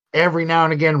will every now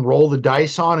and again roll the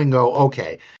dice on and go,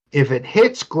 okay, if it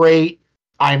hits, great,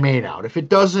 I made out. If it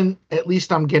doesn't, at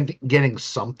least I'm getting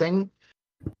something.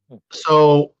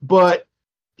 So, but,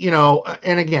 you know,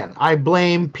 and again, I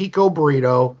blame Pico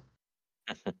Burrito.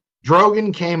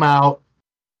 Drogon came out.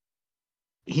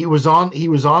 He was on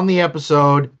the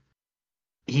episode.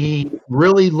 He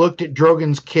really looked at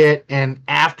Drogon's kit, and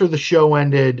after the show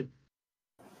ended,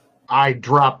 I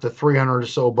dropped the 300 or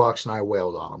so bucks and I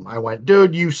wailed on him. I went,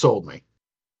 dude, you sold me.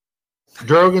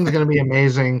 Drogon's going to be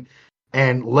amazing,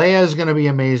 and Leia's going to be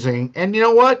amazing. And you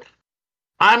know what?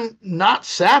 I'm not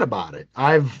sad about it.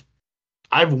 I've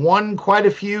won quite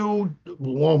a few,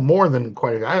 well, more than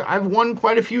quite I've won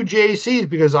quite a few JACs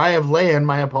because I have Leia and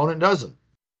my opponent doesn't.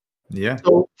 Yeah.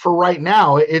 So for right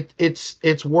now,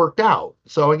 it's worked out.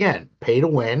 So again, pay to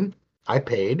win. I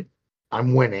paid.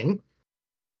 I'm winning.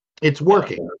 It's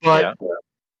working. But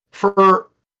for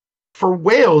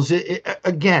whales,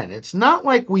 again, it's not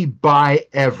like we buy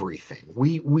everything.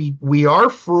 We are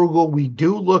frugal. We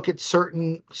do look at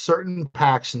certain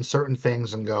packs and certain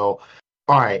things and go,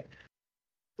 all right,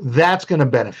 that's going to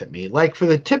benefit me. Like, for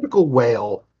the typical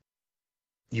whale,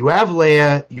 you have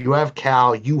Leia, you have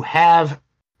Cal, you have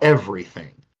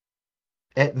everything.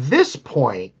 At this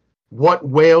point, what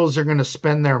whales are going to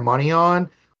spend their money on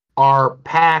are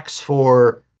packs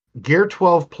for Gear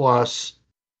 12 Plus,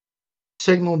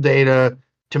 signal data,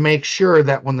 to make sure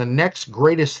that when the next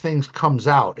greatest thing comes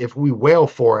out, if we whale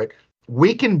for it,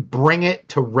 we can bring it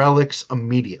to relics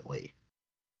immediately.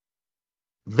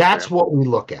 That's what we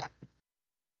look at.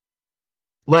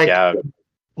 Like the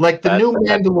new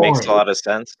Mandalorian. That makes a lot of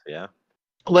sense. Yeah.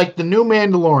 Like the new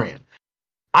Mandalorian.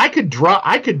 I could drop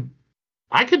the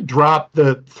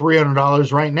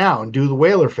 $300 right now and do the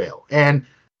whaler fail. And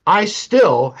I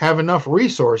still have enough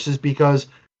resources because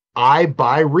I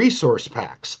buy resource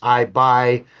packs. I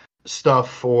buy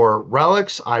stuff for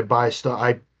relics.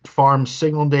 I farm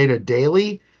signal data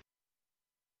daily.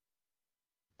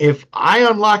 If I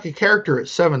unlock a character at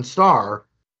 7-star,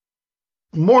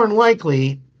 more than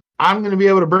likely, I'm going to be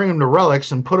able to bring him to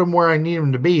relics and put him where I need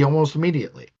him to be almost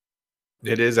immediately.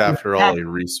 It is, after all, a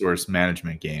resource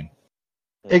management game.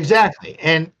 Exactly.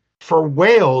 And for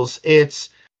whales, it's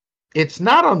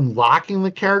not unlocking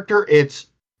the character, it's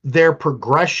their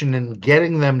progression and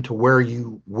getting them to where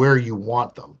you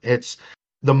want them. It's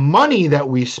the money that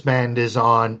we spend is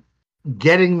on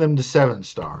getting them to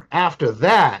 7-star. After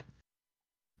that,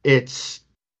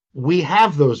 we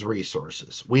have those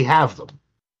resources. We have them.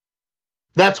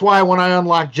 That's why when I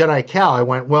unlocked Jedi Cal, I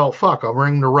went, well, fuck, I'll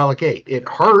bring him to Relic 8. It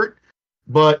hurt,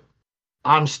 but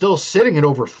I'm still sitting at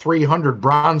over 300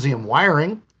 bronzium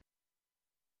wiring.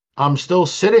 I'm still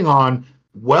sitting on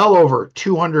well over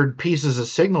 200 pieces of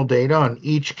signal data on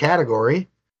each category.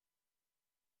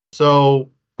 So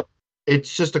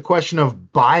it's just a question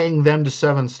of buying them to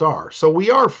 7-star. So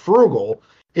we are frugal.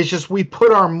 It's just we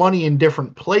put our money in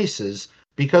different places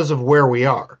because of where we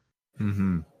are.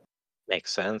 Mm-hmm.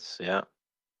 Makes sense. Yeah.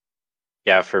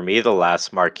 Yeah. For me, the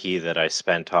last marquee that I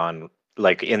spent on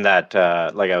like in that,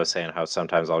 like I was saying, how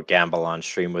sometimes I'll gamble on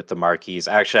stream with the marquees.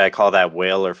 Actually, I call that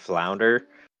whale or flounder.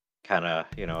 Kind of,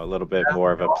 a little bit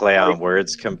more of a play on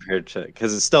words compared to,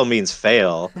 because it still means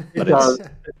fail, but It does.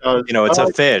 It does. it's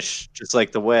a fish, just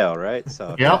like the whale, right?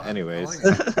 So, Yep. anyways. I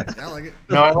like it. I like it.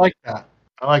 No, I like that.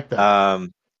 I like that.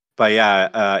 But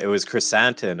yeah, it was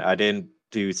chrysanthemum. I didn't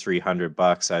do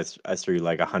 $300. I threw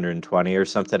like 120 or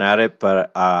something at it,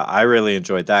 but I really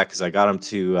enjoyed that because I got him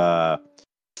to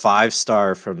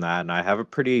 5-star from that, and I have a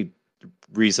pretty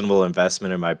reasonable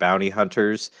investment in my bounty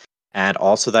hunters, and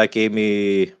also that gave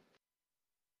me, I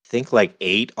think, like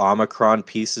 8 Omicron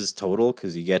pieces total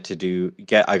because you get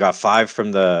I got 5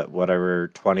 from the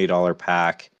whatever $20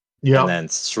 pack, and then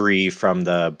 3 from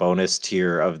the bonus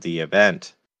tier of the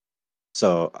event.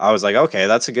 So I was like, okay,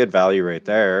 that's a good value right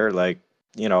there. Like,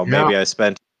 maybe I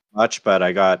spent much, but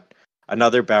I got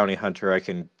another bounty hunter I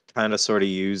can kind of sort of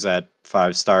use at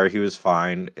 5-star. He was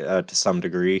fine to some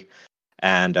degree,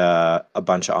 and a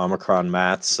bunch of Omicron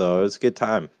mats. So it was a good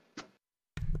time.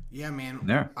 Yeah, man.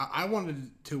 Yeah. I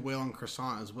wanted to whale on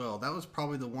croissant as well. That was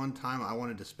probably the one time I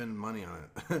wanted to spend money on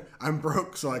it. I'm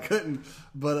broke, so I couldn't.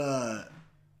 But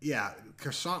yeah,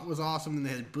 croissant was awesome. Then they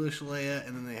had Bush Leia,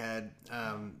 and then they had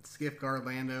Skiff Guard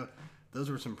Lando. Those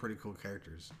were some pretty cool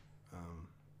characters.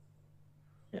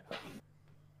 Yeah,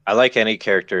 I like any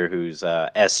character who's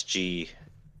SG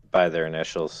by their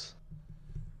initials.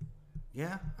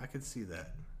 Yeah, I could see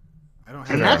that. I don't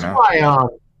have. And that's why,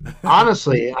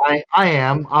 honestly,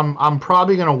 I'm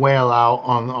probably gonna whale out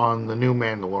on the new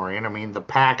Mandalorian. I mean, the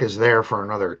pack is there for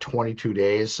another 22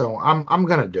 days, so I'm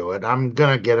gonna do it. I'm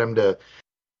gonna get him to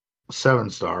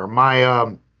 7-star.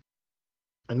 My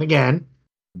and again,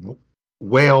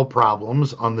 whale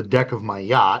problems on the deck of my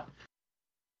yacht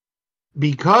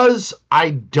because I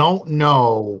don't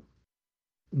know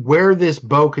where this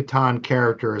Bo-Katan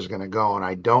character is going to go, and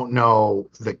I don't know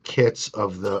the kits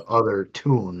of the other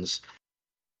toons.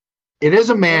 It is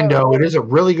a Mando. It is a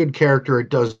really good character. It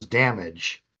does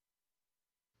damage.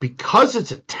 Because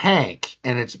it's a tank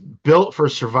and it's built for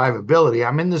survivability,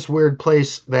 I'm in this weird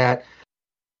place that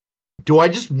do I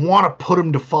just want to put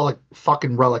him to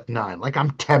fucking Relic 9? Like,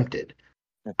 I'm tempted.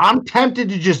 I'm tempted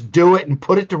to just do it and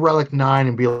put it to Relic 9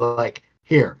 and be like,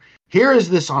 here is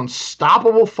this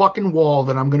unstoppable fucking wall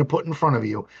that I'm going to put in front of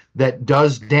you that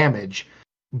does damage.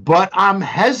 But I'm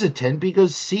hesitant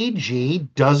because CG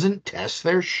doesn't test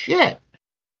their shit.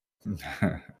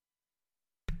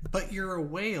 But you're a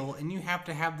whale and you have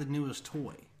to have the newest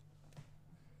toy.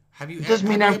 Have you, It doesn't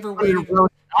have mean you I ever put it waited? at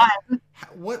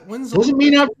Relic 9. Doesn't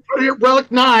mean I put it at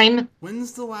Relic 9.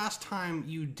 When's the last time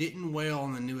you didn't whale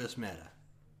on the newest meta?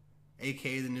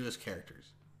 AKA the newest characters.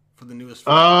 For the newest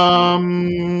The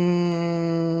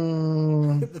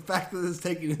fact that it's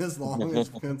taking this long is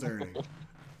concerning.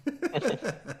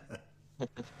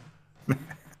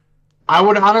 I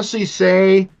would honestly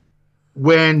say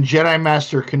when Jedi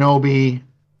Master Kenobi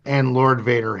and Lord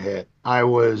Vader hit, I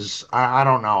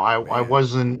don't know. I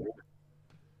wasn't.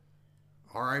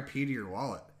 R.I.P. to your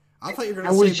wallet. I thought you were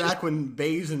going to say back when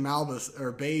Baze and Malbus,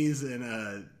 or Baze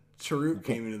and Charut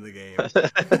came into the game.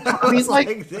 I was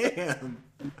like, damn.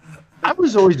 I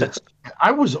was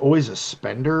always a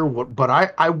spender, but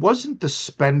I wasn't the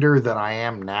spender that I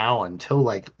am now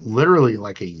until literally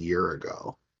a year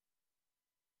ago.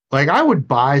 Like, I would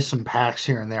buy some packs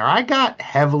here and there. I got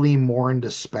heavily more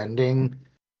into spending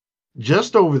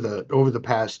just over the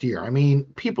past year. I mean,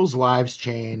 people's lives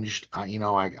changed. I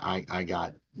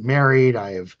got married.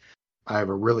 I have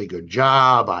a really good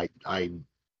job. I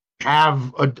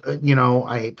have a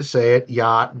I hate to say it,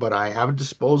 yacht, but I have a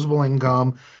disposable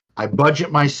income. I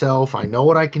budget myself. I know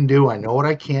what I can do. I know what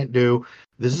I can't do.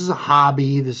 This is a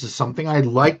hobby. This is something I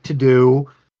like to do.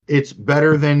 It's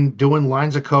better than doing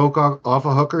lines of coke off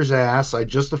a hooker's ass. I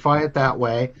justify it that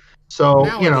way. So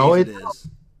nowadays it is.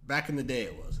 Back in the day,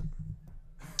 it wasn't.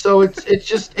 So it's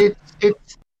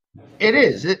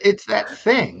that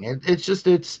thing. And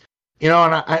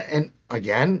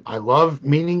again, I love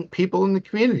meeting people in the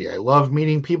community. I love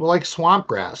meeting people like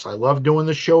Swampgrass. I love doing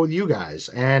the show with you guys.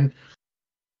 And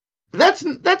that's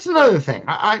another thing.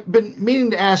 I've been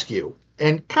meaning to ask you,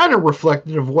 and kind of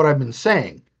reflective of what I've been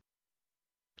saying.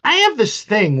 I have this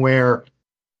thing where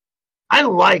I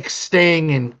like staying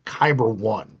in Kyber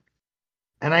 1.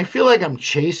 And I feel like I'm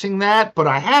chasing that, but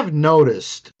I have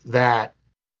noticed that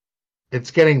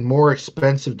it's getting more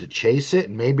expensive to chase it,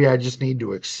 and maybe I just need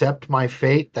to accept my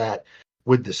fate that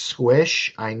with the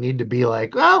squish, I need to be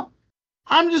like, well,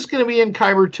 I'm just going to be in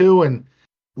Kyber 2 and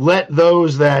let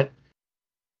those that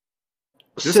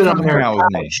just sit on their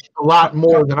couch a lot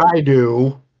more than I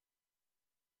do.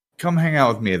 Come hang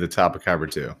out with me at the top of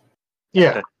Kyber 2.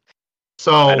 Yeah.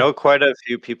 So I know quite a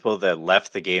few people that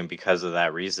left the game because of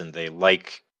that reason. They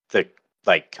like the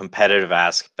competitive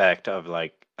aspect of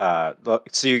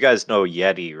so you guys know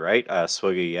Yeti, right?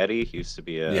 Swiggy Yeti he used to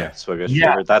be a Swigga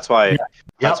yeah, streamer. That's why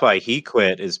yep. he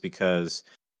quit, is because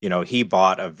he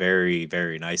bought a very,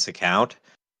 very nice account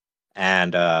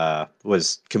and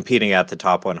was competing at the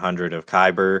top 100 of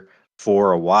Kyber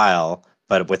for a while,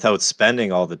 but without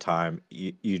spending all the time,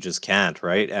 you just can't,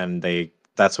 right? And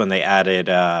that's when they added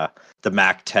the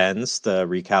Mac 10s, the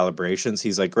recalibrations.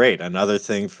 He's like, great, another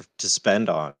thing to spend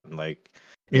on. Like,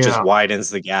 it just Yeah.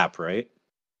 widens the gap, right?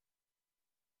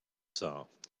 So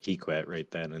he quit right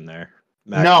then and there.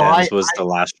 Mac No, 10s was the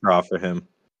last straw for him.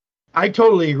 I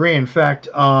totally agree. In fact,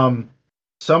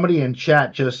 somebody in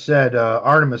chat just said,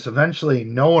 Artemis, eventually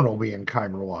no one will be in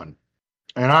Kyber 1.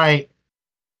 And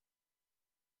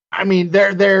I mean,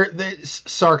 there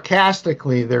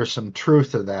sarcastically, there's some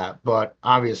truth to that, but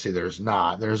obviously there's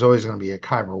not. There's always going to be a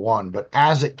Kyber 1, but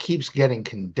as it keeps getting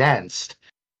condensed,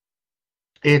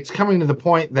 it's coming to the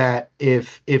point that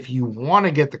if you want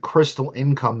to get the crystal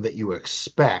income that you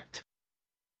expect,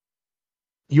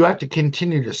 you have to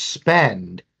continue to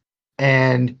spend.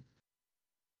 And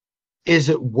is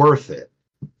it worth it?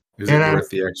 Is it worth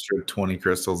the extra 20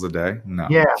 crystals a day? No.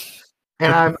 Yeah.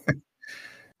 And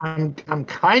I'm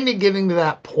kind of getting to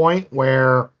that point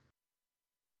where,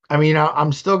 I mean,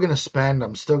 I'm still going to spend.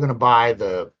 I'm still going to buy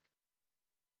the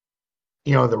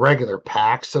regular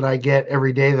packs that I get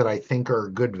every day that I think are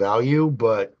good value,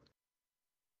 but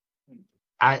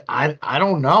I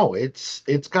don't know. It's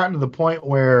gotten to the point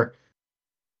where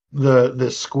the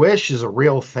squish is a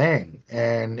real thing,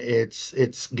 and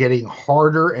it's getting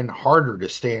harder and harder to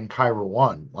stay in Kyber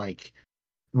 1, like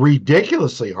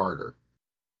ridiculously harder.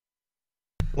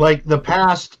 Like the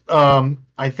past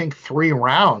I think 3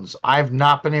 rounds, I've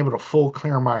not been able to full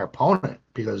clear my opponent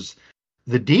because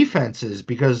the defenses,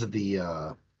 because of the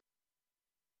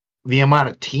amount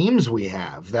of teams we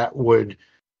have that would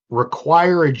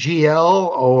require a GL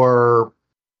or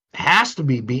has to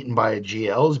be beaten by a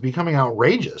GL, is becoming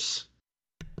outrageous.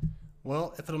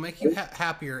 Well, if it'll make you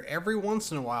happier, every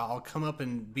once in a while I'll come up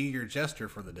and be your jester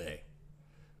for the day,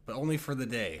 but only for the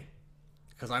day,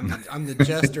 because I'm the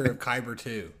jester of Kyber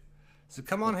 2. So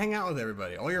come on, hang out with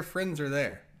everybody. All your friends are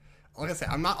there. Like I said,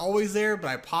 I'm not always there, but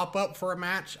I pop up for a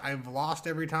match. I've lost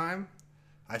every time.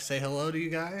 I say hello to you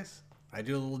guys. I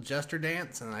do a little jester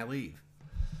dance, and I leave.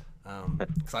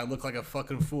 Because I look like a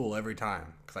fucking fool every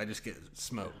time, because I just get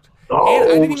smoked. And I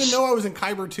didn't even know I was in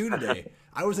Kyber 2 today.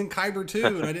 I was in Kyber 2,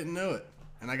 and I didn't know it.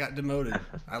 And I got demoted.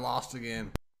 I lost again.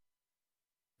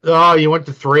 Oh, you went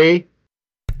to 3?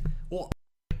 Well,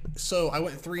 so I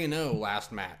went 3-0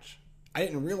 last match. I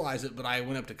didn't realize it, but I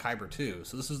went up to Kyber 2.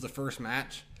 So this is the first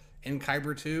match in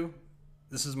Kyber 2.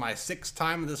 This is my 6th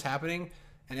time of this happening,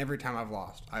 and every time I've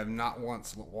lost. I have not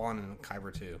once won in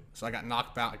Kyber 2. So I got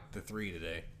knocked back to 3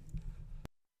 today.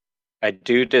 I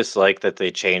do dislike that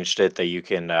they changed it, that you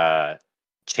can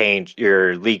change,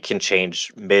 your league can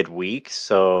change mid-week.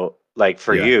 So, like,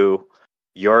 for you,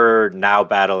 you're now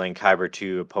battling Kyber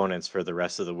 2 opponents for the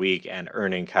rest of the week and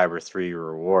earning Kyber 3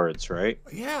 rewards, right?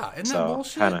 Yeah, isn't that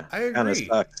bullshit? I agree. Kind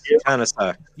of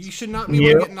sucks. You should not be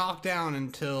able to get knocked down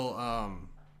until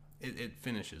it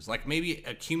finishes. Like, maybe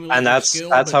accumulate and that's skill,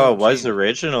 how it was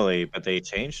originally, but they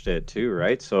changed it too,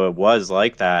 right? So it was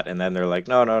like that, and then they're like,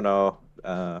 no.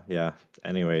 Yeah.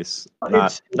 Anyways,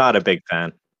 not a big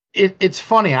fan. It's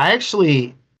funny. I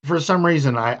actually, for some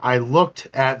reason, I looked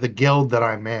at the guild that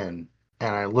I'm in,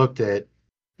 and I looked at,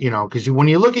 because when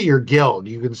you look at your guild,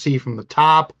 you can see from the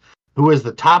top who has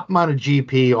the top amount of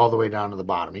GP all the way down to the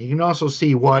bottom. You can also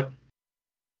see what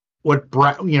where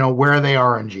they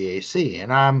are in GAC,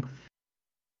 and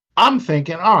I'm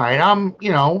thinking, all right,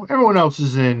 everyone else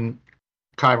is in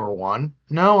Kyber 1.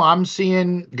 No, I'm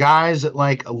seeing guys at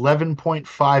like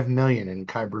 11.5 million in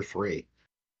Kyber 3.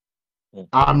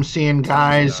 I'm seeing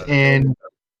guys in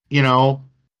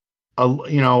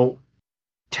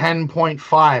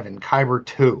 10.5 in Kyber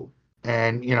 2.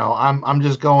 And I'm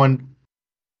just going,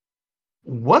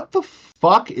 what the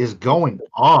fuck is going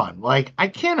on? Like, I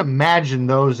can't imagine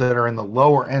those that are in the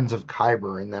lower ends of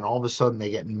Kyber and then all of a sudden they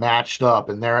get matched up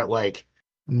and they're at like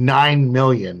 9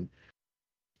 million.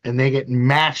 And they get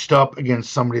matched up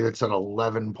against somebody that's at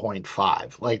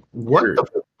 11.5. Like, what the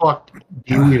fuck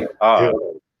do you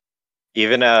do?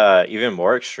 Even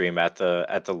more extreme at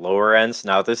the lower ends.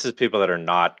 Now, this is people that are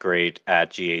not great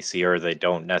at GAC, or they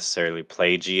don't necessarily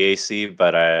play GAC,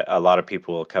 but a lot of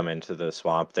people will come into the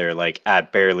swamp. They're like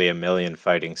at barely a million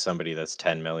fighting somebody that's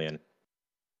 10 million.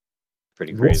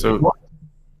 Pretty crazy. So,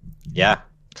 yeah,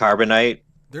 Carbonite,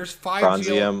 There's 5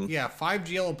 Bronzium. GL, 5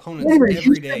 GL opponents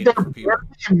every day for people.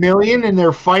 $1 million and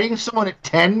they're fighting someone at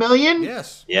 10 million?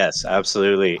 Yes. Yes,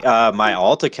 absolutely. My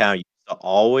alt account used to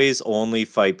always only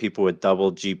fight people with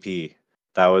double GP.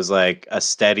 That was like a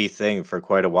steady thing for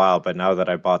quite a while, but now that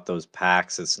I bought those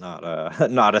packs, it's not a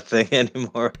not a thing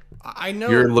anymore. I know.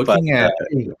 You're looking at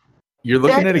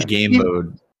a game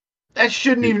mode. That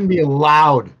shouldn't even be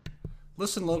allowed.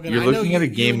 Listen, Logan, You're I know looking you, at a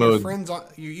you game and your mode. friends,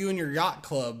 you and your yacht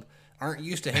club aren't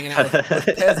used to hanging out with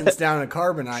peasants down in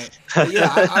Carbonite. But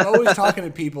yeah, I'm always talking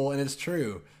to people, and it's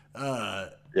true. Yeah.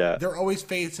 They're always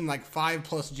facing like 5+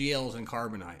 GLs in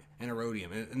Carbonite and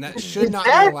Erodium, and that should not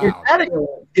be allowed.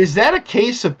 Is that a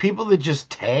case of people that just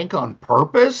tank on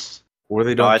purpose? Or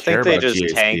they No, don't I care think they about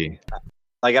just GHP. tank.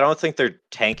 Like, I don't think they're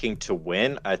tanking to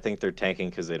win. I think they're tanking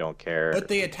because they don't care. But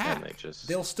they and attack. just...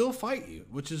 They'll still fight you,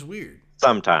 which is weird.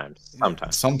 Sometimes.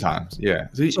 Sometimes, yeah.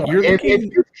 So You're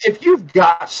if you've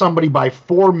got somebody by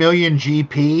 4 million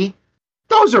GP,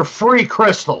 those are free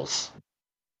crystals.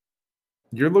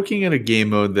 You're looking at a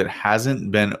game mode that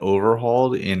hasn't been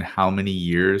overhauled in how many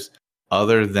years,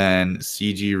 other than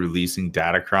CG releasing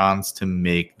datacrons to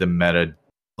make the meta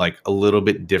like a little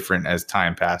bit different as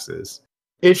time passes.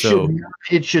 It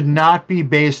should not be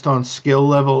based on skill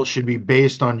level. It should be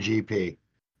based on GP.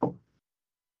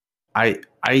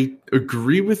 I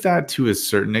agree with that to a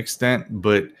certain extent,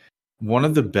 but one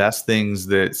of the best things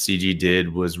that CG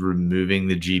did was removing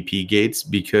the GP gates,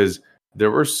 because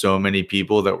there were so many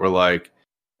people that were like,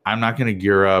 I'm not going to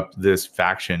gear up this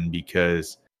faction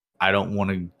because I don't want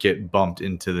to get bumped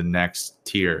into the next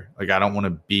tier. Like, I don't want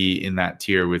to be in that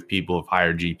tier with people of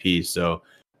higher GP. So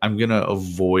I'm going to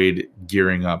avoid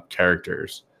gearing up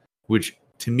characters, which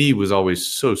to me was always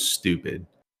so stupid.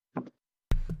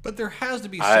 But there has to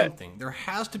be something. There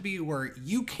has to be where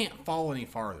you can't fall any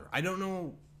farther. I don't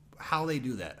know how they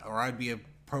do that, or I'd be a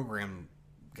program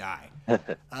guy.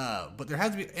 But there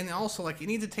has to be, and also like it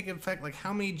needs to take effect like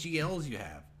how many GLs you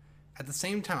have. At the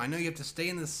same time, I know you have to stay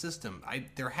in the system.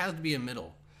 There has to be a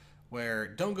middle where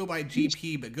don't go by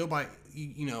GP, but go by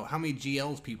how many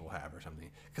GLs people have or something.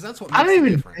 Because that's what makes the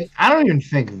difference. I don't even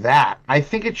think that. I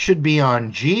think it should be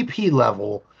on GP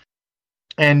level,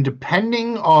 and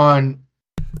depending on.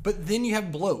 But then you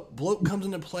have bloat. Bloat comes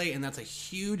into play, and that's a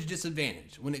huge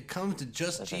disadvantage. When it comes to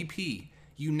just GP,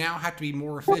 you now have to be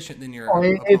more efficient than your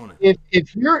opponent.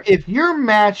 If you're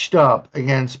matched up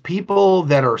against people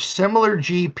that are similar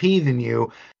GP than you,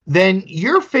 then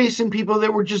you're facing people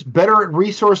that were just better at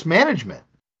resource management.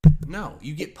 No,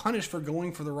 you get punished for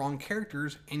going for the wrong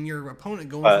characters, and your opponent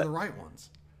going for the right ones.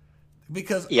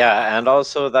 Because and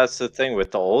also that's the thing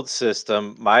with the old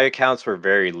system. My accounts were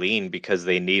very lean because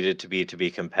they needed to be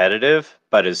competitive.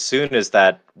 But as soon as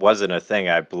that wasn't a thing,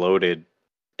 I bloated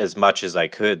as much as I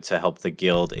could to help the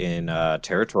guild in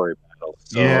territory battles.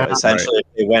 So essentially,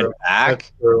 if they went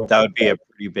back, that would be a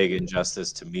pretty big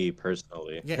injustice to me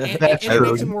personally. Yeah, and it makes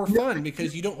it more fun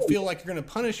because you don't feel like you're going to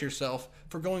punish yourself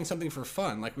for going something for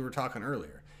fun, like we were talking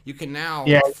earlier. You can now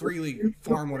freely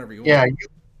farm whatever you want.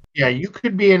 You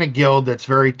could be in a guild that's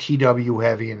very TW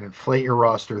heavy and inflate your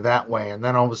roster that way, and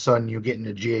then all of a sudden you get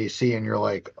into GAC and you're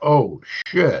like, oh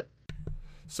shit.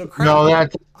 So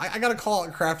I gotta call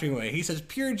it Crafting Way. He says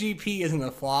pure GP isn't a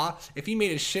flaw. If you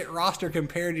made a shit roster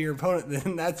compared to your opponent,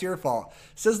 then that's your fault.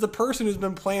 Says the person who's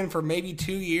been playing for maybe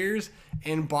 2 years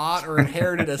and bought or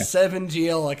inherited a 7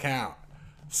 GL account.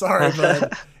 Sorry,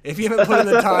 bud. If you haven't put in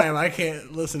the time, I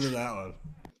can't listen to that one.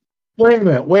 Wait a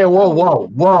minute. Wait,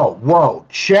 whoa.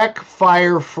 Check,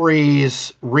 fire,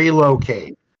 freeze,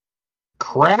 relocate.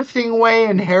 Crafting Way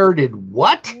inherited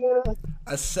what?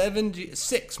 A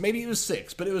 6, maybe it was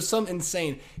 6, but it was some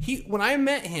insane. When I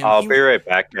met him, I'll be right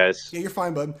back, guys. Yeah, you're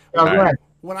fine, bud. Right.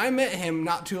 When I met him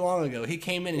not too long ago, he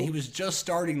came in and he was just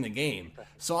starting the game.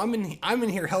 So I'm in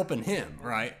here helping him,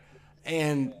 right?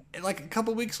 And like a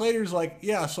couple weeks later, he's like,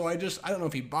 yeah. So I don't know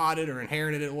if he bought it or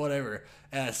inherited it, whatever.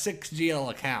 6 GL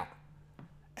account,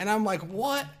 and I'm like,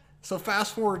 what? So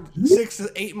fast forward 6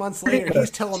 to 8 months later, he's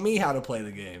telling me how to play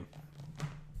the game.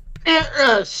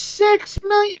 6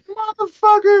 million,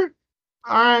 motherfucker.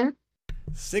 All right.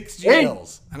 6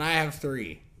 GLs, and I have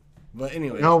 3. But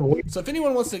anyway, so if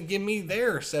anyone wants to give me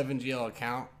their 7 GL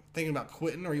account, thinking about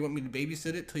quitting, or you want me to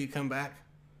babysit it till you come back,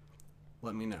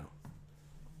 let me know.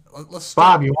 Let's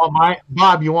start.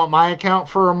 Bob, you want my account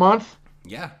for a month?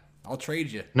 Yeah, I'll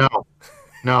trade you.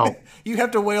 No. You have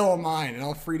to whale on mine, and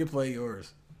I'll free to play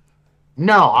yours.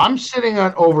 No, I'm sitting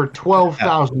on over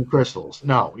 12,000 crystals.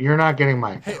 No, you're not getting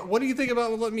mine. Hey, what do you think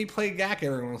about letting me play GAC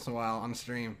every once in a while on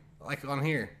stream? Like on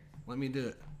here. Let me do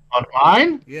it. On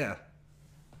mine? Yeah.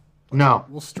 No.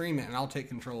 We'll stream it, and I'll take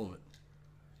control of it.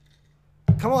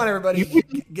 Come on, everybody,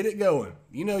 get it going.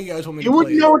 You know you guys want me to You play.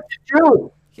 wouldn't know what to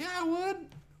do. Yeah, I would.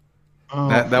 Oh,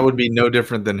 That would be no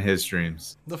different than his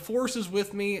streams. The Force is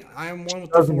with me. I am one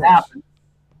with doesn't the Force. happen.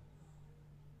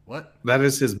 What? That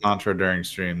is his mantra during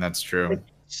stream. That's true. It's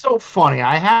so funny.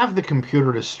 I have the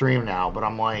computer to stream now, but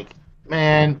I'm like,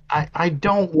 man, I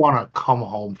don't want to come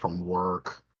home from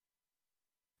work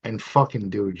and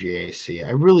fucking do GAC. I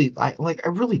really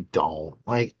don't.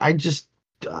 Like, I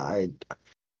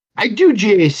do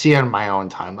GAC on my own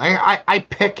time. I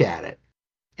pick at it.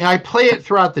 And I play it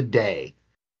throughout the day.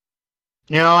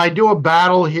 You know, I do a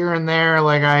battle here and there.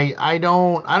 Like I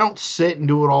don't sit and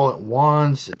do it all at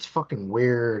once. It's fucking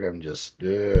weird. I'm just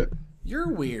You're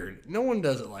weird. No one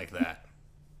does it like that.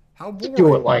 How boring.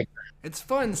 do it like It's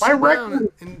fun. my Sit down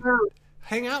record. and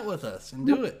hang out with us and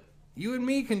do it. You and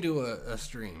me can do a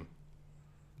stream.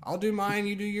 I'll do mine,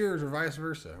 you do yours, or vice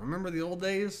versa. Remember the old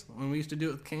days when we used to do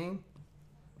it with King?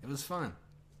 It was fun.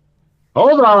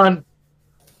 Hold on.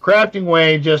 Crafting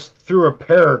Way just threw a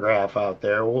paragraph out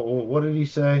there. What did he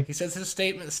say? He says his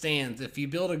statement stands. If you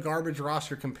build a garbage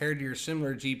roster compared to your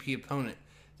similar GP opponent,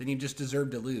 then you just deserve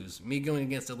to lose. Me going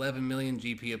against 11 million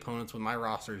GP opponents with my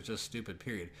roster is just stupid,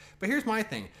 period. But here's my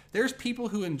thing. There's people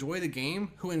who enjoy the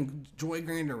game, who enjoy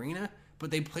Grand Arena,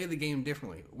 but they play the game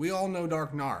differently. We all know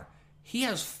Dark Gnar. He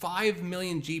has 5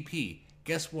 million GP.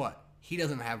 Guess what? He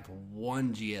doesn't have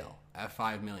one GL at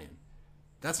 5 million.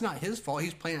 That's not his fault.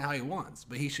 He's playing it how he wants,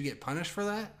 but he should get punished for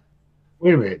that?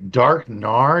 Wait a minute. Dark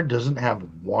Gnar doesn't have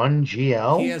one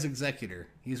GL? He has Executor.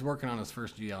 He's working on his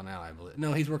first GL now, I believe.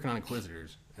 No, he's working on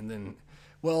Inquisitors. And then,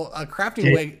 well,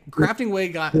 Crafting Way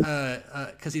got,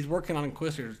 because he's working on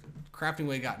Inquisitors, Crafting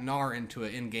Way got Gnar into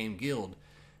an in-game guild.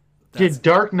 Did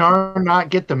Dark Gnar not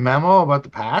get the memo about the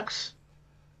packs?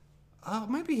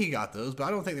 Maybe he got those, but I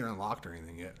don't think they're unlocked or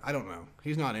anything yet. I don't know.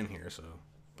 He's not in here, so.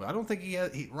 But I don't think he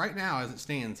has. Right now, as it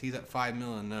stands, he's at 5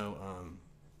 million. No,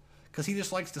 because he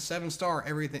just likes to 7-star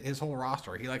everything, his whole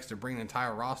roster. He likes to bring the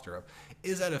entire roster up.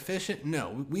 Is that efficient?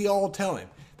 No. We all tell him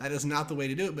that is not the way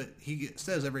to do it, but he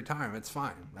says every time it's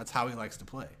fine. That's how he likes to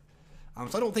play.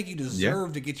 So I don't think you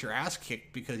deserve to get your ass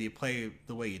kicked because you play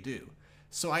the way you do.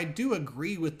 So I do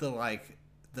agree with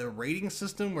the rating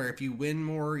system where if you win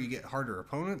more, you get harder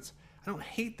opponents. I don't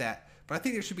hate that, but I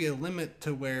think there should be a limit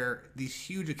to where these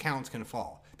huge accounts can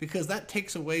fall, because that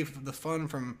takes away from the fun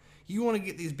from, you want to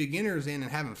get these beginners in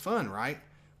and having fun, right?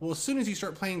 Well, as soon as you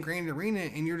start playing Grand Arena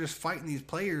and you're just fighting these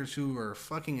players who are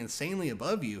fucking insanely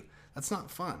above you, that's not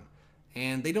fun.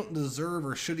 And they don't deserve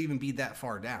or should even be that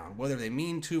far down, whether they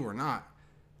mean to or not.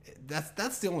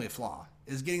 That's the only flaw,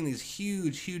 is getting these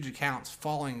huge accounts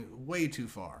falling way too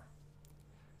far.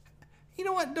 You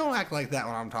know what? Don't act like that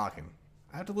when I'm talking.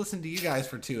 I have to listen to you guys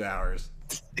for 2 hours.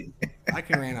 I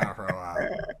can rant out for a while.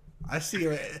 I see.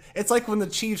 It's like when the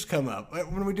Chiefs come up,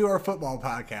 when we do our football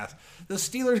podcast. The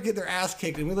Steelers get their ass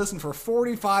kicked, and we listen for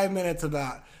 45 minutes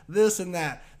about this and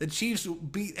that. The Chiefs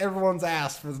beat everyone's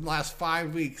ass for the last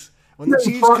 5 weeks. When the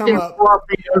Chiefs come up,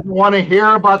 he doesn't want to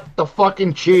hear about the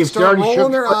fucking Chiefs. Start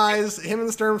rolling their eyes. Him and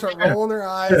the Sturm start rolling their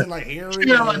eyes, and like, here we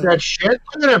go. That shit.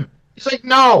 Look at him. He's like,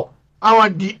 no. I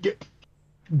want.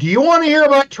 Do you want to hear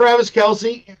about Travis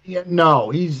Kelce? Yeah, no,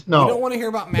 he's no. You don't want to hear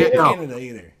about Matt Canada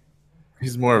either.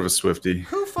 He's more of a Swiftie.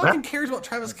 Who fucking cares about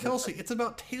Travis Kelce? It's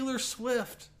about Taylor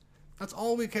Swift. That's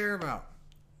all we care about.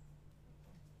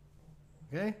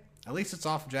 Okay? At least it's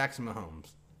off Jackson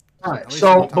Mahomes. All right,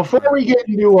 so before we get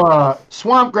into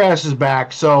Swampgrass is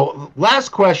back, so last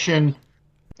question,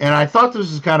 and I thought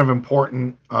this was kind of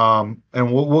important, and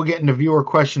we'll get into viewer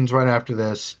questions right after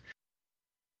this.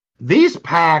 These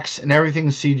packs and everything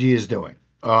CG is doing,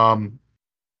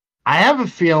 I have a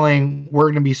feeling we're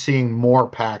going to be seeing more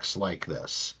packs like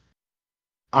this.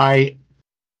 I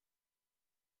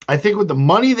think with the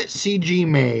money that CG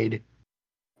made,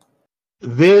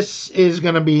 this is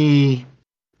going to be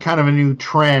kind of a new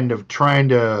trend of trying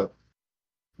to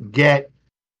get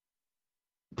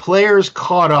players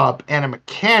caught up and a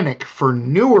mechanic for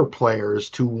newer players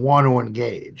to want to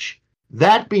engage.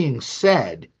 That being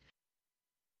said,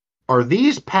 are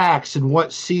these packs and what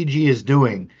CG is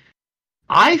doing,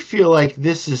 I feel like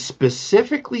this is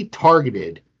specifically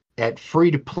targeted at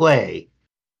free-to-play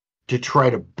to try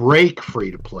to break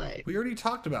free-to-play. We already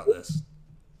talked about this.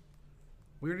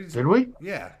 Did we?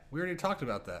 Yeah, we already talked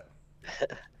about that.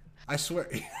 I swear.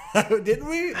 Didn't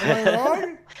we? Am I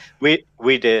wrong?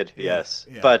 We did, yes.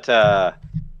 Yeah. But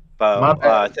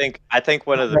I think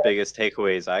one of the biggest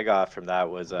takeaways I got from that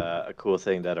was a cool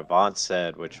thing that Avant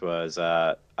said, which was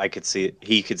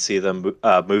he could see them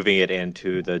moving it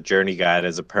into the journey guide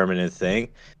as a permanent thing,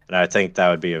 and I think that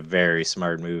would be a very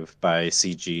smart move by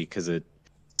CG, because it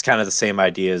It's kind of the same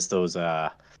idea as those uh,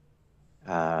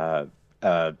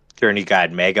 Journey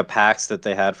Guide mega packs that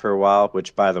they had for a while,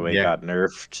 which by the way got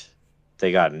nerfed.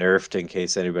 They got nerfed in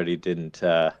case anybody didn't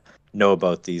know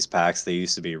about these packs. They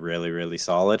used to be really, really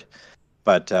solid.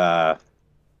 But yeah,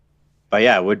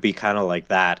 it would be kind of like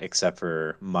that, except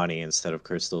for money instead of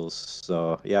crystals.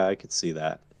 So yeah, I could see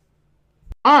that.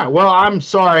 All right. Well, I'm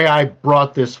sorry I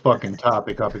brought this fucking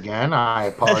topic up again. I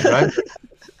apologize.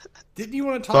 Didn't you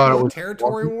want to talk about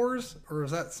territory wars, or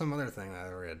was that some other thing that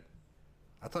I read?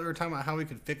 I thought we were talking about how we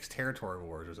could fix territory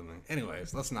wars or something.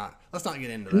 Anyways, let's not get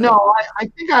into that. No, I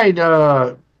think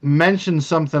I'd mentioned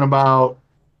something about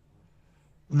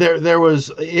there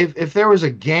was if there was a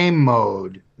game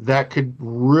mode that could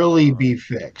really be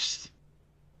fixed.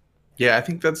 Yeah, I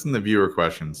think that's in the viewer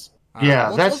questions.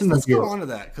 Yeah, that's in the viewer. Let's go on to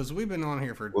that because we've been on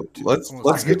here for.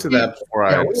 Let's get to that before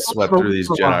I sweat through these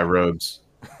Jedi robes.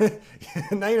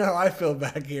 Now you know how I feel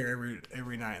back here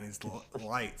every night in these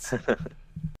lights.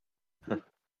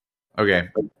 Okay.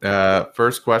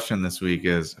 First question this week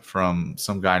is from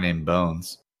some guy named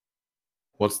Bones.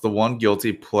 What's the one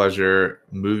guilty pleasure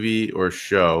movie or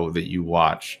show that you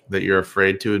watch that you're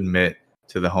afraid to admit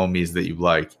to the homies that you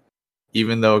like,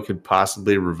 even though it could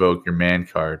possibly revoke your man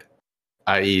card,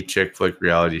 i.e. chick flick,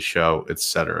 reality show,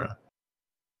 etc.?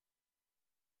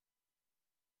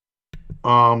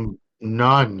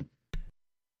 None.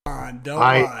 Don't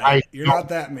lie. You're not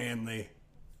that manly.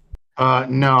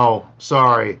 No,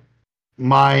 sorry.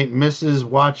 My missus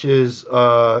watches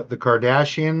the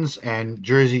Kardashians and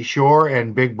Jersey Shore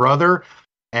and Big Brother,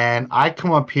 and I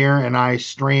come up here and I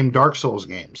stream Dark Souls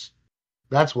games.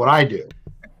 That's what I do.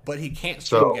 But he can't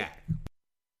stream Gak.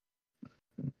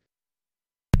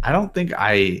 I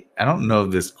don't know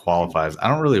if this qualifies. I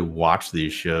don't really watch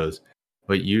these shows,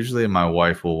 but usually my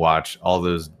wife will watch all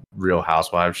those Real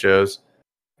Housewives shows,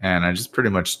 and I just pretty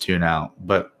much tune out.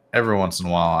 But every once in a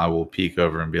while, I will peek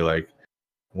over and be like,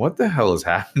 what the hell is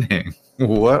happening?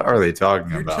 What are they talking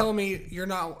about? You're telling me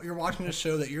you're watching a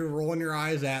show that you're rolling your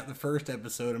eyes at the first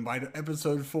episode, and by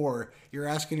episode 4, you're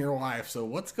asking your wife, so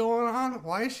what's going on?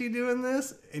 Why is she doing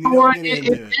this? And you don't get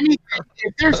into it.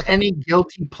 If there's any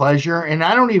guilty pleasure, and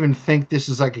I don't even think this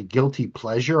is like a guilty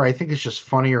pleasure, I think it's just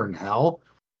funnier than hell.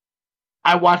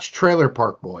 I watch Trailer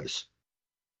Park Boys.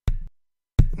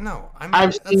 No,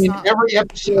 I've seen every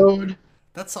episode.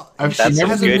 That's all. That's some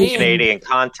good Canadian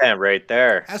content right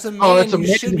there. As a man,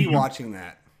 you should be watching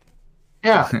that.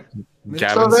 Yeah.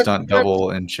 Gavin Stunt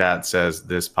Double in chat says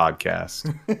this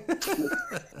podcast.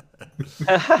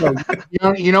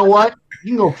 You know what? You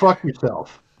can go fuck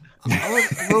yourself.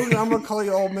 Logan, I'm gonna call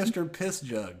you old Mr. Piss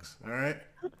Jugs. All right,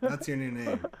 that's your new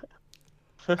name.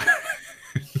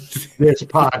 This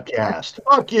podcast.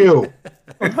 Fuck you.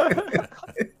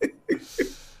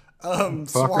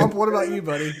 Swamp, what about you,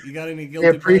 buddy? You got any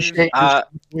guilty pleasures?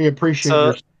 We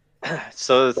appreciate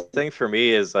So the thing for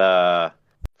me is like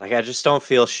I just don't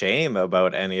feel shame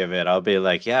about any of it. I'll be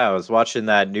like, yeah, I was watching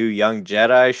that new Young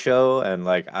Jedi show, and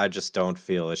like I just don't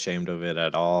feel ashamed of it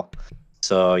at all.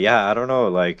 So yeah, I don't know,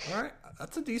 like all right,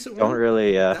 that's a decent one. Don't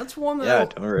really that's one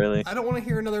that don't really. I don't want to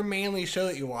hear another manly show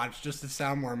that you watch just to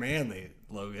sound more manly,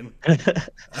 Logan.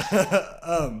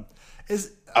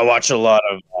 I watch a lot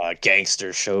of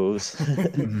gangster shows.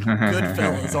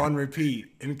 Goodfellas on repeat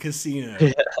and Casino.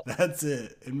 Yeah. That's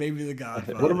it. And maybe The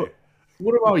Godfather.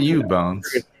 What about you, Bones?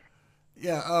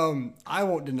 Yeah, I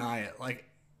won't deny it. Like,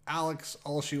 Alex,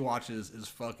 all she watches is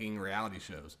fucking reality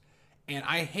shows. And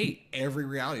I hate every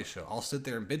reality show. I'll sit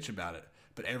there and bitch about it.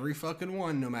 But every fucking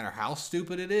one, no matter how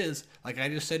stupid it is, like I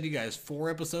just said to you guys, 4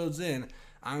 episodes in,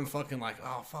 I'm fucking like,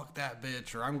 oh, fuck that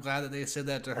bitch, or I'm glad that they said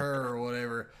that to her, or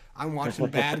whatever. I'm watching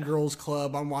Bad Girls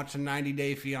Club. I'm watching 90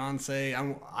 Day Fiance.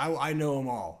 I know them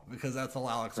all because that's all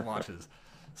Alex watches.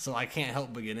 So I can't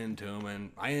help but get into them, and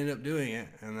I ended up doing it.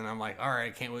 And then I'm like, all right, I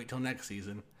can't wait till next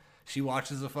season. She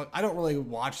watches I don't really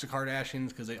watch the Kardashians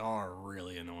because they are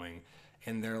really annoying,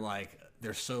 and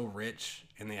they're so rich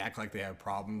and they act like they have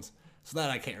problems. So that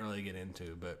I can't really get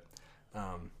into, but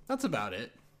that's about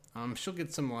it. She'll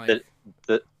get some like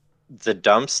the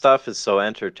dumb stuff is so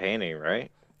entertaining, right?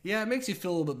 Yeah, it makes you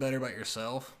feel a little bit better about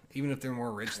yourself. Even if they're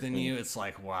more rich than you, it's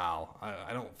like, wow,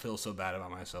 I don't feel so bad about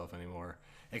myself anymore.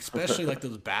 Especially like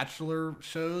those Bachelor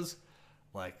shows.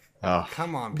 Like,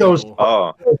 come on, people.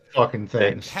 Those fucking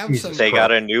things. They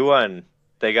got a new one.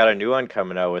 They got a new one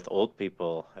coming out with old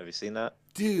people. Have you seen that?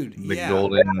 Dude, the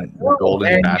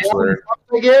Golden Bachelor.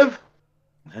 They give?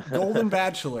 Golden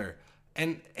Bachelor.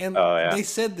 And they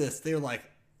said this. They're like,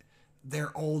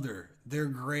 they're older. They're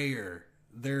grayer.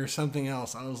 They're something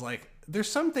else. I was like, there's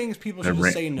some things people should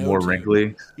just say no to. More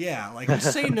wrinkly? Yeah, like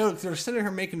just say no because they're sitting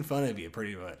here making fun of you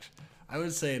pretty much. I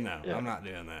would say no. Yeah. I'm not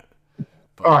doing that.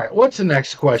 But... All right, what's the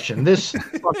next question? This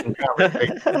fucking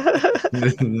conversation.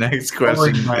 The next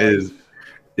question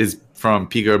is from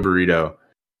Pico Burrito.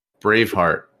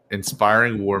 Braveheart,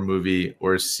 inspiring war movie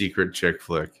or secret chick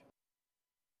flick?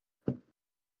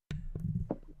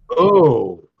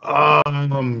 Oh,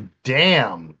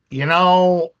 damn. You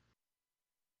know,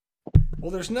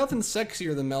 Well, there's nothing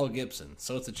sexier than Mel Gibson,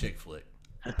 so it's a chick flick.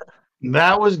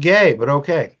 that was gay, but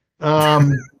okay.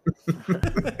 I'm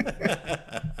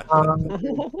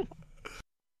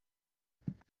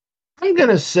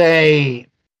gonna say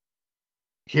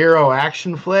hero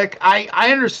action flick.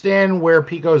 I understand where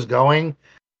Pico's going.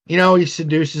 You know, he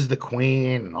seduces the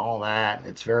queen and all that.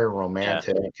 It's very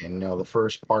romantic, and the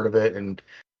first part of it, and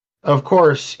of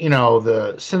course,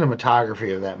 the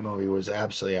cinematography of that movie was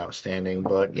absolutely outstanding.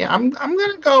 But yeah, I'm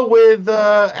gonna go with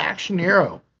action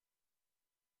hero.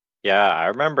 Yeah, I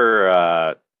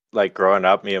remember like growing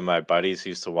up, me and my buddies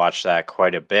used to watch that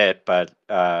quite a bit, but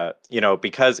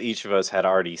because each of us had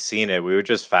already seen it, we would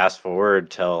just fast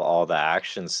forward till all the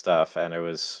action stuff, and it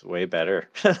was way better.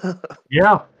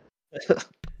 Yeah,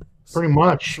 pretty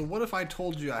much. So what if I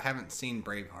told you I haven't seen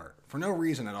Braveheart for no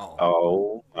reason at all?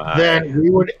 Oh my. Then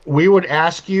we would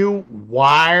ask you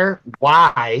why,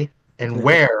 and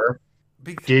where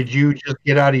did you just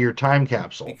get out of your time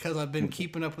capsule? Because I've been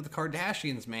keeping up with the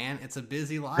Kardashians, man. It's a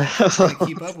busy life. I'm trying to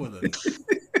keep up with them.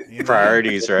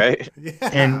 Priorities, right? Yeah.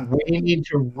 And we need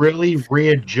to really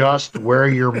readjust where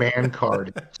your man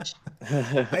card is.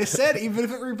 I said even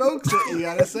if it revokes it, you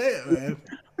gotta say it, man.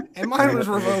 And mine was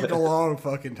revoked a long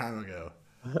fucking time ago.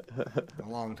 A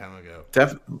long time ago.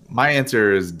 My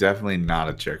answer is definitely not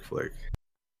a chick flick.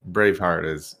 Braveheart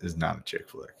is not a chick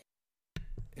flick.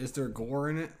 Is there gore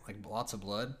in it? Like lots of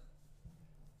blood?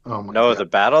 Oh my No, God. the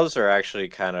battles are actually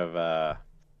kind of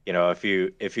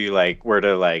if you like were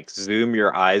to like zoom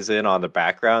your eyes in on the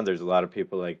background, there's a lot of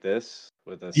people like this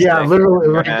with a Yeah, stick literally.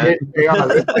 in their Like, hand. yeah,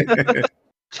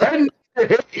 tend to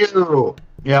hit you.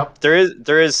 Yep.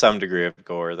 There is some degree of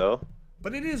gore though.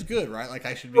 But it is good, right? Like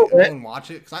I should go and watch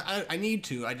it because I need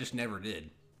to. I just never did.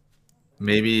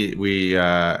 Maybe we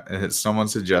someone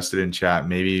suggested in chat,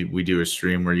 maybe we do a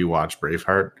stream where you watch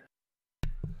Braveheart.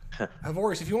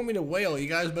 Avoris, if you want me to wail, you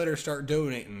guys better start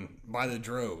donating by the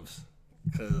droves.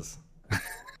 Because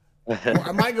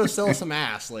I might go sell some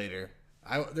ass later.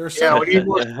 There's Yeah,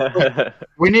 some,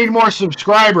 we need more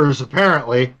subscribers,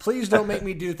 apparently. please don't make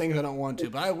me do things I don't want to,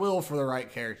 but I will for the right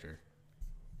character.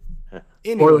 Or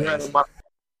Anyways,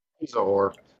 he's a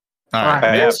whore. All All right,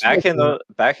 right. Yeah,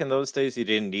 back in those days, you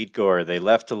didn't need gore. They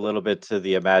left a little bit to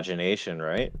the imagination,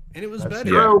 right? and it was That's better.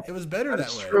 true. It was better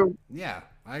That's that way. true. Yeah,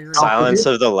 I agree. Silence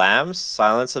of the Lambs.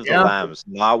 Silence of the Yeah. Lambs.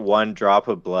 Not one drop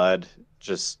of blood.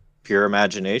 Just pure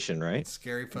imagination, right?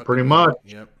 Scary fucking Pretty movie. much.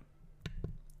 Yep.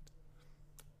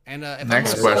 And if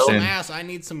Next I'm gonna sell some question. ass, I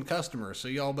need some customers, so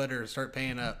y'all better start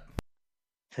paying up.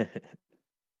 The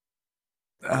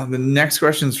next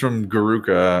question is from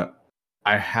Garuka.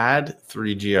 I had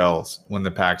 3 GLs when the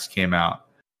packs came out.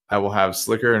 I will have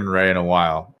Slicker and Ray in a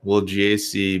while. Will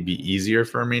GAC be easier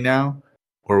for me now?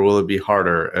 Or will it be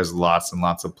harder as lots and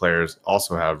lots of players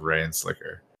also have Ray and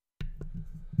Slicker?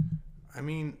 I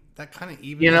mean, that kind of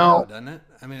evens You it know, out, doesn't it?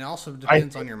 I mean, it also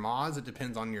depends on your mods. It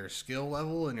depends on your skill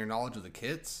level and your knowledge of the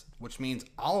kits, which means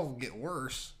I'll get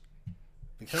worse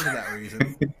because of that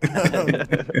reason.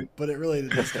 But it really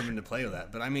does come into play with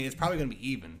that. But I mean, it's probably going to be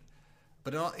even.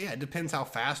 But it depends how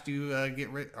fast you get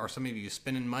rid, or some of you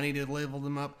spending money to level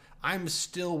them up. I'm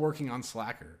still working on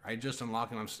Slacker. I just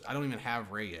unlocked them. I don't even have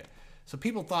Ray yet. So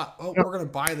people thought, oh, we're going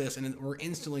to buy this and we're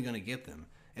instantly going to get them.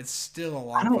 It's still a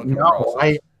long I don't fucking know.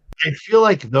 process. I feel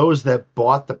like those that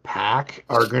bought the pack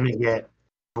are going to get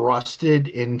thrusted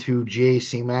into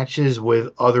GAC matches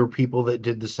with other people that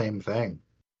did the same thing.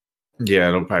 Yeah,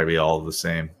 it'll probably be all the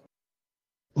same.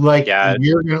 Like Yeah.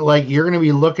 you're gonna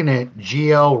be looking at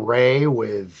GL Ray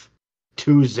with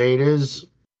 2 Zetas,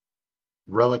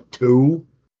 Relic 2,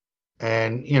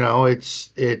 and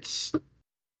it's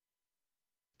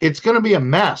gonna be a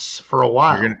mess for a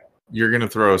while. You're gonna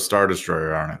throw a Star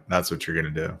Destroyer on it. That's what you're gonna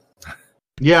do.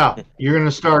 Yeah, you're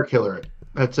gonna Star Killer it.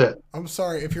 That's it. I'm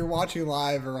sorry if you're watching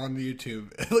live or on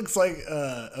YouTube. It looks like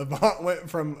Avant went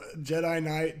from Jedi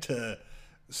Knight to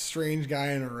strange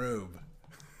guy in a robe.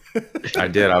 I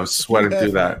did. I was sweating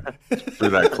through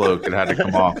that cloak. It had to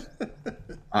come off.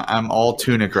 I'm all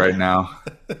tunic right now.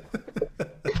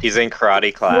 He's in karate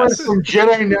Went class. from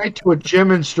Jedi Knight to a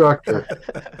gym instructor.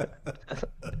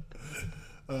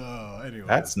 Anyway,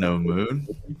 That's no moon.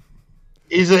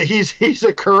 He's a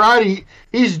karate.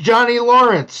 He's Johnny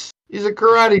Lawrence. He's a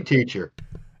karate teacher.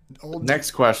 old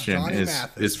Next question Johnny is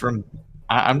Mathis. from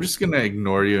I'm just gonna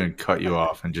ignore you and cut you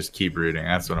off and just keep reading.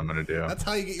 That's what I'm gonna do. That's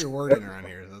how you get your word in around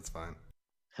here. So that's fine.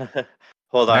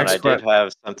 Hold on, Next I did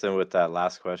have something with that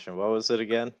last question. What was it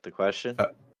again? The question?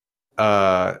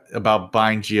 About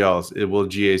buying GLs. It will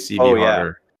GAC be Oh yeah.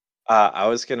 harder? I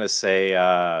was gonna say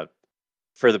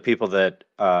for the people that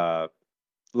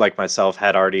like myself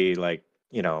had already like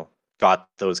got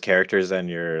those characters, and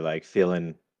you're like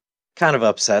feeling kind of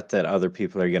upset that other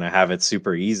people are gonna have it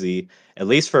super easy, at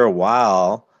least for a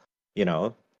while. You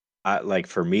know, like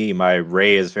for me, my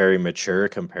Ray is very mature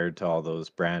compared to all those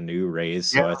brand new Rays,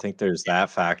 so I think there's that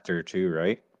factor too,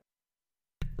 right?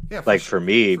 Yeah, Like sure. for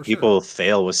me, For sure. people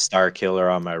fail with Star Killer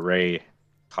on my Ray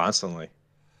constantly.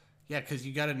 Yeah, because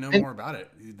you got to know more about it,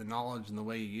 the knowledge and the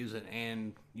way you use it,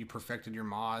 and you perfected your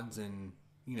mods and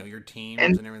your teams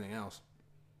and everything else.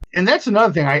 And that's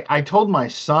another thing. I told my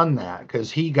son that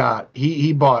because he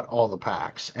bought all the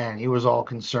packs and he was all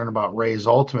concerned about Ray's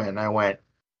Ultimate, and I went,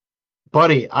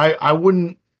 buddy, I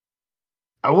wouldn't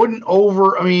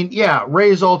I mean, yeah,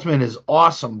 Ray's Ultimate is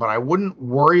awesome, but I wouldn't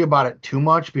worry about it too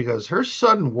much because her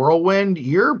sudden whirlwind,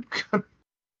 you're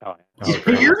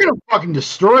you're gonna fucking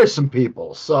destroy some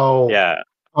people. So yeah,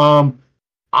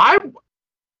 I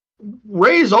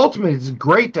Ray's Ultimate is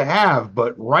great to have,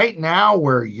 but right now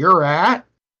where you're at,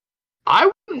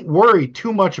 I wouldn't worry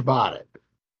too much about it.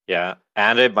 yeah,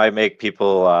 and it might make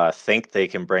people think they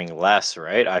can bring less,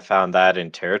 right? I found that in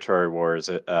Territory Wars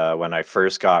when I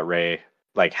first got Ray,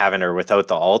 like having her without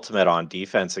the ultimate on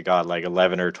defense, it got like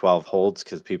 11 or 12 holds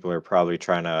because people are probably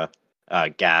trying to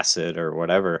gas it or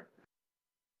whatever.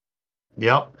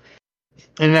 Yep.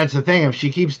 And that's the thing. If she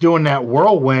keeps doing that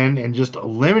whirlwind and just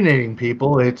eliminating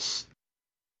people, it's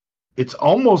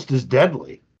almost as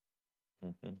deadly.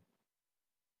 Mm-hmm.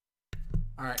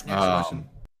 All right, next question.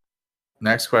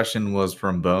 Next question was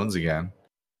from Bones again.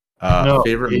 No,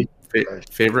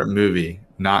 favorite movie,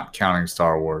 not counting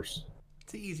Star Wars.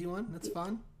 It's an easy one. That's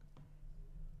fun.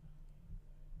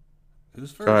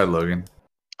 Who's first? Go ahead, Logan.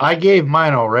 I gave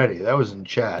mine already. That was in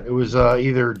chat. It was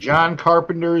either John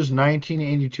Carpenter's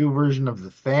 1982 version of The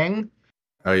Thing,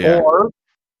 or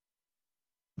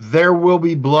There Will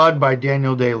Be Blood by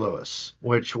Daniel Day-Lewis,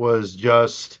 which was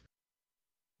just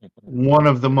one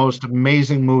of the most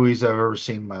amazing movies I've ever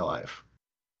seen in my life.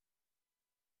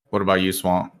 What about you,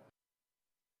 Swamp?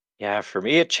 Yeah, for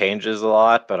me it changes a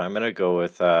lot, but I'm gonna go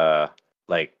with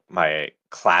like my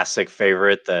classic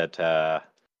favorite that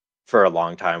for a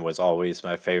long time was always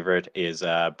my favorite is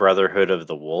Brotherhood of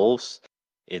the Wolves.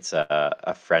 It's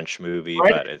a French movie,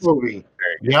 but it's movie.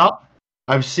 very good. Yep,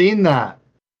 I've seen that.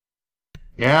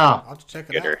 Yeah, I'll have to check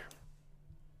it out.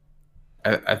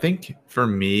 I think for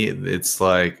me, it's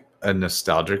like a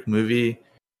nostalgic movie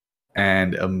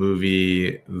and a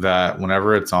movie that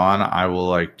whenever it's on, I will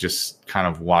like just kind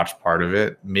of watch part of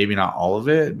it. Maybe not all of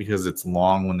it because it's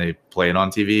long when they play it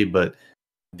on TV, but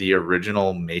the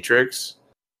original Matrix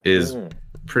is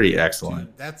pretty excellent.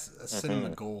 Dude, that's a cinema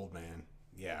gold, man.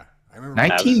 Yeah, I remember.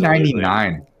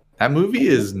 1999. That movie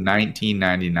is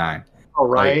 1999. All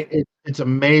right, like, it's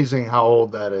amazing how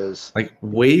old that is. Like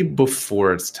way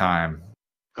before its time.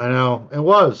 I know it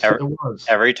was.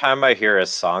 Every time I hear a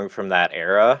song from that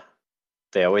era,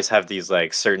 they always have these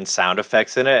like certain sound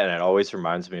effects in it, and it always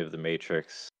reminds me of The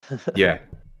Matrix. Yeah.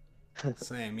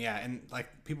 Same, yeah, and like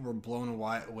people were blown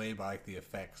away by like the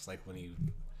effects, like when he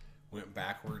went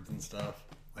backwards and stuff.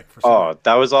 Like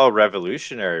that was all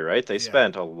revolutionary, right? They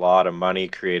spent a lot of money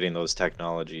creating those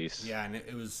technologies. Yeah, and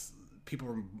it was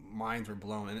minds were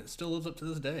blown, and it still lives up to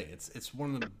this day. It's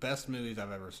one of the best movies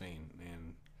I've ever seen,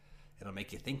 and it'll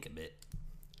make you think a bit.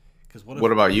 Because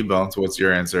what about you, Bones? What's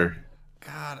your answer?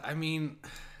 God, I mean,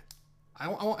 I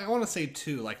want to say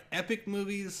two, like epic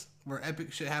movies where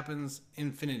epic shit happens.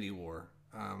 Infinity War,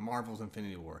 Marvel's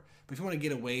Infinity War. But if you want to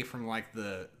get away from like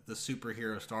the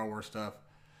superhero Star Wars stuff,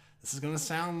 this is gonna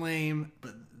sound lame,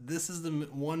 but this is the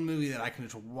one movie that I can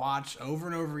just watch over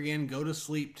and over again, go to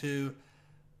sleep to.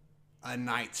 A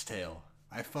Knight's Tale.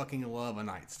 I fucking love A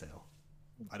Knight's Tale.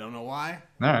 I don't know why.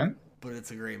 All right. But it's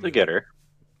a great movie. Look at her.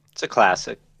 It's a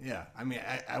classic. Yeah. I mean,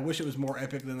 I wish it was more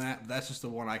epic than that, but that's just the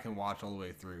one I can watch all the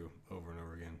way through over and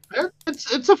over again.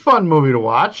 It's a fun movie to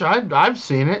watch. I've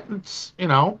seen it. It's,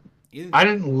 I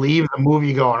didn't leave the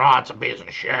movie going, oh, it's a piece of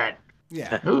shit.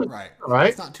 Yeah, right.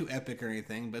 It's not too epic or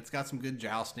anything, but it's got some good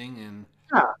jousting and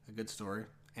a good story.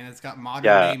 And it's got modern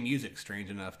day music, strange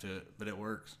enough, but it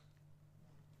works.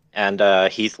 And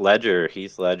Heath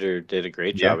Ledger did a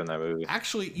great job in that movie.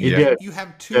 Actually, you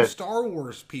have two Star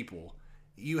Wars people.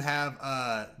 You have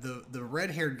the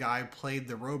red-haired guy played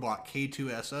the robot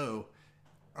K2SO,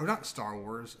 or not Star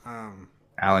Wars.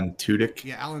 Alan Tudyk.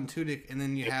 Yeah, Alan Tudyk, and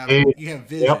then you have Vision.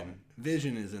 Yep.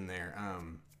 Vision is in there.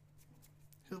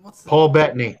 What's Paul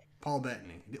Bettany. Paul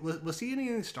Bettany. Was he in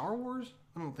any Star Wars?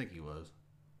 I don't think he was.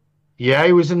 Yeah,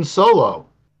 he was in Solo.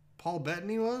 Paul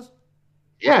Bettany was?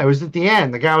 Yeah, it was at the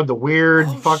end. The guy with the weird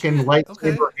fucking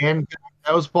lightsaber hand.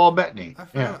 That was Paul Bettany. I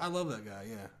forgot. I love that guy.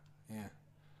 Yeah.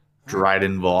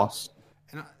 Dryden Voss.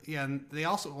 And they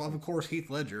also, well, of course, Heath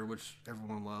Ledger, which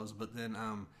everyone loves, but then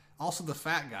also the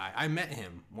fat guy. I met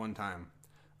him one time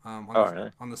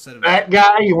on the set of that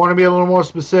guy. You want to be a little more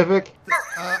specific?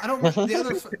 I don't know.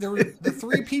 There were the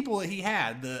three people that he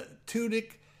had: the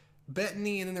Tudyk,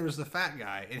 Bettany, and then there was the fat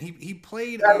guy, and he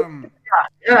played.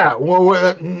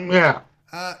 Yeah.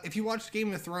 If you watched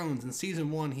Game of Thrones in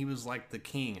season 1, he was like the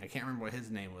king. I can't remember what his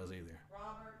name was either.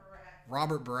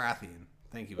 Robert Baratheon.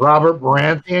 Thank you. Robert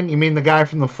Baratheon? You mean the guy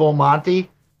from the Full Monty?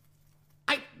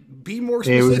 Be more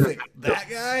specific. That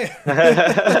guy?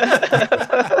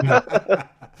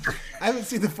 I haven't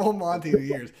seen the Full Monty in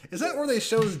years. Is that where they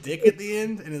show his dick at the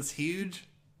end and it's huge?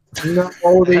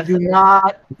 No, they do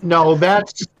not. No,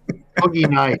 that's Boogie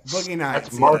Nights. Boogie Nights,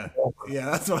 that's Mark Wahlberg.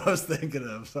 Yeah, that's what I was thinking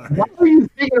of. Sorry. Why were you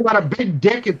thinking about a big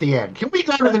dick at the end? Can we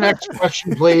go to the next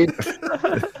question, please?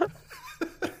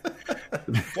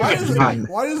 Why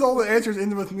does all the answers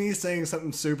end with me saying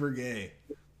something super gay?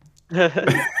 I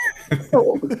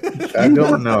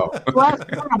don't know. Last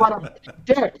one about a big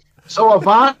dick. So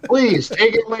Avant, please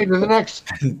take it away to the next.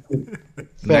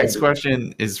 Next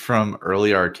question is from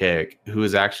Early Archaic, who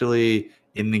is actually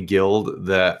in the guild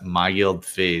that my guild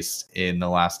faced in the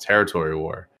last territory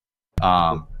war.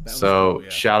 So cool, yeah.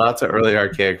 Shout out to Early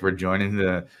Archaic for joining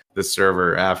the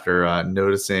server after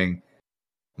noticing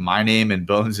my name and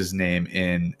Bones' name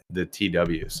in the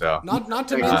TW. So not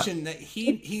to mention that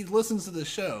he listens to the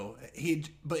show.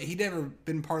 But he'd never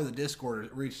been part of the Discord or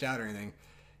reached out or anything.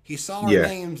 He saw our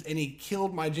names and he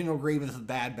killed my General Grievous with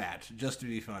Bad Batch just to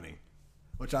be funny,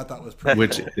 which I thought was pretty.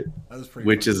 Cool. That was pretty.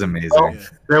 Which funny. Is amazing. Well,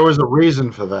 there was a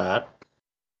reason for that.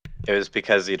 It was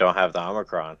because you don't have the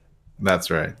Omicron.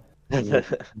 That's right. Well,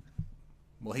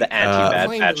 the anti-Bad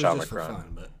Batch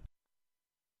Omicron.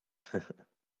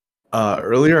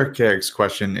 Earlier Archaic's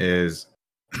question is,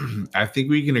 I think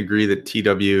we can agree that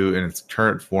TW in its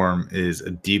current form is a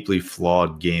deeply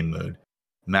flawed game mode.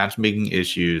 Matchmaking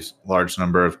issues, large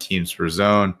number of teams per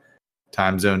zone,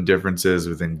 time zone differences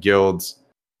within guilds,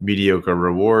 mediocre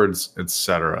rewards,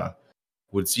 etc.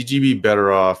 Would CG be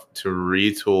better off to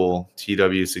retool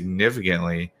TW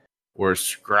significantly or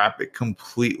scrap it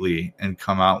completely and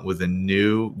come out with a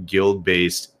new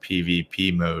guild-based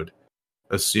PvP mode,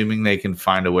 assuming they can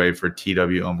find a way for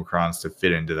TW Omicrons to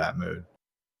fit into that mode?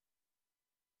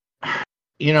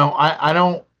 You know, I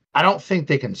don't think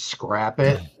they can scrap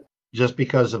it just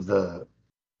because of the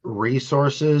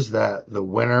resources that the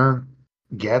winner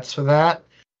gets for that.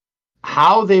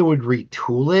 How they would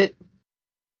retool it,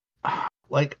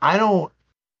 like I don't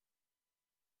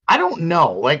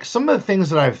know. Like some of the things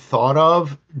that I've thought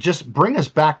of just bring us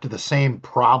back to the same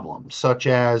problem, such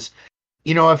as,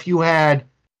 you know, if you had,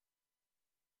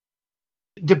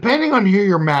 depending on who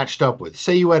you're matched up with,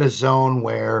 say you had a zone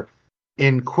where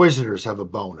Inquisitors have a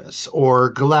bonus, or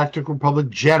Galactic Republic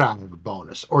Jedi have a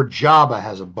bonus, or Jabba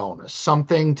has a bonus,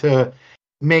 something to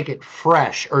make it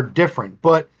fresh or different.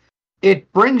 But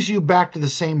it brings you back to the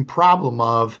same problem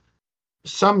of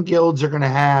some guilds are going to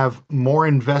have more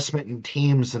investment in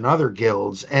teams than other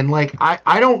guilds. And like,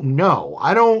 I don't know.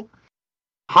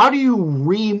 How do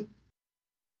you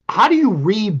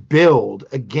rebuild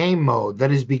a game mode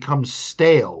that has become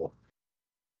stale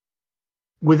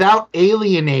without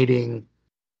alienating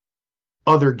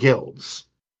other guilds?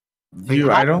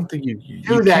 I don't think you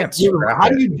do that. How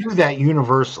do you do that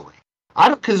universally? I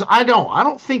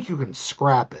don't think you can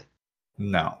scrap it.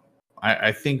 No,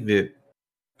 I think that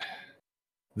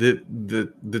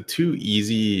the two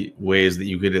easy ways that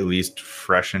you could at least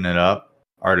freshen it up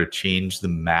are to change the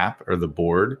map or the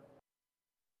board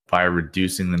by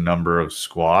reducing the number of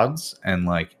squads and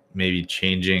like maybe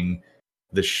changing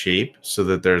the shape so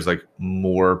that there's like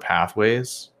more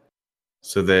pathways,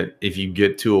 so that if you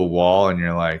get to a wall and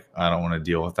you're like, I don't want to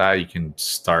deal with that, you can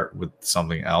start with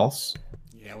something else.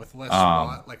 Yeah, with less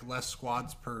less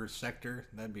squads per sector,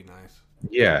 that'd be nice.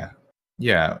 Yeah,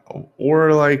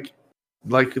 or like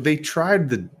they tried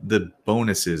the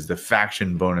bonuses, the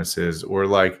faction bonuses, or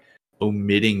like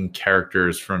omitting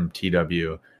characters from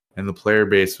TW, and the player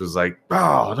base was like,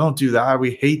 oh, don't do that,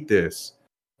 we hate this.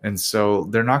 And so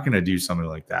they're not going to do something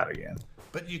like that again.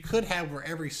 But you could have where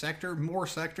every sector, more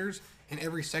sectors, and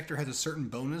every sector has a certain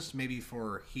bonus, maybe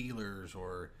for healers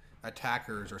or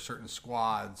attackers or certain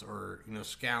squads or, you know,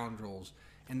 scoundrels.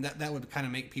 And that would kind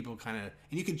of make people kind of...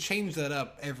 And you could change that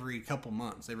up every couple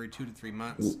months, every 2 to 3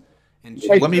 months. and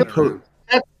Like, Let me put.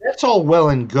 that's all well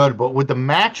and good, but with the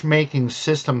matchmaking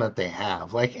system that they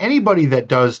have, like anybody that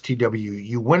does TW,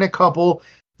 you win a couple,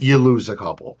 you lose a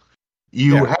couple.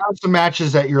 You Yeah. have some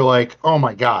matches that you're like, oh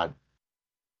my god,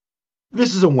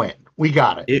 this is a win. We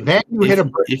got it. Then you hit a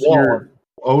brick wall.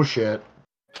 Oh shit.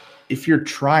 If you're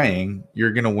trying,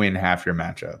 you're gonna win half your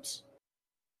matchups.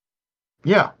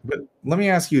 Yeah. But let me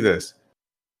ask you this: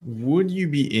 would you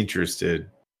be interested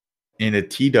in a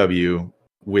TW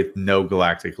with no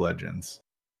Galactic Legends?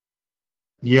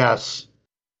 Yes.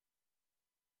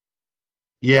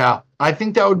 Yeah. I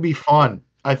think that would be fun.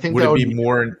 I think Would that it would be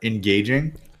more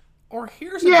engaging? Or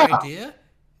here's an idea.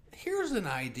 Here's an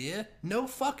idea. No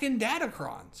fucking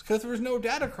datacrons. Because if there's no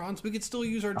datacrons, we could still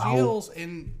use our GLs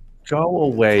and Go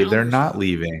away. They're counter not stuff.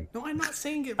 leaving. No, I'm not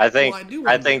saying it. I think well, I do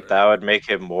I want think that would make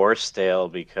it more stale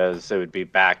because it would be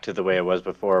back to the way it was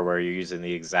before, where you're using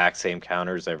the exact same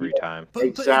counters every time. But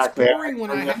Exactly. it's boring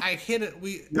when I hit it.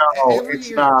 No, every it's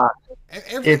year, not.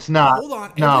 It's not. Hold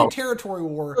on. No. Every territory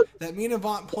war that me and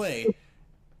Avant play,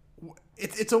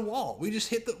 it's a wall. We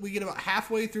just we get about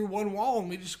halfway through one wall and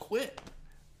we just quit.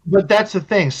 But that's the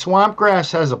thing.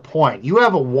 Swampgrass has a point. You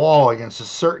have a wall against a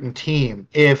certain team.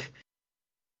 If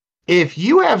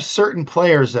you have certain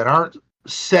players that aren't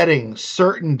setting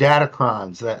certain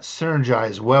datacrons that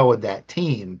synergize well with that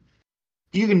team,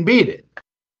 you can beat it.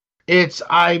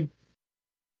 I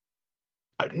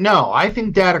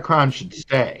think datacron should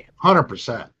stay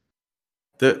 100%.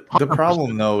 The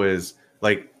problem though is,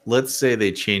 like, let's say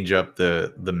they change up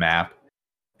the map,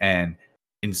 and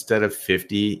instead of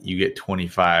 50 you get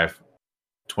 25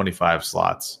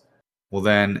 slots. Well,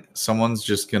 then someone's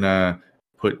just gonna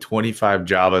put 25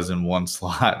 Javas in one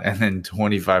slot and then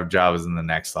 25 Javas in the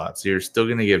next slot, so you're still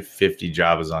gonna get 50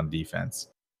 Javas on defense.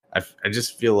 I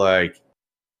just feel like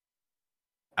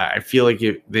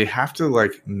they have to,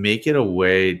 like, make it a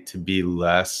way to be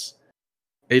less.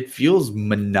 It feels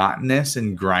monotonous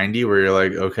and grindy where you're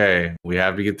like, okay, we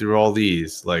have to get through all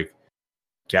these. Like,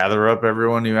 gather up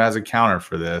everyone who has a counter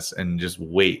for this and just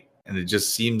wait. And it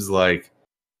just seems like,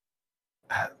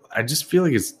 I just feel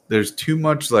like there's too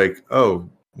much, like, oh,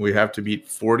 we have to beat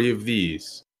 40 of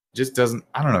these. It just doesn't,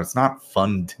 I don't know, it's not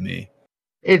fun to me.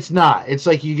 It's not. It's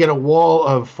like you get a wall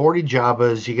of 40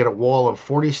 Javas, you get a wall of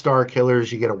 40 Star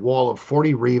Killers, you get a wall of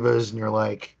 40 Revas, and you're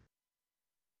like,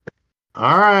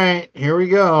 all right, here we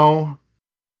go.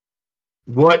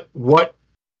 What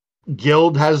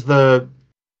guild has the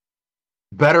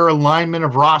better alignment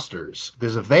of rosters?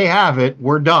 Because if they have it,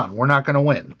 we're done. We're not going to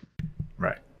win.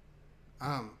 Right.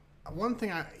 One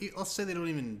thing, let's say they don't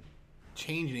even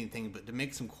change anything, but to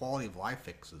make some quality of life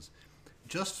fixes,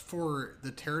 just for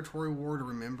the territory war to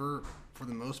remember, for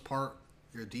the most part,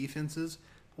 your defenses.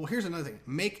 Well, here's another thing: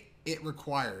 make it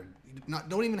required.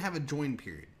 Don't even have a join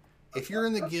period. If you're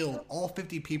in the guild, all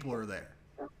 50 people are there.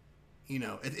 You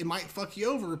know, it might fuck you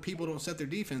over if people don't set their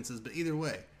defenses, but either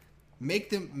way, make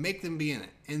them be in it,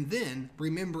 and then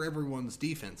remember everyone's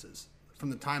defenses from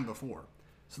the time before,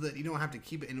 so that you don't have to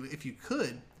keep it. And if you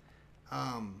could,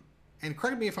 and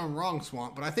correct me if I'm wrong,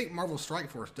 Swamp, but I think Marvel Strike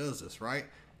Force does this, right?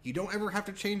 You don't ever have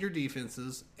to change your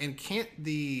defenses, and can't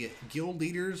the guild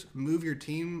leaders move your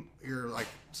team, your like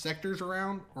sectors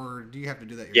around, or do you have to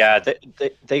do that yourself? Yeah,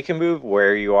 they can move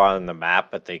where you are on the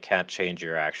map, but they can't change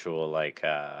your actual like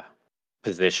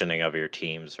positioning of your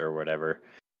teams or whatever.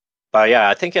 But yeah,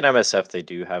 I think in MSF they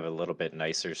do have a little bit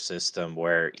nicer system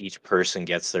where each person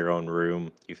gets their own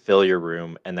room. You fill your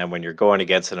room, and then when you're going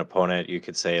against an opponent, you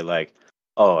could say like,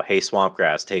 oh, hey,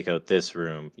 Swampgrass, take out this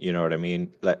room. You know what I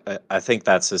mean? I think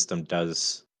that system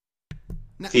does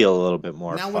feel a little bit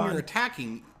more fun. When you're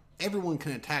attacking, everyone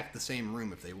can attack the same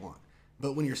room if they want.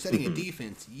 But when you're setting a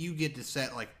defense, you get to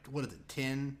set, like, what is it,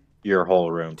 10? Your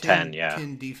whole room, 10, yeah.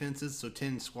 10 defenses, so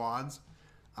 10 squads.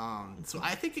 So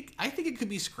I think it could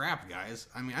be scrapped, guys.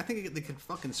 I mean, I think they could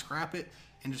fucking scrap it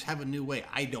and just have a new way.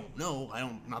 I don't know.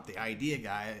 I'm not the idea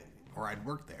guy, or I'd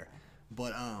work there.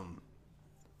 But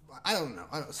I don't know.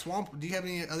 Swamp, do you have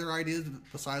any other ideas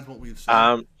besides what we've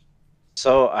said?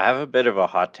 So I have a bit of a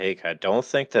hot take. I don't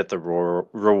think that the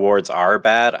rewards are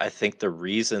bad. I think the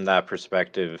reason that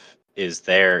perspective is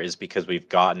there is because we've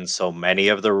gotten so many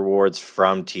of the rewards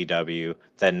from TW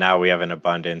that now we have an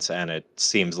abundance and it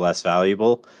seems less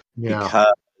valuable. Yeah.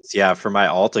 Because, for my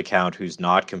alt account who's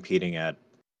not competing at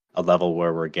a level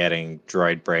where we're getting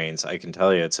droid brains, I can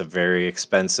tell you it's a very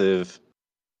expensive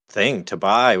thing to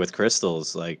buy with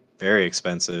crystals, like very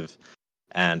expensive.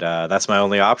 And that's my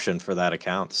only option for that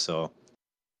account. So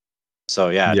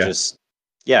it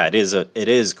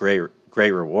is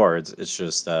great rewards. It's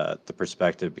just the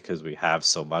perspective because we have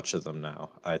so much of them now,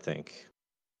 I think.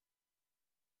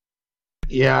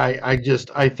 Yeah,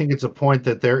 I think it's a point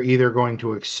that they're either going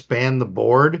to expand the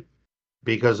board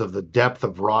because of the depth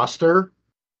of roster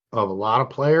of a lot of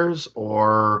players,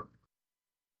 or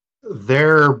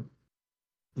they're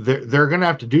they're going to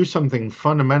have to do something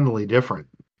fundamentally different.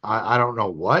 I don't know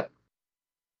what.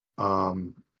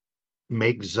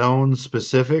 Make zones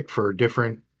specific for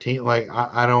different team. Like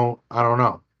I don't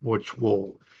know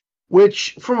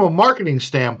which from a marketing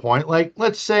standpoint, like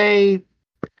let's say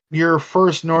your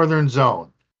first Northern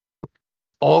Zone,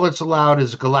 all that's allowed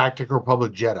is Galactic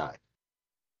Republic Jedi.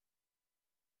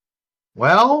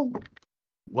 Well,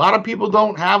 a lot of people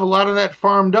don't have a lot of that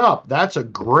farmed up. That's a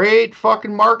great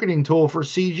fucking marketing tool for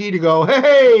CG to go,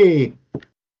 hey,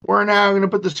 we're now going to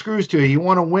put the screws to you. You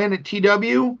want to win at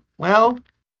TW? Well,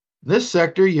 this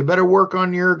sector, you better work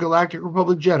on your Galactic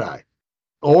Republic Jedi.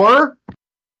 Or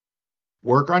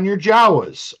work on your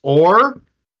Jawas. Or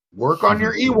work on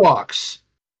your Ewoks.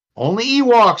 Only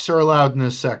Ewoks are allowed in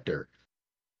this sector.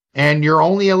 And you're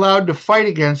only allowed to fight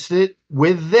against it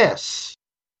with this.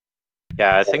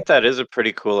 Yeah, I think that is a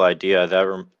pretty cool idea.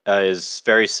 That is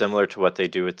very similar to what they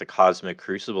do with the Cosmic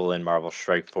Crucible in Marvel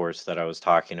Strike Force that I was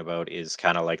talking about. Is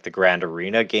kind of like the Grand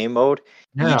Arena game mode.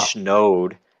 Yeah. Each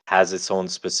node has its own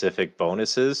specific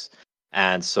bonuses,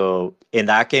 and so in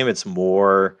that game, it's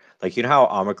more like, you know how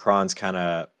Omicron's kind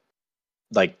of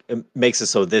like it makes it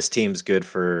so this team's good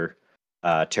for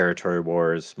territory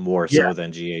wars more so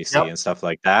than GAC and stuff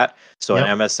like that. So in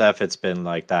MSF, it's been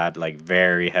like that, like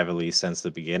very heavily since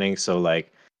the beginning. So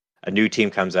like a new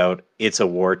team comes out, it's a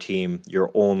war team.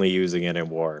 You're only using it in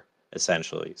war,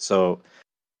 essentially. So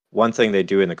one thing they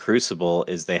do in the Crucible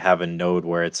is they have a node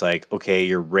where it's like, okay,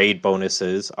 your raid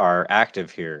bonuses are active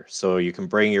here, so you can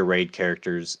bring your raid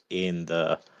characters in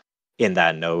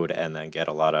that node and then get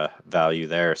a lot of value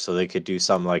there. So they could do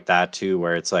something like that too,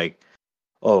 where it's like,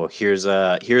 oh, here's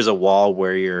a wall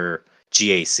where your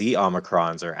GAC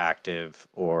Omicrons are active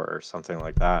or something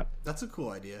like that. That's a cool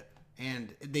idea.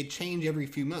 And they change every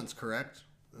few months, correct?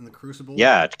 In the Crucible?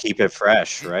 Yeah, to keep it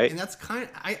fresh, right? And that's kind of,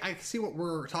 I see what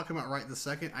we're talking about right this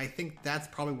second. I think that's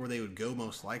probably where they would go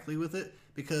most likely with it,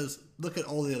 because look at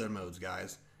all the other modes,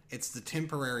 guys. It's the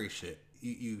temporary shit.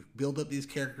 You build up these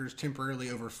characters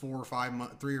temporarily over 3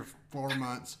 or 4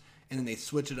 months, and then they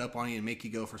switch it up on you and make you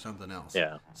go for something else.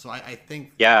 Yeah. So I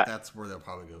think Yeah. that's where they'll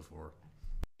probably go for.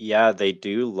 Yeah, they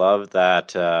do love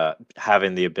that,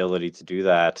 having the ability to do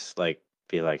that, like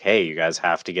be like, hey, you guys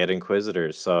have to get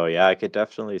Inquisitors. So yeah, I could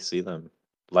definitely see them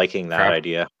liking that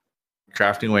idea.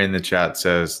 Crafting Way in the chat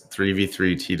says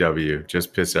 3v3 TW.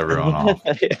 Just piss everyone off.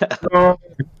 No.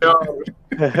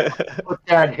 Put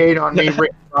that hate on me,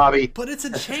 Rick Robbie. But it's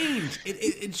a change.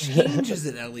 It changes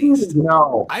it at least.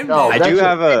 No. I do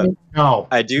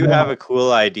have a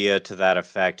cool idea to that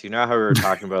effect. You know how we were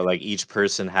talking about like each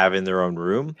person having their own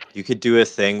room? You could do a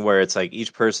thing where it's like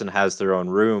each person has their own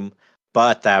room,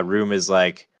 but that room is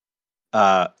like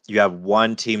you have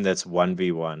one team that's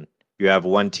 1v1. You have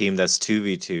one team that's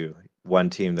 2v2.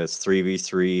 One team that's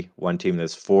 3v3, one team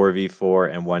that's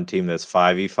 4v4, and one team that's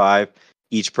 5v5.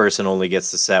 Each person only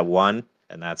gets to set one,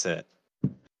 and that's it.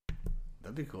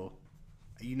 That'd be cool.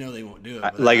 You know they won't do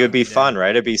it. Like, it'd be fun,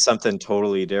 right? It'd be something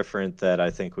totally different that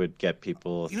I think would get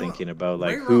people thinking about,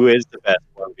 like, who is the best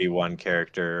 1v1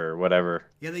 character or whatever.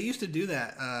 Yeah, they used to do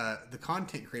that. The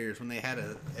content creators, when they had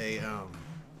a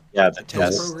the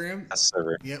test program.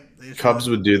 Server. Yep. Cubs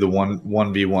would do the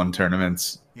 1v1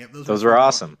 tournaments. Yep, those were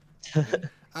awesome.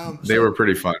 They were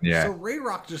pretty fun, yeah. So Ray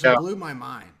Rock just blew my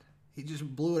mind. He just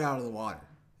blew it out of the water.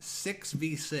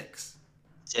 6v6.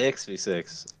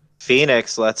 6v6.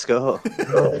 Phoenix, let's go.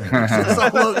 Just all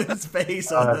Logan's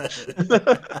face on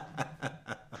that.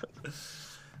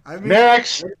 I mean,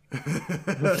 Next.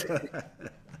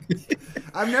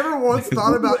 I've never once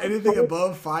thought about anything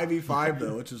above 5v5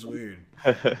 though, which is weird.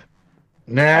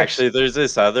 Next. Actually, there's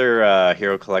this other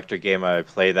Hero Collector game I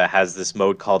play that has this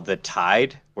mode called the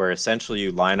Tide, where essentially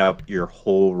you line up your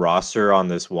whole roster on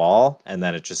this wall, and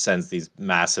then it just sends these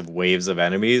massive waves of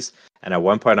enemies. And at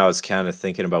one point, I was kind of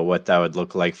thinking about what that would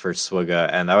look like for Swigga,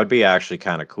 and that would be actually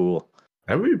kind of cool.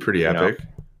 That would be pretty epic.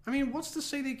 I mean, what's to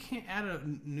say they can't add a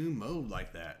new mode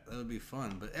like that? That would be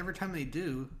fun. But every time they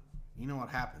do, you know what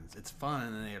happens? It's fun,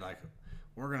 and then they're like,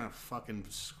 we're going to fucking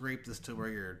scrape this to where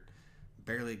you're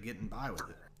barely getting by with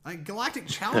it. Like, Galactic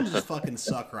Challenges fucking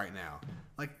suck right now.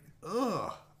 Like,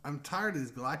 ugh. I'm tired of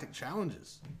these Galactic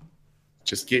Challenges.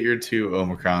 Just get your 2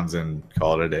 Omicrons and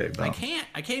call it a day, bro. I can't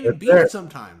even beat it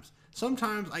sometimes.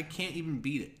 Sometimes I can't even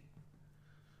beat it.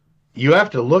 You have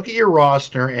to look at your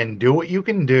roster and do what you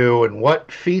can do and what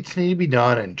feats need to be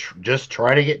done and just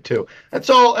try to get to. That's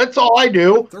all I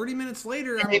do. 30 minutes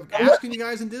later, I'm asking you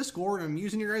guys in Discord, I'm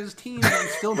using your guys' team, and I'm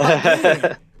still not doing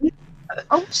it.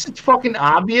 It's fucking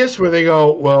obvious where they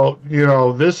go, well,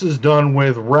 this is done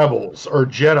with rebels or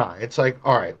Jedi. It's like,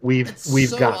 all right, we've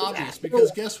so got obvious that. because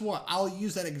guess what? I'll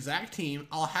use that exact team.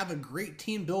 I'll have a great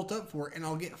team built up for it, and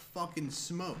I'll get fucking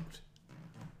smoked.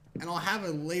 And I'll have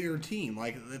a later team.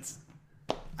 Like that's,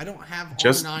 I don't have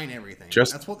R9 everything.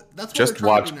 That's what just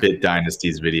watch Bit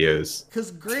Dynasty's videos.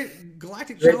 Because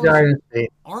Galactic Challenges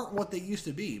aren't what they used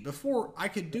to be. Before I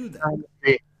could do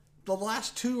that. The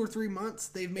last 2 or 3 months,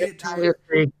 they've made it to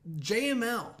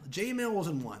JML. JML was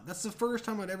in one. That's the first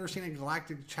time I'd ever seen a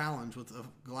Galactic Challenge with a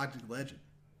Galactic Legend.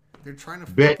 They're trying to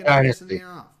fucking piss me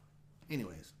off.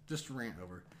 Anyways, just a rant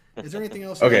over. Is there anything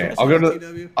else? Okay, I'll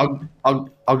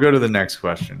go to the next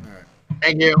question. All right.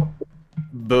 Thank you.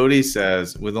 Bodhi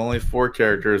says, with only 4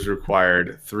 characters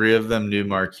required, 3 of them new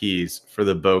marquees for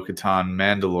the Bo-Katan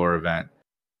Mandalore event,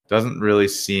 doesn't really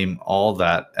seem all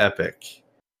that epic.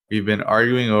 We've been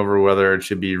arguing over whether it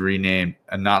should be renamed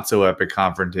a not-so-epic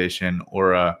confrontation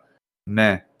or a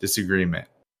meh disagreement.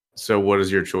 So what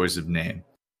is your choice of name?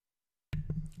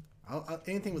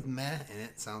 Anything with meh in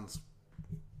it sounds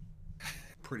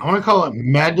pretty. I want to call it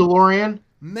Mandalorian.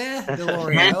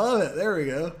 Mandalorian. I love it. There we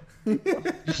go.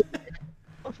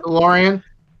 Mandalorian.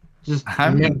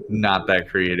 I'm not that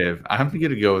creative. I'm going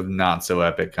to go with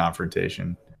not-so-epic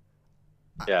confrontation.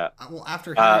 Yeah. Well,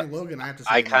 after hearing Logan, I have to say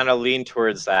I kind of lean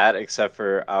towards that, except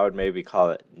for I would maybe call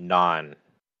it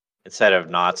instead of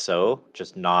not so,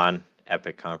 just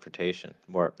non-epic confrontation.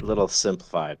 More a little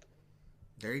simplified.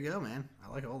 There you go, man.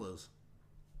 I like all those.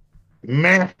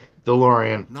 Meh,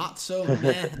 DeLorean. Not so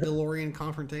meh DeLorean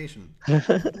confrontation.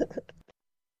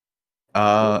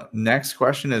 Next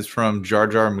question is from Jar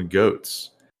Jar McGoats.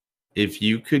 If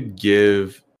you could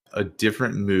give a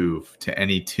different move to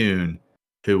any toon,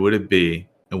 who would it be,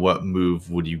 and what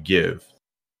move would you give?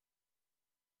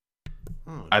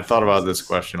 Oh, I thought about this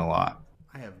question a lot.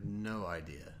 I have no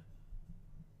idea.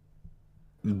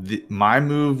 My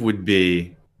move would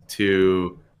be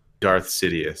to Darth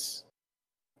Sidious.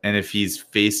 And if he's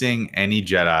facing any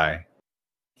Jedi,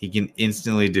 he can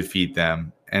instantly defeat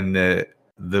them. And the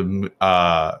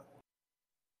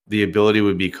ability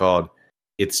would be called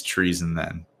It's Treason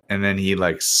then. And then he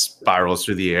spirals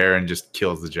through the air and just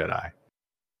kills the Jedi.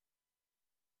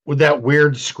 With that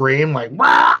weird scream, like,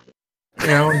 wah!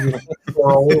 He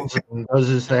rolls and does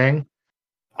his thing.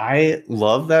 I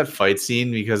love that fight scene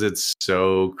because it's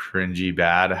so cringy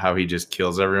bad how he just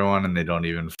kills everyone and they don't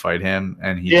even fight him.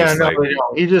 And he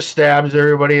he just stabs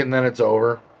everybody and then it's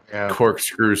over. Yeah.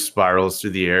 Corkscrew spirals through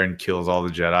the air and kills all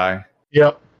the Jedi.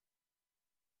 Yep.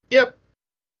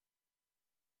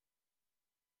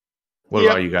 What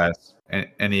about you guys?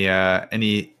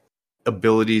 Any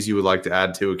abilities you would like to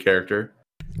add to a character?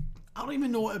 I don't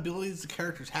even know what abilities the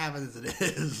characters have as it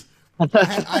is.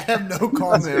 I have no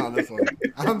comment on this one.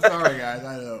 I'm sorry, guys.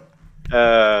 I know.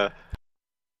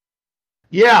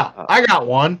 Yeah, I got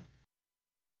one.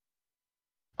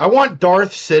 I want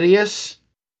Darth Sidious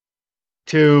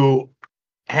to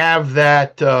have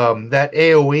that that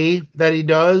AoE that he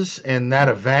does in that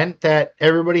event that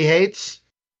everybody hates.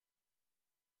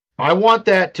 I want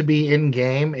that to be in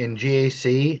game in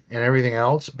GAC and everything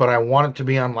else, but I want it to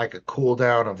be on a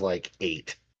cooldown of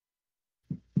 8.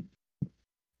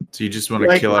 So you just want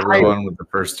to kill everyone with the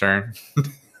first turn?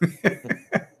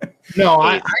 No,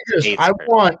 I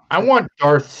want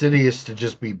Darth Sidious to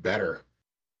just be better.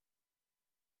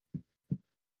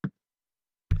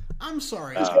 I'm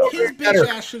sorry. His bitch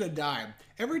ass should have died.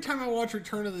 Every time I watch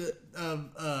Return of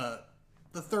the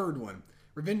third one,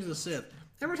 Revenge of the Sith,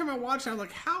 every time I watch it, I'm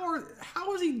like, how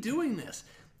is he doing this?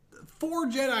 4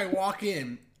 Jedi walk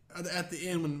in at the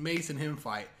end when Mace and him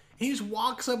fight. He just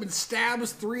walks up and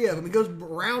stabs 3 of them. He goes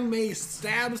around Mace,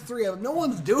 stabs 3 of them. No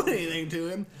one's doing anything to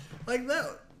him. Like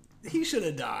that, he should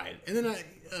have died. And then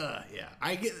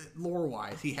I get lore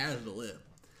wise, he has to live,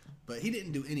 but he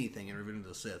didn't do anything in Revenge of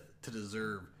the Sith to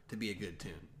deserve to be a good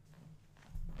tune.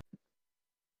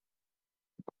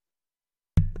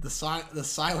 The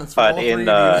silence. But in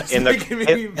making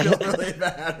me feel really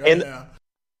bad right now.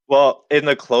 Well, in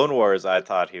the Clone Wars, I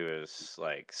thought he was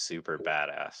super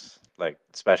badass.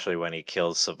 Especially when he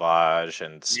kills Savage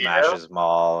and smashes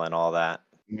Maul and all that.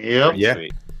 Yep. Yeah.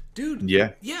 Sweet. Dude.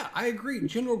 Yeah. Yeah, I agree.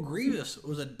 General Grievous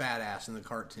was a badass in the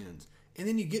cartoons. And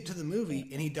then you get to the movie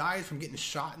and he dies from getting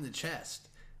shot in the chest.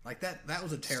 That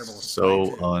was a terrible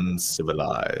So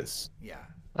uncivilized. Yeah.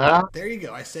 There you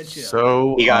go. I said shit.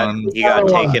 So he got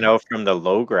taken out from the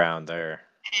low ground there.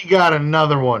 He got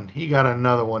another one. He got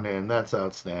another one in. That's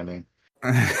outstanding.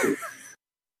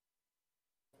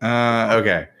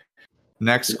 Okay.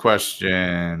 Next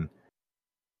question.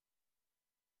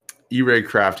 E-Ray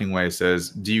Crafting Way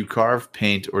says, do you carve,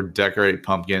 paint, or decorate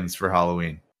pumpkins for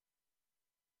Halloween?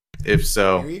 If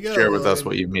so, Here you go, share with us Lloyd.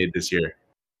 what you've made this year.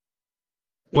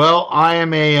 Well, I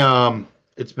am a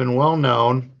it's been well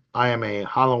known, I am a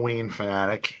Halloween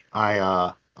fanatic.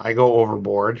 I go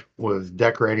overboard with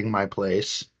decorating my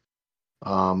place.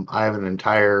 I have an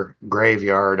entire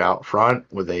graveyard out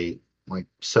front with a like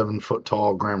 7 foot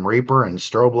tall Grim Reaper and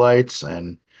strobe lights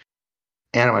and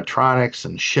animatronics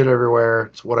and shit everywhere.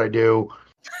 It's what I do.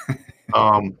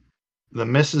 Um, the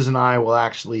missus and I will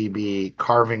actually be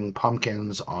carving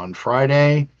pumpkins on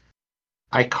Friday.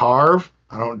 I carve,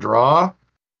 I don't draw.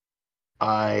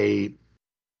 I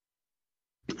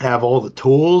have all the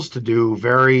tools to do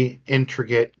very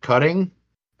intricate cutting,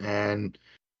 and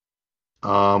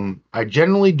I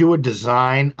generally do a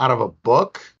design out of a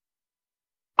book.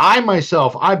 I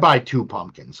buy 2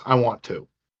 pumpkins. I want 2.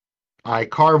 I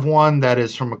carve one that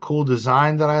is from a cool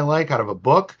design that I like out of a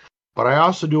book, but I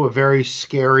also do a very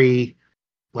scary,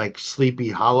 like Sleepy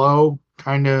Hollow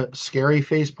kind of scary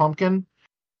face pumpkin.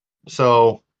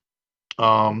 So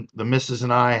the missus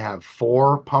and I have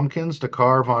 4 pumpkins to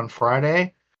carve on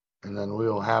Friday, and then we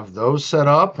will have those set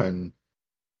up. And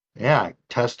yeah, I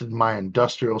tested my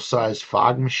industrial sized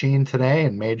fog machine today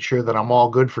and made sure that I'm all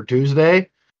good for Tuesday.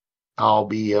 I'll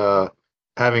be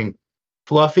having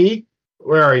Fluffy.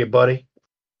 Where are you, buddy?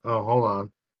 Oh, hold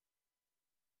on.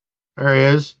 There he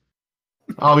is.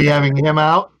 I'll be having him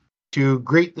out to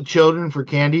greet the children for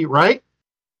candy, right?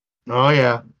 Oh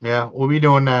yeah, yeah, we'll be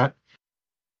doing that.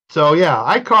 So yeah,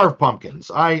 I carve pumpkins.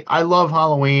 I love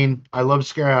Halloween. I love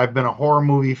scary. I've been a horror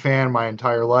movie fan my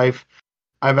entire life.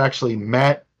 I've actually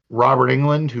met Robert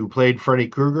England, who played Freddy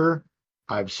Krueger.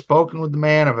 I've spoken with the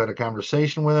man. I've had a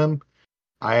conversation with him.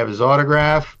 I have his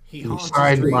autograph. He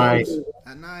signed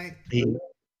at night. He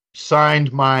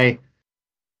signed my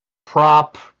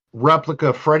prop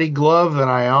replica Freddy glove that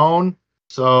I own.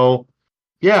 So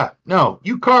yeah, no,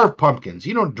 you carve pumpkins.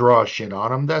 You don't draw shit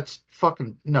on them. That's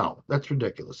fucking no. That's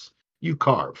ridiculous. You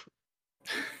carve.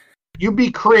 You be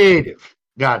creative.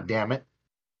 God damn it.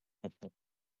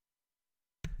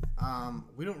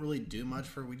 We don't really do much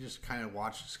we just kind of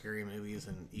watch scary movies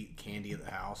and eat candy at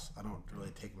the house. I don't really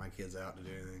take my kids out to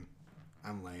do anything.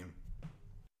 I'm lame.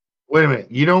 Wait a minute.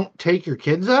 You don't take your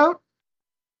kids out?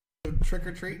 Trick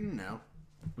or treating? No.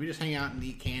 We just hang out and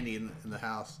eat candy in the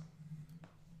house.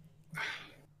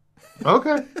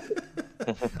 Okay.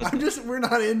 We're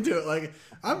not into it. Like,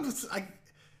 I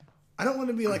don't want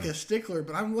to be like a stickler,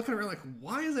 but I'm looking around like,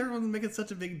 why is everyone making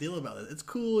such a big deal about it? It's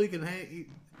cool. You can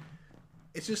hang.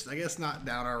 It's just, I guess, not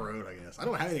down our road, I guess. I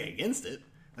don't have anything against it.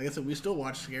 Like I said, we still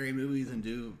watch scary movies and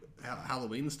do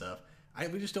Halloween stuff.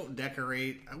 We just don't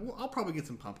decorate. I'll probably get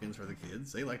some pumpkins for the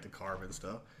kids. They like to carve and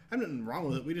stuff. There's nothing wrong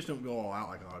with it. We just don't go all out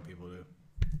like a lot of people do.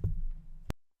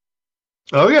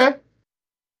 Okay.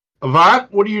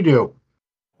 Avant, what do you do?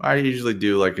 I usually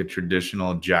do like a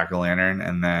traditional jack-o'-lantern,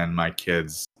 and then my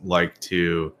kids like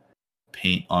to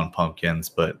paint on pumpkins,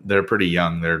 but they're pretty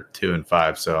young. They're 2 and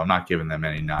 5, so I'm not giving them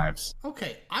any knives.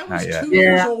 Okay, I was Not yet. 2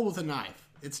 years old with a knife.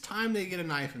 It's time they get a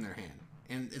knife in their hand.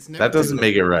 And it's never That doesn't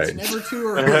make it right. It's never too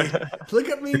early. Look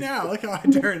at me now. Look how I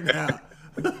turned out.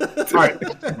 All right.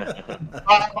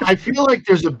 I feel like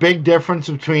there's a big difference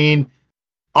between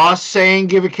us saying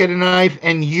give a kid a knife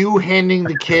and you handing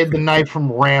the kid the knife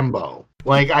from Rambo.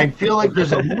 Like, I feel like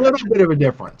there's a little bit of a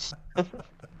difference. All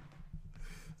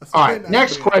right,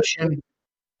 next question.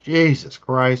 Jesus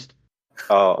Christ.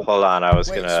 Oh, hold on. I was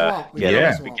going to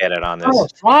get it on this. Oh,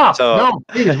 Swamp. So, no,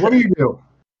 please, what do you do?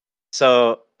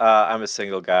 So, I'm a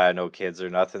single guy, no kids or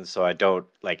nothing, so I don't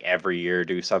like every year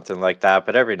do something like that,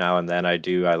 but every now and then I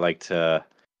do. I like to,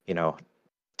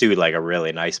 do like a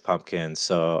really nice pumpkin.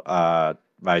 So,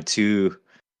 my two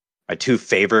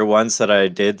favorite ones that I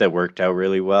did that worked out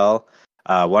really well.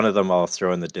 One of them I'll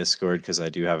throw in the Discord because I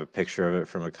do have a picture of it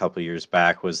from a couple years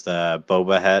back. Was the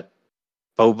Boba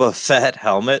Fett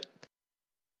helmet.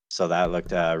 So that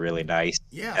looked really nice.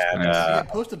 Yeah, and,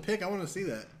 post a pic. I want to see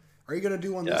that. Are you gonna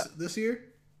do one this year?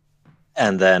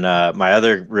 And then my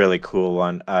other really cool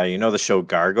one, the show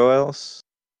Gargoyles,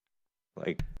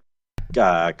 like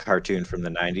cartoon from the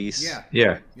 90s.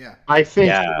 Yeah. I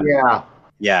think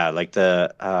Yeah, like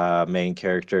the main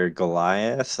character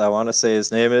Goliath, I want to say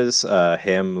his name is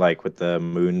him, like with the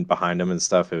moon behind him and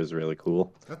stuff. It was really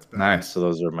cool. That's bad. Nice. So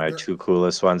those are my 2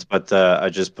 coolest ones. But I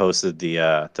just posted the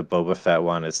Boba Fett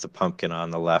one. It's the pumpkin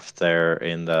on the left there.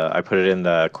 I put it in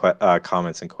the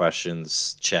comments and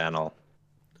questions channel.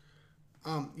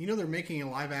 They're making a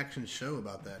live action show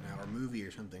about that now, or movie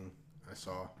or something. I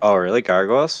saw. Oh, really?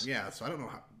 Gargoyles? Yeah, so I don't know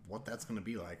what that's going to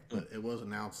be like, but it was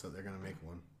announced that they're going to make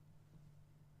one.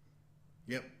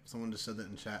 Yep, someone just said that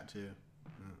in chat too.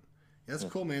 Yeah, that's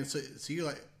cool, man. So you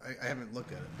like? I haven't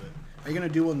looked at it, but are you going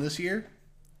to do one this year?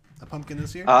 A pumpkin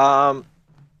this year? I'm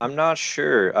not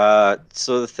sure.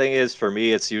 So the thing is, for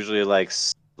me, it's usually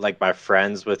like my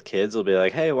friends with kids will be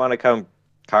like, "Hey, want to come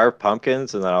carve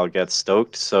pumpkins?" And then I'll get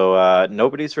stoked. So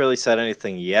nobody's really said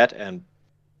anything yet, and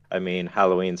I mean,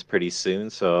 Halloween's pretty soon,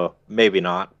 so maybe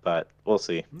not, but we'll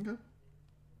see. Okay.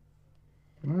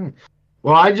 All right.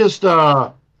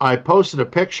 Well, I posted a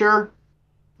picture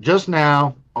just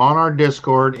now on our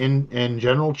Discord in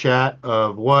general chat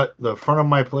of what the front of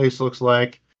my place looks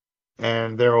like,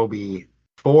 and there will be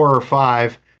 4 or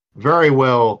 5 very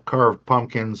well carved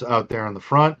pumpkins out there on the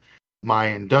front. My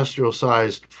industrial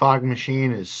sized fog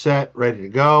machine is set, ready to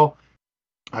go.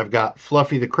 I've got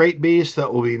Fluffy the Crate Beast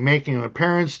that will be making an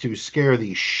appearance to scare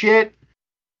the shit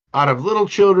out of little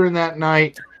children that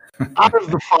night, out of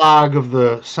the fog of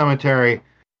the cemetery.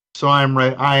 So I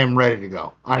am ready to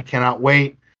go. I cannot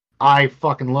wait. I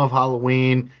fucking love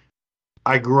Halloween.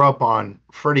 I grew up on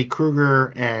Freddy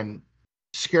Krueger and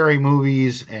scary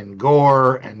movies and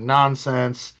gore and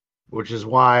nonsense, which is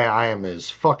why I am as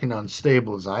fucking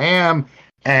unstable as I am.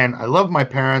 And I love my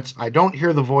parents. I don't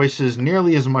hear the voices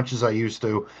nearly as much as I used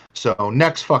to. So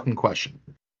next fucking question.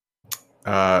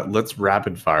 Let's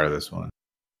rapid fire this one.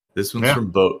 This one's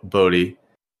from Bodie.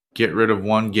 Get rid of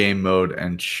one game mode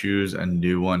and choose a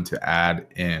new one to add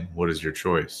in. What is your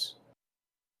choice?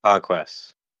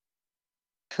 Conquest.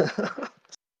 All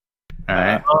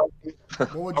right.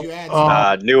 What would you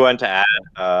add? New one to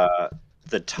add.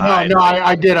 The Tide. No,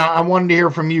 I did. I wanted to hear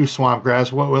from you,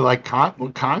 Swampgrass. What with like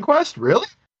Conquest? Really?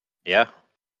 Yeah.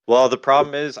 Well, the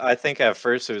problem is, I think at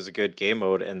first it was a good game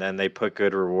mode, and then they put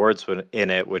good rewards in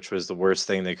it, which was the worst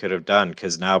thing they could have done,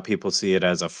 because now people see it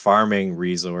as a farming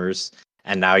resource,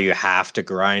 and now you have to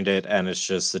grind it, and it's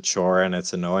just a chore, and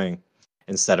it's annoying,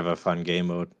 instead of a fun game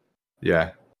mode. Yeah.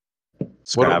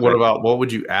 What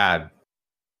would you add?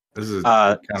 This is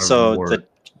So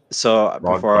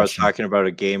before I was question. talking about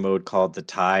a game mode called the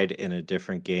Tide in a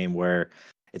different game where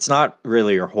it's not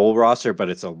really your whole roster, but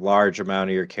it's a large amount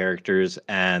of your characters,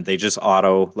 and they just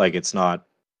auto, like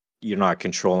you're not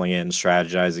controlling it and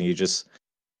strategizing. You just,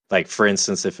 like, for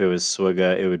instance, if it was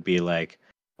Swigga, it would be like,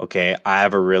 okay, I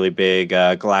have a really big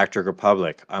Galactic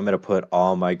Republic. I'm going to put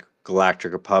all my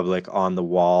Galactic Republic on the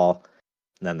wall,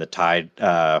 and then the Tide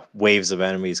waves of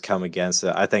enemies come against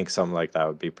it. I think something like that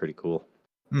would be pretty cool.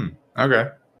 Okay.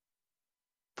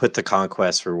 Put the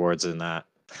conquest rewards in that.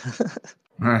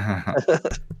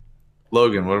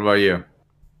 Logan, what about you?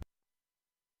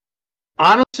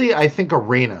 Honestly, I think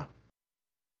arena.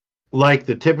 Like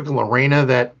the typical arena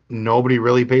that nobody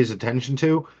really pays attention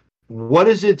to. What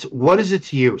is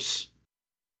its use?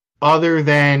 Other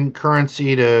than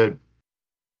currency to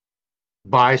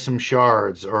buy some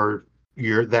shards or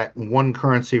that one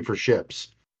currency for ships.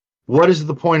 What is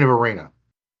the point of arena?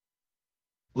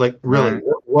 Like really,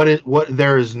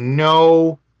 there is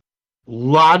no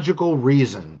logical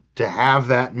reason to have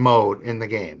that mode in the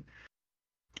game.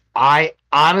 I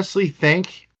honestly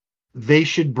think they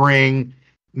should bring,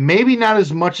 maybe not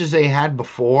as much as they had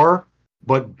before,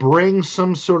 but bring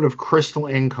some sort of crystal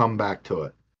income back to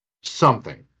it.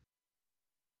 Something.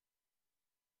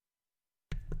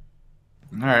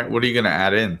 All right, what are you going to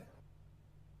add in?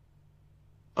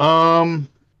 And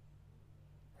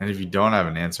if you don't have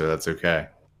an answer, that's okay.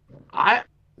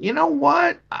 You know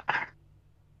what?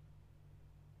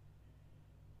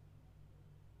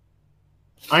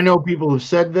 I know people have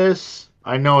said this.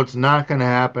 I know it's not going to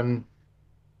happen.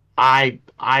 I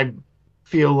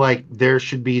feel like there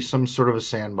should be some sort of a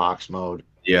sandbox mode.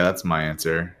 Yeah, that's my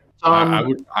answer. I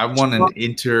want an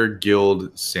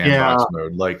inter-guild sandbox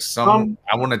mode. Like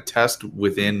I want to test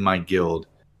within my guild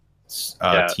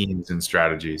teams and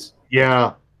strategies.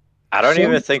 Yeah. I don't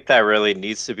even think that really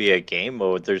needs to be a game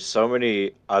mode. There's so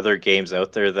many other games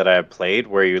out there that I've played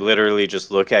where you literally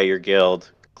just look at your guild,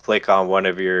 click on one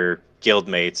of your guild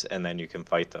mates, and then you can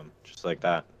fight them just like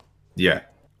that. Yeah.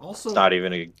 Also, it's not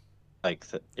even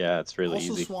it's really easy.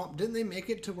 Also, Swamp, didn't they make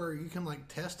it to where you can like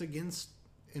test against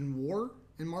in war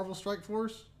in Marvel Strike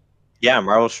Force? Yeah,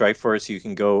 Marvel Strike Force, you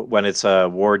can go when it's a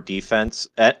war defense.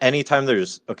 Anytime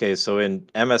so in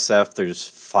MSF, there's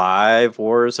 5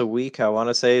 wars a week, I want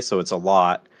to say. So it's a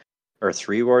lot. Or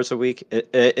 3 wars a week.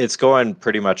 It's going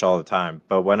pretty much all the time.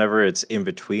 But whenever it's in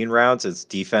between rounds, it's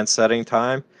defense setting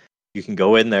time. You can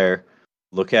go in there,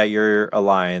 look at your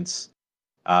alliance,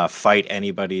 fight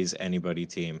anybody's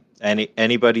team,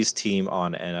 anybody's team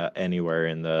on anywhere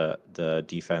in the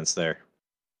defense there.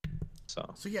 So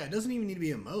yeah, it doesn't even need to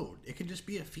be a mode. It can just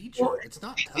be a feature. Well, It's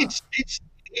not tough.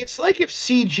 It's like if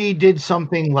CG did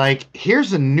something like,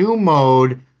 here's a new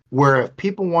mode where if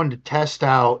people wanted to test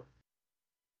out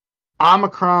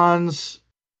Omicrons,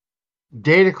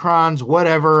 Datacrons,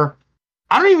 whatever,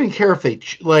 I don't even care if they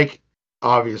like.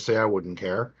 Obviously, I wouldn't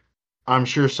care. I'm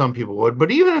sure some people would,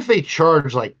 but even if they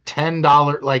charge like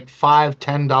 $10, like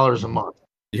 $5-10 a month,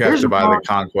 You have to buy the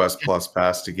Conquest Plus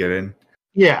pass to get in.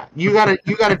 yeah, you gotta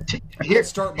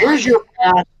here's your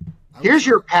pass. Here's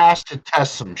your pass to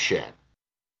test some shit.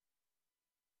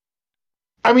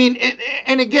 I mean,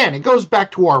 and again, it goes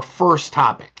back to our first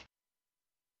topic.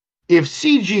 If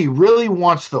CG really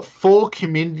wants the full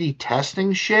community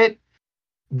testing shit,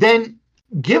 then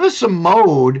give us a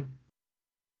mode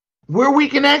where we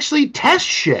can actually test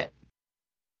shit.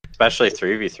 especially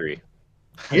 3v3.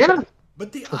 Yeah.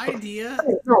 But the idea...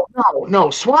 No.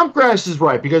 Swampgrass is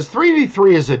right, because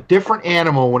 3v3 is a different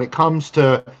animal when it comes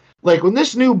to... Like, when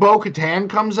this new Bo-Katan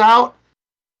comes out,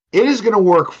 it is going to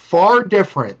work far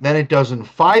different than it does in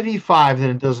 5v5 than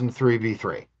it does in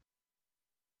 3v3.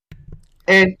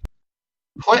 And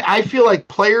I feel like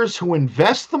players who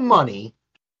invest the money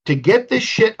to get this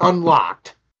shit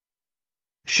unlocked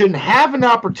should have an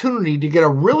opportunity to get a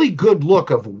really good look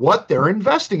of what they're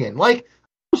investing in. Like,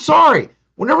 I'm sorry,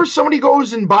 whenever somebody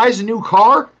goes and buys a new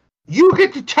car, you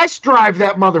get to test drive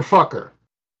that motherfucker.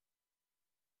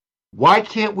 Why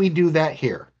can't we do that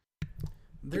here?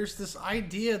 There's this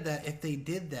idea that if they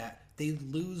did that, they'd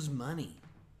lose money.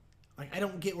 Like, I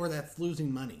don't get where that's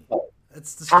losing money.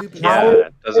 That's the stupid. Yeah,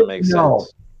 it doesn't make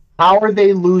sense. How are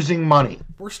they losing money?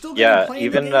 We're still gonna play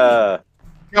even the game.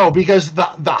 No, because the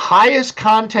highest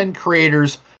content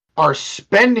creators are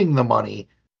spending the money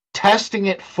testing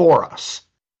it for us.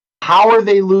 How are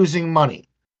they losing money?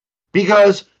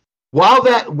 Because while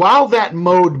that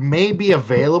mode may be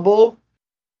available,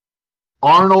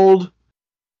 Arnold,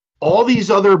 all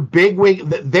these other bigwig,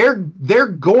 they're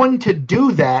going to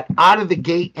do that out of the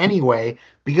gate anyway,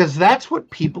 because that's what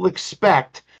people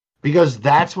expect, because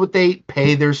that's what they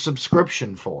pay their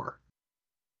subscription for.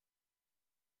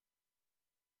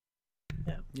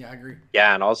 Yeah, I agree.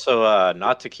 Yeah, and also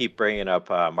not to keep bringing up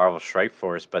Marvel Strike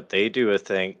Force, but they do a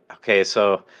thing. Okay,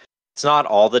 so it's not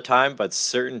all the time, but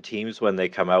certain teams when they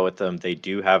come out with them, they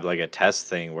do have like a test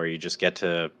thing where you just get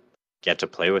to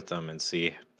play with them and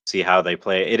see how they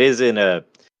play. It is in a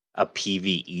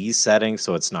PvE setting,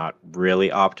 so it's not really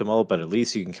optimal, but at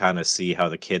least you can kind of see how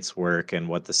the kits work and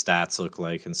what the stats look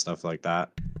like and stuff like that.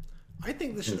 I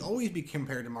think this should always be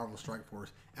compared to Marvel Strike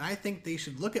Force, and I think they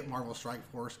should look at Marvel Strike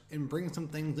Force and bring some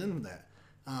things into that.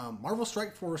 Marvel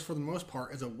Strike Force, for the most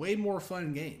part, is a way more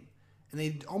fun game, and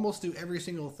they almost do every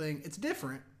single thing. It's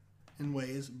different in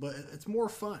ways, but it's more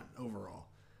fun overall.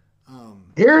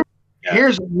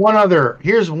 Here's one other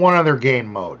game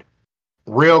mode,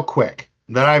 real quick,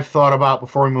 that I've thought about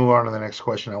before we move on to the next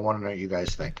question. I want to know what you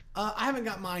guys think. I haven't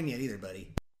got mine yet either,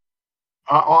 buddy.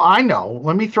 I know.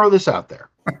 Let me throw this out there.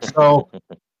 So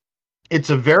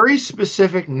it's a very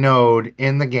specific node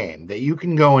in the game that you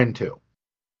can go into.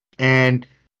 And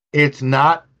it's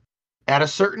not at a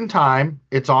certain time.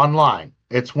 It's online.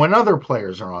 It's when other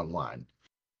players are online.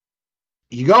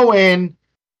 You go in,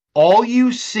 all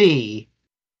you see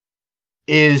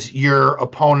is your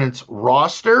opponent's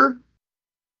roster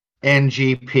and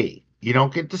GP. You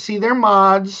don't get to see their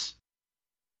mods.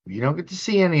 You don't get to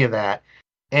see any of that.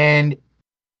 And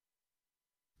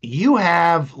you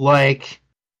have like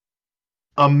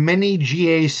a mini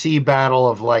GAC battle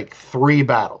of like 3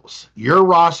 battles. Your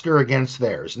roster against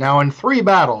theirs. Now, in 3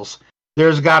 battles,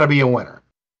 there's got to be a winner.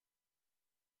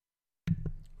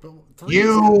 But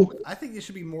I think it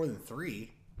should be more than 3.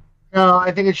 No,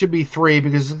 I think it should be 3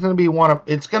 because it's going to be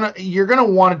you're going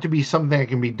to want it to be something that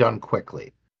can be done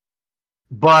quickly.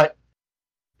 But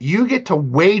you get to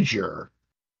wager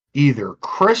either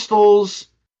crystals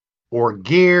or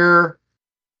gear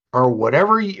or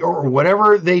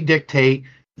whatever they dictate.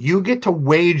 You get to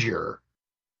wager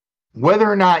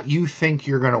whether or not you think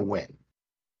you're going to win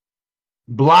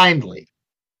blindly.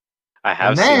 I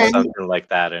have seen something like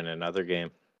that in another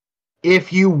game.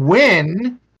 If you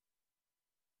win,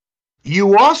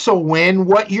 you also win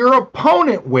what your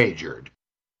opponent wagered.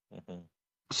 Mm-hmm.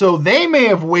 So they may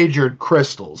have wagered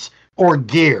crystals or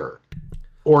gear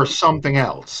or something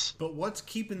else. But what's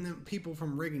keeping people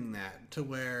from rigging that to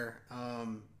where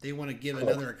they want to give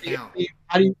another account?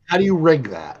 How do you rig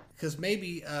that? Because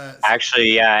maybe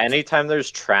actually, yeah, anytime there's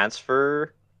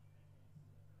transfer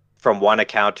from one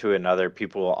account to another,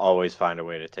 people will always find a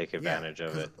way to take advantage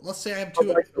of it. Let's say I have two.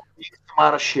 Like the least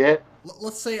amount of shit.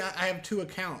 Let's say I have 2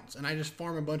 accounts and I just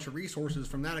farm a bunch of resources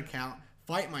from that account,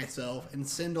 fight myself, and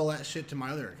send all that shit to my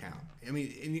other account. I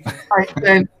mean, and you can. All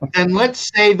right, then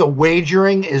let's say the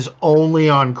wagering is only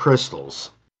on crystals.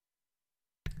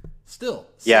 Still,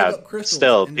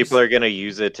 people are gonna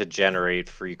use it to generate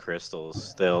free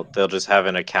crystals. They'll just have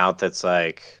an account that's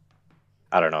like,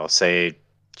 I don't know, say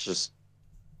just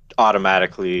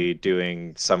automatically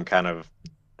doing some kind of,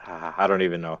 I don't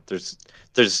even know.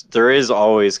 There is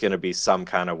always going to be some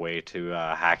kind of way to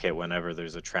hack it whenever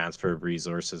there's a transfer of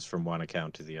resources from one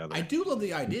account to the other. I do love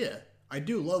the idea. I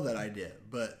do love that idea,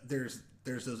 but there's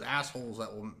those assholes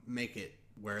that will make it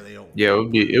where they don't. Yeah,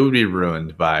 it would be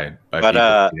ruined by But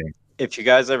people. If you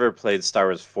guys ever played Star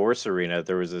Wars Force Arena,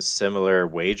 there was a similar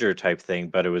wager type thing,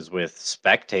 but it was with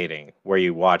spectating, where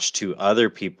you watch 2 other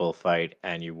people fight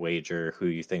and you wager who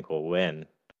you think will win.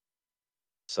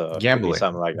 So Gambling.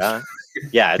 Something like that.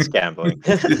 Yeah, it's gambling.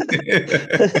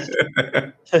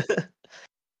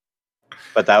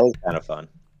 But that was kind of fun.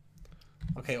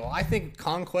 Okay, well, I think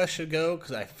Conquest should go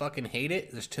because I fucking hate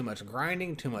it. There's too much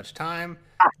grinding, too much time,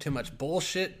 too much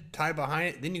bullshit tied behind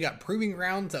it. Then you got Proving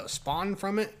Grounds that spawn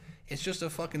from it. It's just a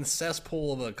fucking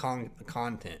cesspool of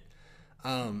content.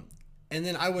 And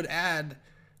then I would add,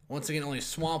 once again, only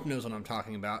Swamp knows what I'm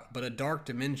talking about, but a Dark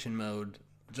Dimension mode,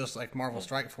 just like Marvel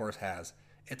Strike Force has.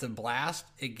 It's a blast.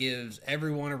 It gives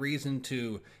everyone a reason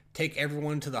to take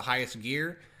everyone to the highest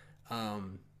gear.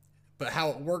 But how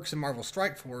it works in Marvel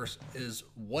Strike Force is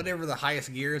whatever the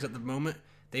highest gear is at the moment,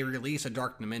 they release a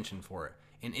Dark Dimension for it.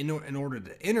 And in order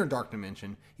to enter Dark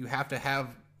Dimension, you have to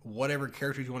have whatever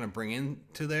characters you want to bring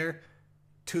into there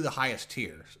to the highest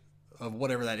tiers of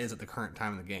whatever that is at the current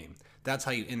time in the game. That's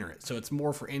how you enter it. So it's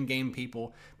more for in-game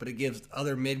people, but it gives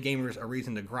other mid-gamers a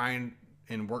reason to grind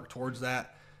and work towards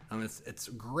that. It's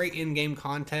great in-game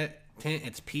content.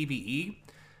 It's PvE.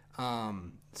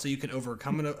 So you can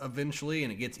overcome it eventually,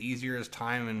 and it gets easier as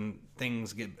time and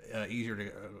things get easier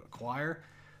to acquire.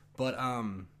 But I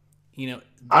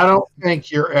don't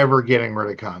think you're ever getting rid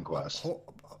of Conquest.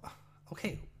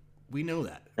 Okay, we know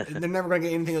that they're never going to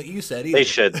get anything that you said either. They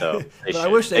should though. I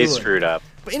wish they would. Screwed up.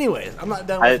 But anyways, I'm not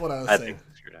done with what I was saying. Think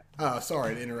they screwed up. Oh,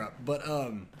 sorry to interrupt, but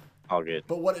all good.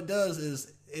 But what it does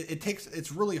is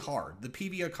it's really hard. The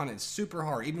PvE content is super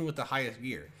hard, even with the highest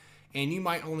gear, and you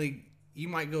might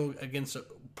go against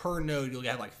per node, you'll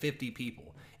have like 50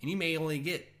 people, and you may only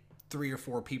get 3 or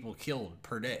 4 people killed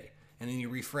per day, and then you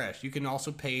refresh. You can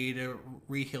also pay to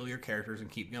re-heal your characters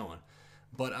and keep going.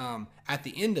 But at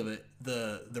the end of it,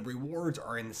 the rewards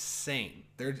are insane.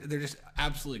 They're just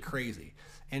absolutely crazy.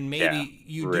 And maybe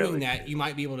doing that, you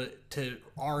might be able to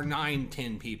R9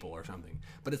 10 people or something.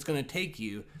 But it's going to take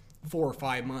you 4 or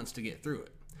 5 months to get through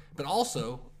it. But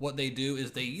also, what they do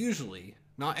is they usually,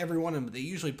 not every one of them, but they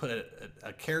usually put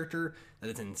a character that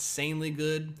is insanely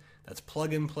good, that's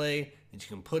plug and play, that you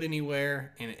can put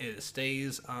anywhere, and it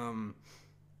stays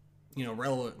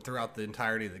relevant throughout the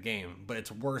entirety of the game. But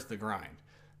it's worth the grind.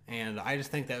 And I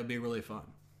just think that would be really fun.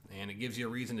 And it gives you a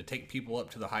reason to take people up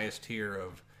to the highest tier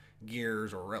of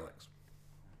gears or relics.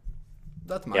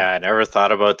 That's my I never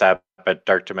thought about that, but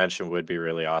Dark Dimension would be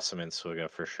really awesome in Suga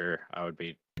for sure. I would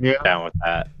be down with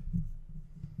that.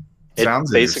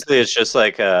 It's just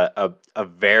like a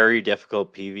very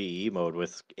difficult PvE mode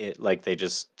with it. Like they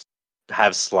just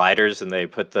have sliders and they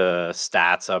put the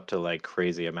stats up to like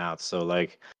crazy amounts. So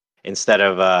like instead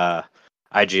of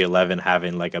IG-11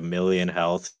 having like 1 million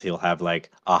health, he'll have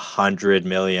like 100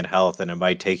 million health, and it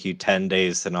might take you 10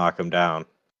 days to knock him down.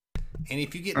 And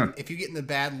if you get in the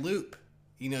bad loop,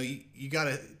 you got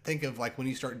to think of like when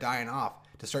you start dying off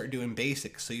to start doing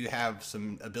basics, so you have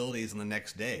some abilities in the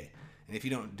next day. And if you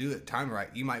don't do it time right,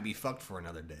 you might be fucked for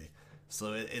another day.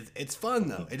 So it's fun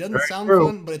though. It doesn't sound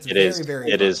fun, but it's very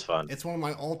fun. It is fun. It's one of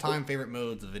my all-time favorite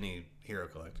modes of any hero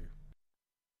collector.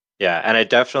 Yeah, and it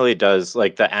definitely does.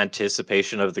 Like the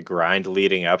anticipation of the grind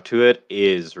leading up to it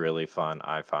is really fun,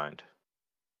 I find.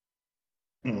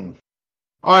 All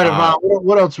right, Avant,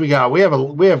 what else we got? We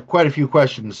have quite a few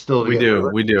questions still. We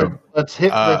do. Let's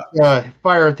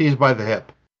fire at these by the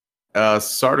hip.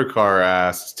 Sardaukar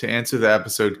asks, to answer the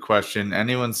episode question,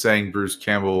 anyone saying Bruce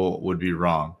Campbell would be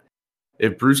wrong.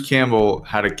 If Bruce Campbell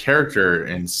had a character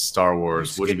in Star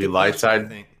Wars, would he be light side?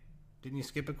 Didn't you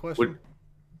skip a question?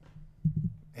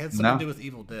 It had something to do with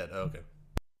Evil Dead. Oh, okay.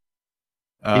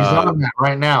 He's on that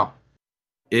right now.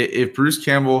 If Bruce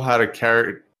Campbell had a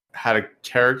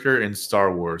character in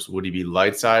Star Wars, would he be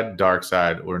light side, dark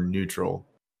side, or neutral?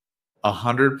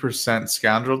 100%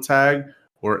 scoundrel tag,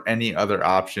 or any other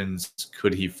options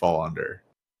could he fall under?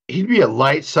 he'd be a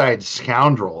light side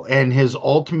scoundrel, and his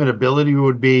ultimate ability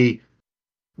would be,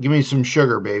 give me some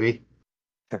sugar, baby.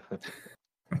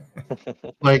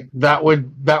 Like that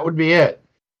would be it.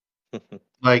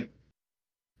 Like,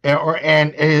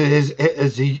 and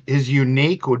his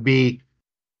unique would be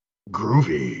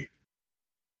groovy.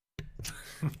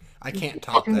 I can't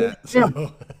top that.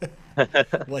 So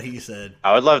what he said.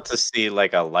 I would love to see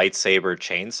like a lightsaber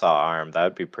chainsaw arm. That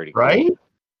would be pretty cool. Right?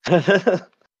 It's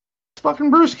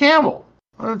fucking Bruce Campbell.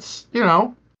 That's,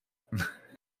 Bruce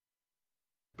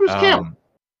Campbell.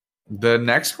 The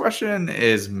next question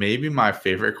is maybe my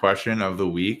favorite question of the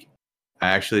week. I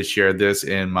actually shared this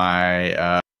in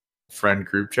my friend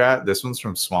group chat. This one's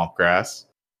from Swampgrass.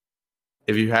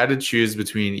 If you had to choose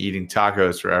between eating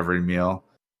tacos for every meal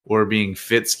or being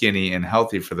fit, skinny, and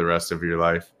healthy for the rest of your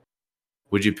life,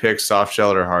 would you pick soft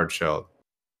shelled or hard shelled?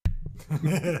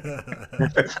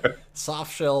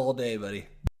 Soft shell all day, buddy.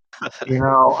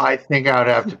 I think I would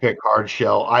have to pick hard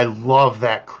shell. I love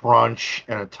that crunch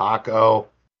in a taco.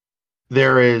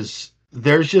 There's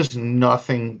just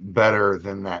nothing better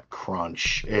than that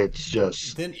crunch. It's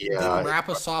just then wrap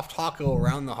a soft taco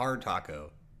around the hard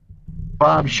taco.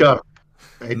 Bob, shut up.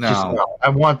 No. I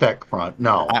want that crunch.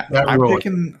 No,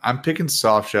 I'm picking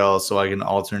soft shell so I can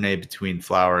alternate between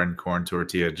flour and corn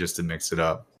tortilla just to mix it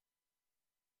up.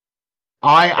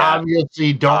 I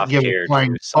obviously don't give a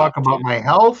flying fuck about my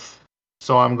health,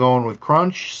 so I'm going with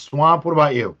crunch. Swamp, what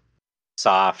about you?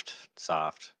 Soft.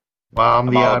 Well,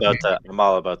 I'm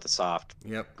all about the soft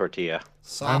tortilla.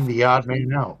 Soft. I'm the odd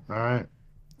man out. All right.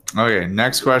 Okay,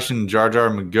 next question, Jar Jar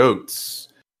McGoats.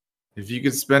 If you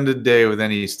could spend a day with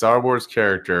any Star Wars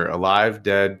character, alive,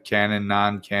 dead, canon,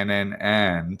 non-canon,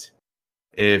 and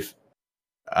if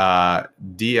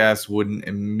DS wouldn't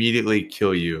immediately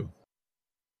kill you,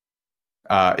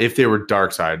 if they were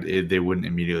dark side, they wouldn't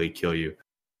immediately kill you,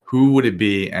 who would it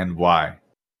be and why?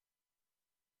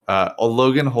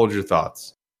 Logan, hold your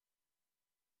thoughts.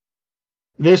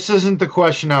 This isn't the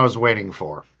question I was waiting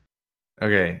for.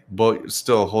 Okay, but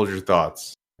still hold your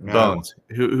thoughts. No. Bones,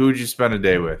 who would you spend a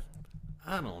day with?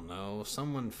 I don't know.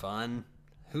 Someone fun.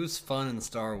 Who's fun in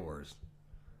Star Wars?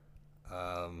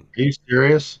 Are you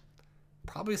serious?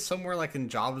 Probably somewhere like in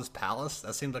Jabba's palace.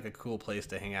 That seems like a cool place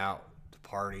to hang out, to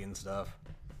party and stuff.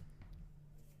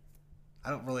 I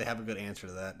don't really have a good answer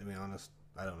to that, to be honest.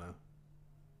 I don't know.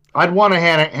 I'd want to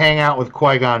hang out with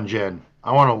Qui-Gon Jinn.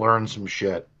 I want to learn some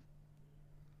shit.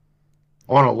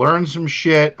 I want to learn some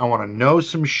shit. I want to know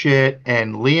some shit.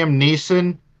 And Liam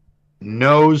Neeson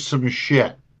knows some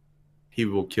shit. He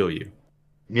will kill you.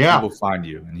 Yeah. He will find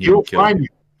you. And he will find you.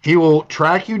 He will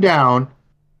track you down.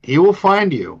 He will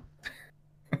find you.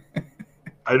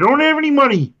 I don't have any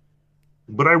money,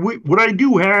 but what I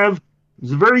do have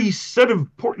is a very set of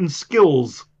important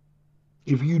skills.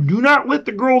 If you do not let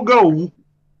the girl go,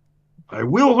 I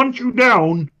will hunt you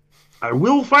down, I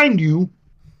will find you,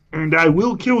 and I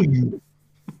will kill you.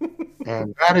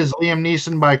 And that is Liam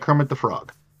Neeson by Kermit the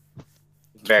Frog.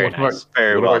 Very nice.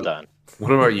 Very well done.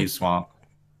 What about you, Swamp?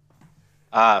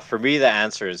 For me, the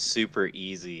answer is super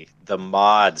easy. The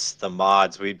mods.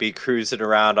 We'd be cruising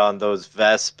around on those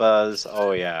Vespas.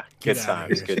 Oh, yeah. Good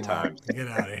times. Get out of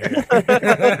here.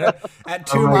 At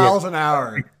 2 miles an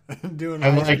hour.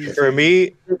 For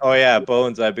me,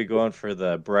 Bones, I'd be going for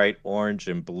the bright orange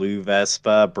and blue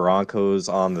Vespa. Broncos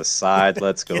on the side.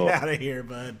 Let's go. Get out of here,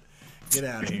 bud. Get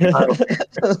out of here.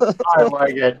 I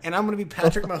like it. And I'm going to be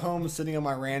Patrick Mahomes sitting on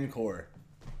my Rancor.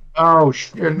 Oh,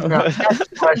 shit. No.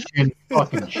 Next question.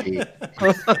 Fucking cheat.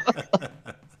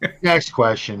 Next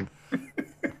question.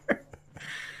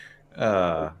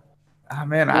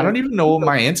 Man, I don't even know what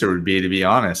my answer would be, to be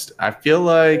honest. I feel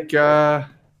like Balin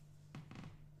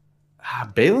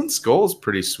Skull's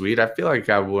pretty sweet. I feel like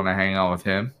I want to hang out with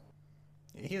him.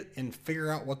 And figure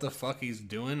out what the fuck he's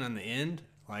doing on the end.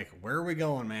 Like, where are we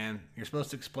going, man? You're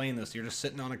supposed to explain this. You're just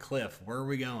sitting on a cliff. Where are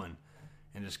we going?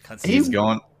 And just cuts. He's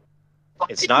going.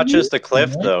 It's not just a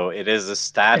cliff, though. It is a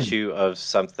statue of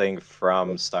something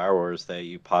from Star Wars that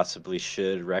you possibly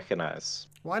should recognize.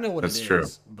 Well, I know what That's it true.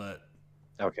 is, but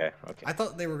okay. I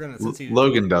thought they were going to.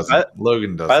 Logan doesn't.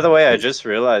 Logan doesn't. By the way, I just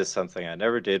realized something. I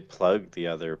never did plug the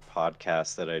other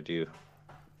podcast that I do.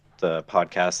 The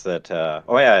podcast that.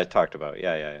 I talked about.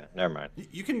 Yeah. Never mind.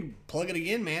 You can plug it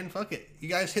again, man. Fuck it. You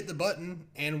guys hit the button,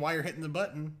 and while you're hitting the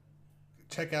button,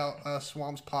 check out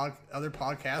Swamp's other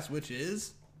podcast, which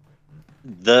is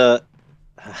the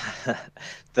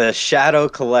Shadow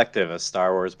Collective, a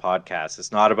Star Wars podcast.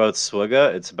 It's not about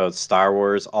Swigga. It's about Star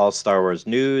Wars, all Star Wars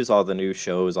news, all the new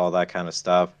shows, all that kind of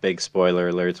stuff. Big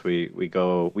spoiler alerts.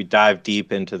 We dive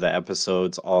deep into the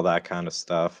episodes, all that kind of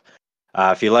stuff.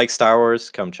 If you like Star Wars,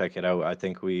 come check it out. I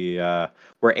think we're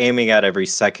aiming at every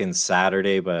second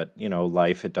Saturday, but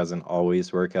life, it doesn't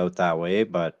always work out that way.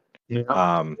 But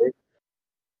Yeah.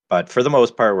 but for the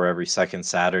most part, we're every second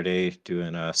Saturday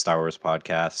doing a Star Wars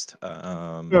podcast.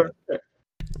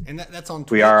 And that's on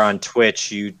Twitch. We are on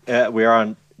Twitch. We are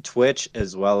on Twitch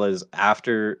as well as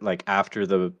after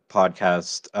the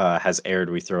podcast has aired,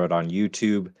 we throw it on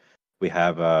YouTube. We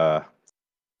have a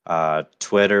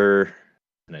Twitter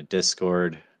and a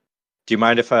Discord. Do you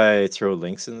mind if I throw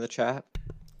links in the chat?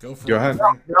 Go ahead.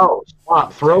 No,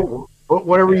 Swamp, throw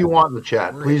whatever you want in the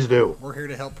chat. Please do. We're here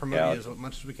to help promote you as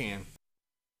much as we can.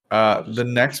 The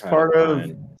next part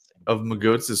of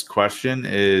Magotes' question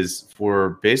is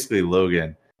for basically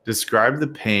Logan. Describe the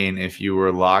pain if you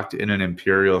were locked in an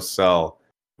Imperial cell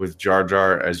with Jar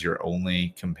Jar as your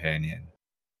only companion.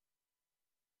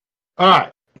 All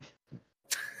right.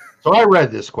 So I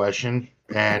read this question,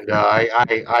 and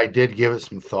I did give it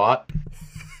some thought.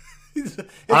 It's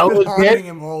been haunting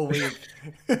him all week.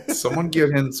 Someone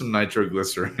give him some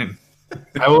nitroglycerin.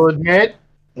 I will admit,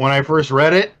 when I first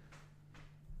read it,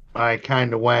 I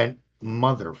kind of went,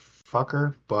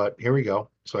 motherfucker, but here we go.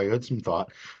 So I had some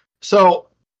thought. So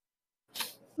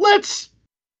let's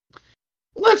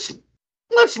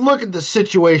look at the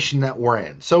situation that we're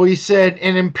in. So he said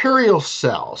an Imperial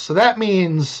cell. So that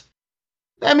means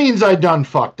I done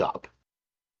fucked up.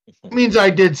 It means I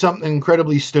did something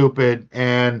incredibly stupid,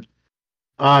 and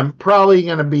I'm probably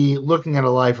going to be looking at a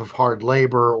life of hard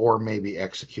labor or maybe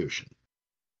execution.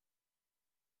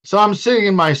 So I'm sitting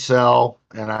in my cell,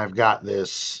 and I've got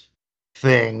this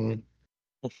thing,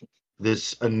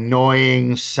 this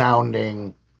annoying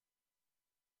sounding,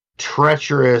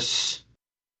 treacherous,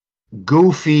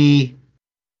 goofy,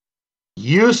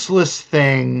 useless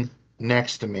thing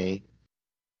next to me.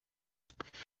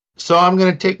 So I'm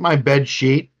going to take my bed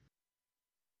sheet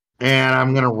and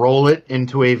I'm going to roll it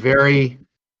into a very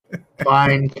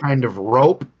fine kind of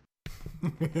rope.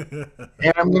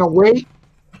 And I'm going to wait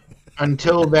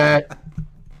until that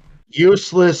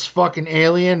useless fucking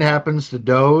alien happens to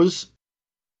doze.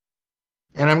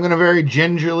 And I'm going to very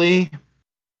gingerly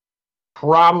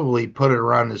probably put it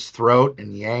around his throat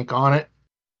and yank on it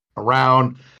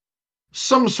around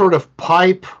some sort of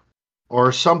pipe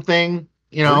or something.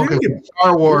 Because in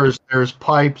Star Wars, there's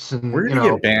pipes, and we're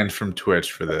gonna get banned from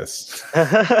Twitch for this.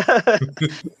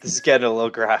 This is getting a little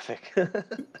graphic. And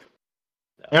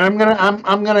I'm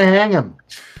gonna hang him.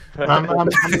 I'm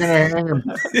gonna hang him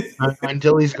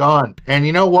until he's gone. And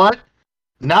you know what?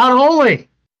 Not only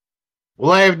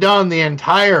will I have done the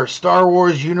entire Star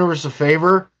Wars universe a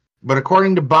favor, but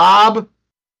according to Bob,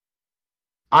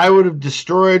 I would have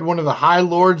destroyed one of the High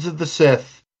Lords of the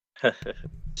Sith.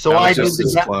 So I did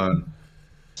the clone.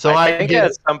 So I think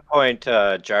at some point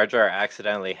Jar Jar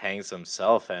accidentally hangs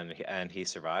himself, and he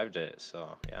survived it.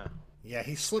 So yeah,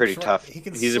 he's pretty tough.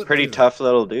 He's a pretty tough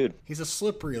little dude. He's a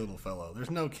slippery little fellow.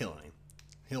 There's no killing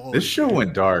him. This show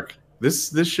went dark. This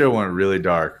show went really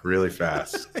dark, really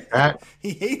fast.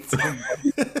 He hates him.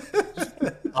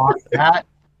 That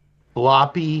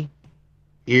floppy-eared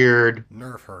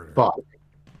nerf herder fuck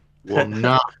will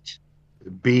not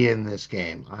be in this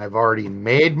game. I've already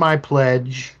made my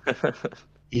pledge.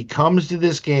 He comes to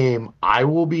this game, I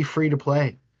will be free to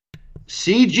play.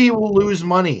 CG will lose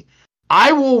money.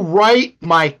 I will write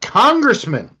my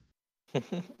congressman.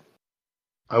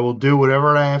 I will do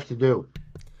whatever I have to do.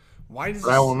 But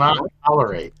I will not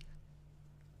tolerate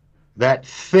that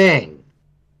thing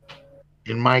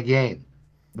in my game.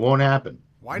 Won't happen.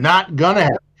 Not gonna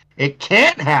happen. It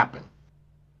can't happen.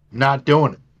 Not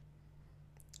doing it.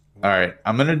 All right,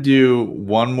 I'm going to do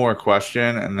one more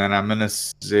question, and then I'm going to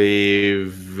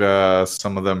save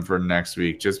some of them for next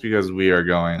week, just because we are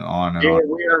going on and on.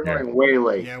 We are going way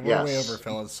late. Yeah, we're way over,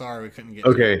 fellas. Sorry, we couldn't get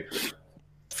Okay,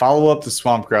 follow up to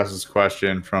Swampgrass's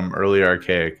question from early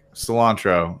Archaic.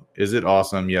 Cilantro, is it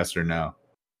awesome, yes or no?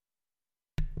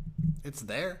 It's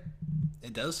there.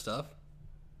 It does stuff.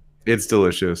 It's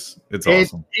delicious. It's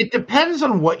awesome. It depends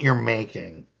on what you're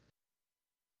making.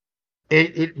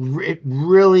 It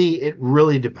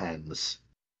really depends.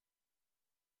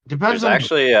 There's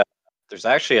actually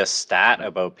a stat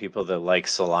about people that like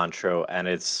cilantro, and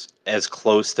it's as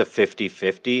close to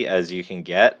 50-50 as you can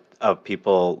get of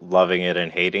people loving it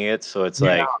and hating it. So it's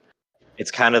like it's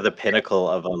kind of the pinnacle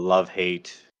of a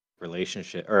love-hate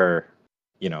relationship, or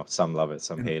some love it,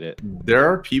 some hate it. There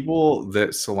are people that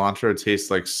cilantro tastes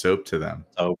like soap to them.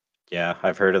 Oh yeah,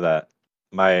 I've heard of that.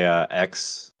 My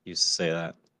ex used to say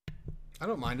that. I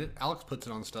don't mind it. Alex puts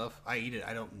it on stuff. I eat it.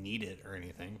 I don't need it or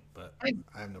anything, but I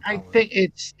have no problem. I think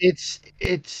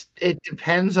it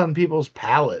depends on people's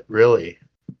palate, really.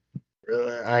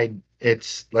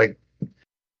 It's like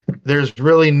there's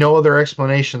really no other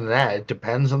explanation than that. It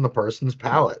depends on the person's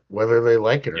palate whether they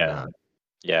like it or Yeah. not.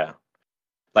 Yeah.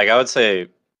 Like I would say,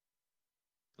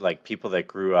 like people that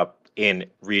grew up in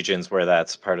regions where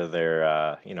that's part of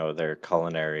their, their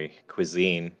culinary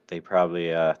cuisine, they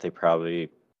probably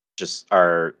just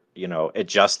are,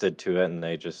 adjusted to it, and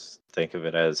they just think of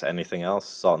it as anything else,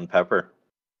 salt and pepper.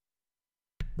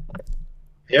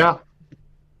 Yeah.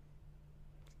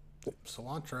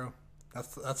 Cilantro.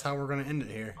 That's how we're gonna end it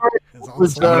here. It's on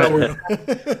Was,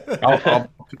 cilantro.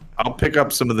 I'll pick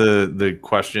up some of the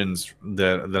questions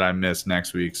that I missed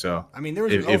next week. So I mean, there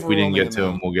was if we didn't get to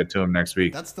them, we'll get to them next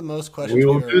week. That's the most questions We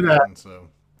will we've do ever that. gotten, so.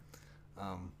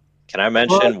 Can I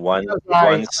mention one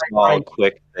small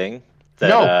quick thing?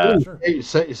 No, Sure. please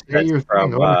say That's your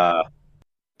from thing.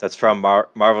 that's from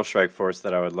Marvel Strike Force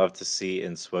that I would love to see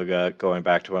in Swigga. Going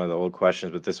back to one of the old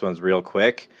questions, but this one's real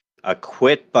quick. A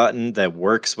quit button that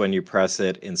works when you press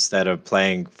it instead of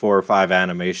playing 4 or 5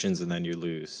 animations and then you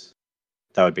lose.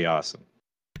 That would be awesome.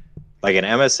 Like in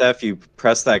MSF, you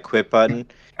press that quit button.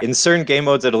 In certain game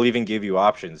modes, it'll even give you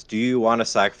options. Do you want to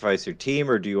sacrifice your team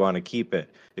or do you want to keep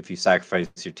it? If you sacrifice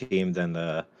your team, then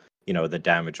the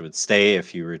damage would stay.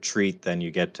 If you retreat, then you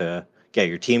get to get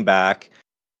your team back.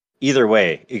 Either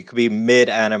way, it could be mid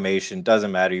animation.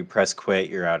 Doesn't matter. You press quit,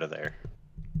 you're out of there.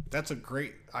 That's a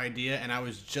great idea, and I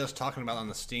was just talking about it on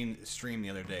the Steam stream the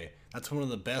other day. That's one of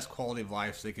the best quality of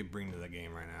lives they could bring to the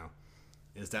game right now.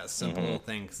 Is that simple little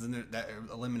thing? Because then that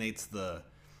eliminates the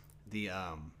where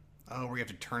you have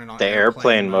to turn it on The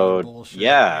airplane mode. Bullshit.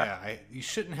 Yeah. You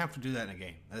shouldn't have to do that in a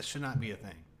game. That should not be a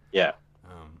thing. Yeah.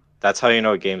 That's how you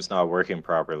know a game's not working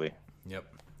properly. Yep,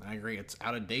 I agree. It's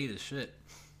out of date as shit.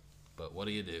 But what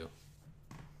do you do?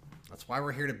 That's why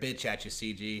we're here to bitch at you,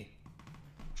 CG.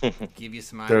 Give you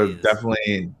some They're ideas.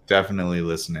 definitely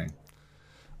listening.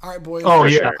 All right, boys. Oh,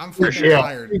 yeah. I'm fucking Yeah.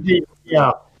 tired.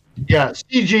 Yeah.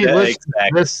 CG, Yeah, listen exact- to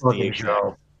this the fucking exact.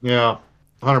 show. Yeah,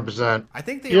 100%. I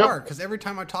think they Yep. are, because every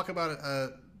time I talk about it,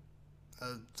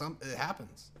 it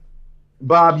happens.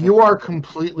 Bob, you are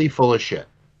completely full of shit.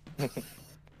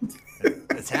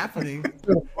 It's happening.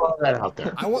 Throw that out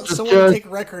there. I want Just- someone to take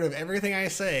record of everything I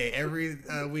say every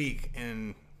week,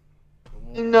 and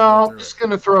No, go I'm through just it.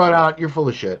 gonna throw it out. You're full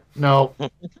of shit. No.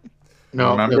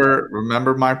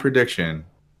 Remember my prediction.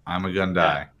 I'm gonna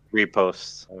die.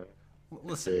 Reposts.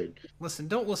 Listen.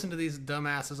 Don't listen to these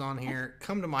dumbasses on here.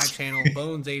 Come to my channel,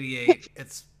 Bones88.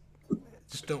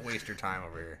 Just don't waste your time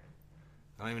over here.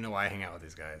 I don't even know why I hang out with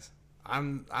these guys.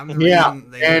 I'm the reason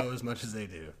they know as much as they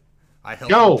do. I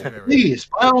help Yo, them do everything. please,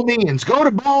 by all means, go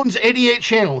to Bones88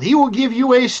 channel. He will give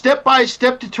you a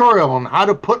step-by-step tutorial on how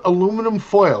to put aluminum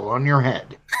foil on your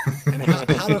head. And how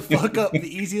to fuck up the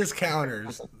easiest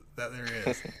counters that there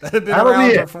is. That have been That'll around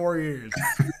be for it. 4 years.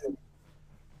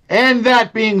 And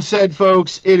that being said,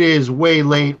 folks, it is way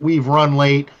late. We've run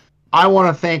late. I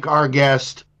want to thank our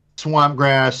guest,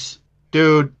 Swampgrass.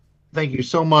 Dude, thank you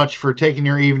so much for taking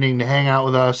your evening to hang out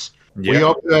with us. Yeah. We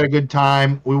hope you had a good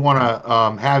time. We want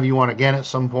to have you on again at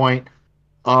some point.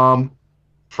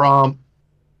 From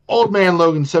Old Man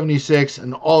Logan 76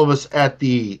 and all of us at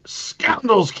the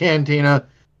Scoundrels Cantina,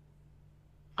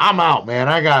 I'm out, man.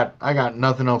 I got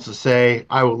nothing else to say.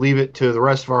 I will leave it to the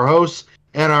rest of our hosts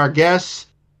and our guests.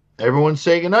 Everyone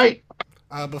say goodnight.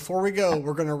 Before we go,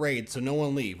 we're going to raid, so no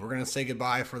one leave. We're going to say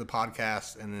goodbye for the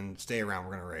podcast and then stay around.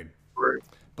 We're going to raid.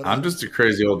 But, I'm just a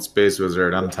crazy old space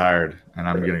wizard. I'm tired, and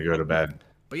I'm gonna go to bed.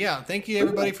 But yeah, thank you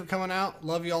everybody for coming out.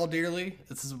 Love you all dearly.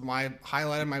 This is my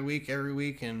highlight of my week every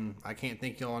week, and I can't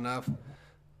thank you all enough.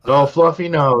 All Fluffy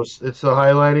knows. It's the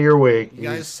highlight of your week. You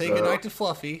guys say goodnight to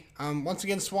Fluffy. Once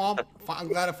again, Swamp, I'm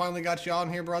glad I finally got you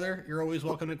on here, brother. You're always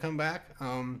welcome to come back.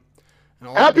 And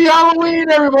all Happy Halloween,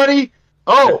 everybody.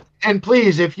 Oh, and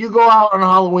please, if you go out on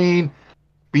Halloween,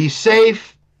 be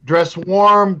safe, dress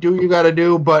warm, do what you got to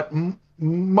do, but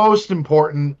most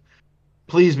important,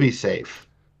 please be safe.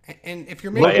 And if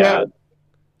you're Look making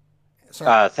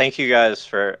at thank you guys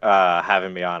for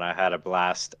having me on. I had a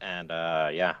blast, and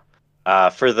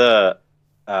for the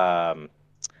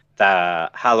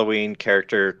Halloween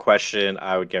character question,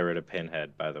 I would get rid of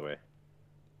Pinhead. By the way,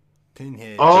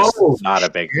 Pinhead. Oh, not a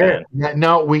big shit. fan.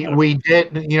 No, we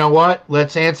did. You know what?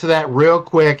 Let's answer that real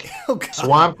quick. Oh, God.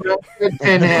 Swamp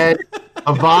Pinhead,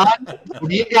 Avant, what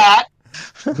do you got?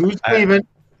 Who's leaving?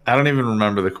 I don't even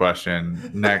remember the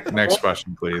question. Next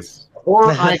question, please.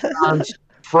 Horror icons: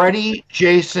 Freddy,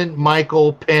 Jason,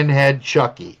 Michael, Pinhead,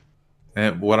 Chucky.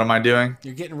 And what am I doing?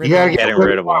 You're getting You rid gotta of get Getting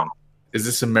rid of one. Is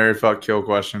this a marry, fuck, kill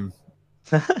question?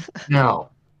 No.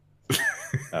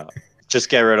 Just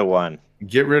get rid of one.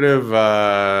 Get rid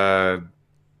of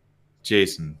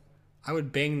Jason. I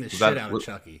would bang the Was shit that- out of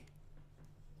Chucky.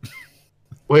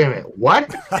 Wait a minute.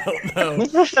 What? I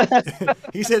don't know.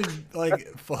 He said, like,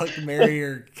 fuck, marry,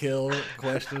 or kill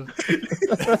question.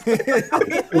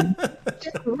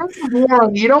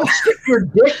 Warren, you don't stick your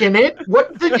dick in it.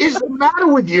 What is the matter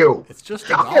with you? It's just a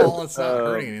doll. It's not Oh,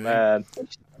 hurting anything. man.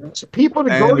 People to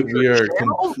go to And we your are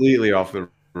channel? completely off the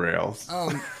rails.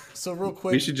 So real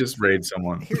quick, We should just raid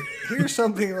someone. here's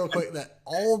something real quick that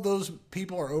all of those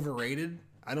people are overrated.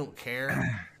 I don't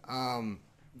care.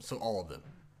 So all of them.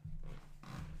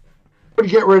 Would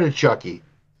get rid of Chucky.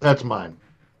 That's mine.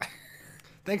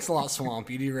 Thanks a lot, Swamp.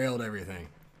 You derailed everything.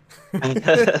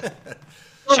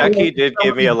 Chucky did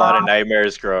give me a lot of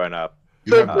nightmares growing up.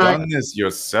 You have done this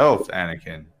yourself,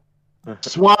 Anakin.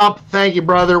 Swamp, thank you,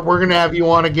 brother. We're gonna have you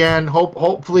on again.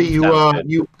 Hopefully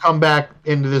you come back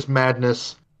into this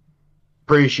madness.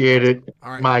 Appreciate it.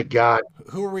 All right. My God,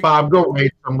 Who are we? Bob, go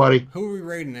raid somebody. Who are we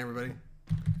raiding, everybody?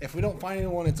 If we don't find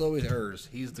anyone, it's always Urs.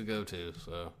 He's the go-to.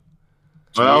 So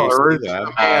Well, Jeez, Earth,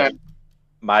 that. man.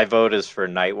 My vote is for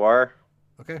Night War.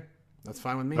 okay, that's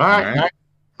fine with me. All right,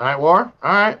 Night War.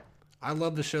 All right. I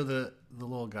love the show that the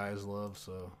little guys love.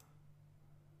 So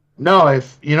No,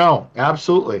 if you know,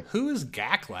 absolutely. who is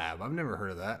GAC Lab? I've never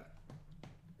heard of that.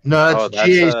 No, that's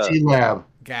GAC Lab.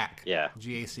 GAC. Yeah.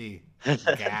 GAC.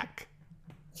 GAC.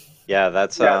 Yeah,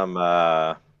 that's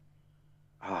oh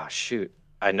shoot.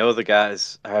 I know the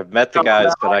guys. I've met the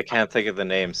guys, but I can't think of the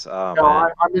names. Oh No,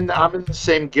 man. I'm in the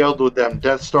same guild with them.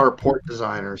 Death Star port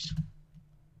designers.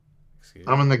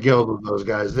 I'm in the guild with those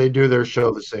guys. They do their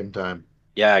show the same time.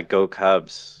 Yeah, Go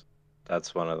Cubs.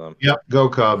 That's one of them. Yep, go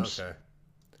Cubs. Okay.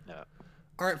 Yeah.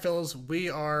 All right, fellas, we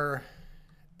are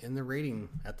in the rating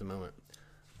at the moment.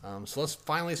 So let's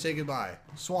finally say goodbye.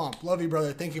 Swamp, love you,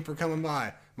 brother. Thank you for coming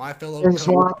by. My fellow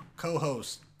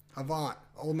co-host, Avant,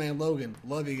 Old Man Logan,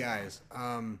 love you guys.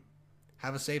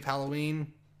 Have a safe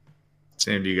Halloween.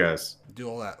 Same to you guys. Do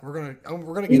all that. We're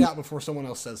gonna get out before someone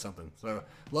else says something. So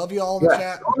love you all in the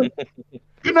chat.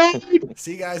 Good night.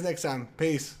 See you guys next time.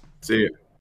 Peace. See you.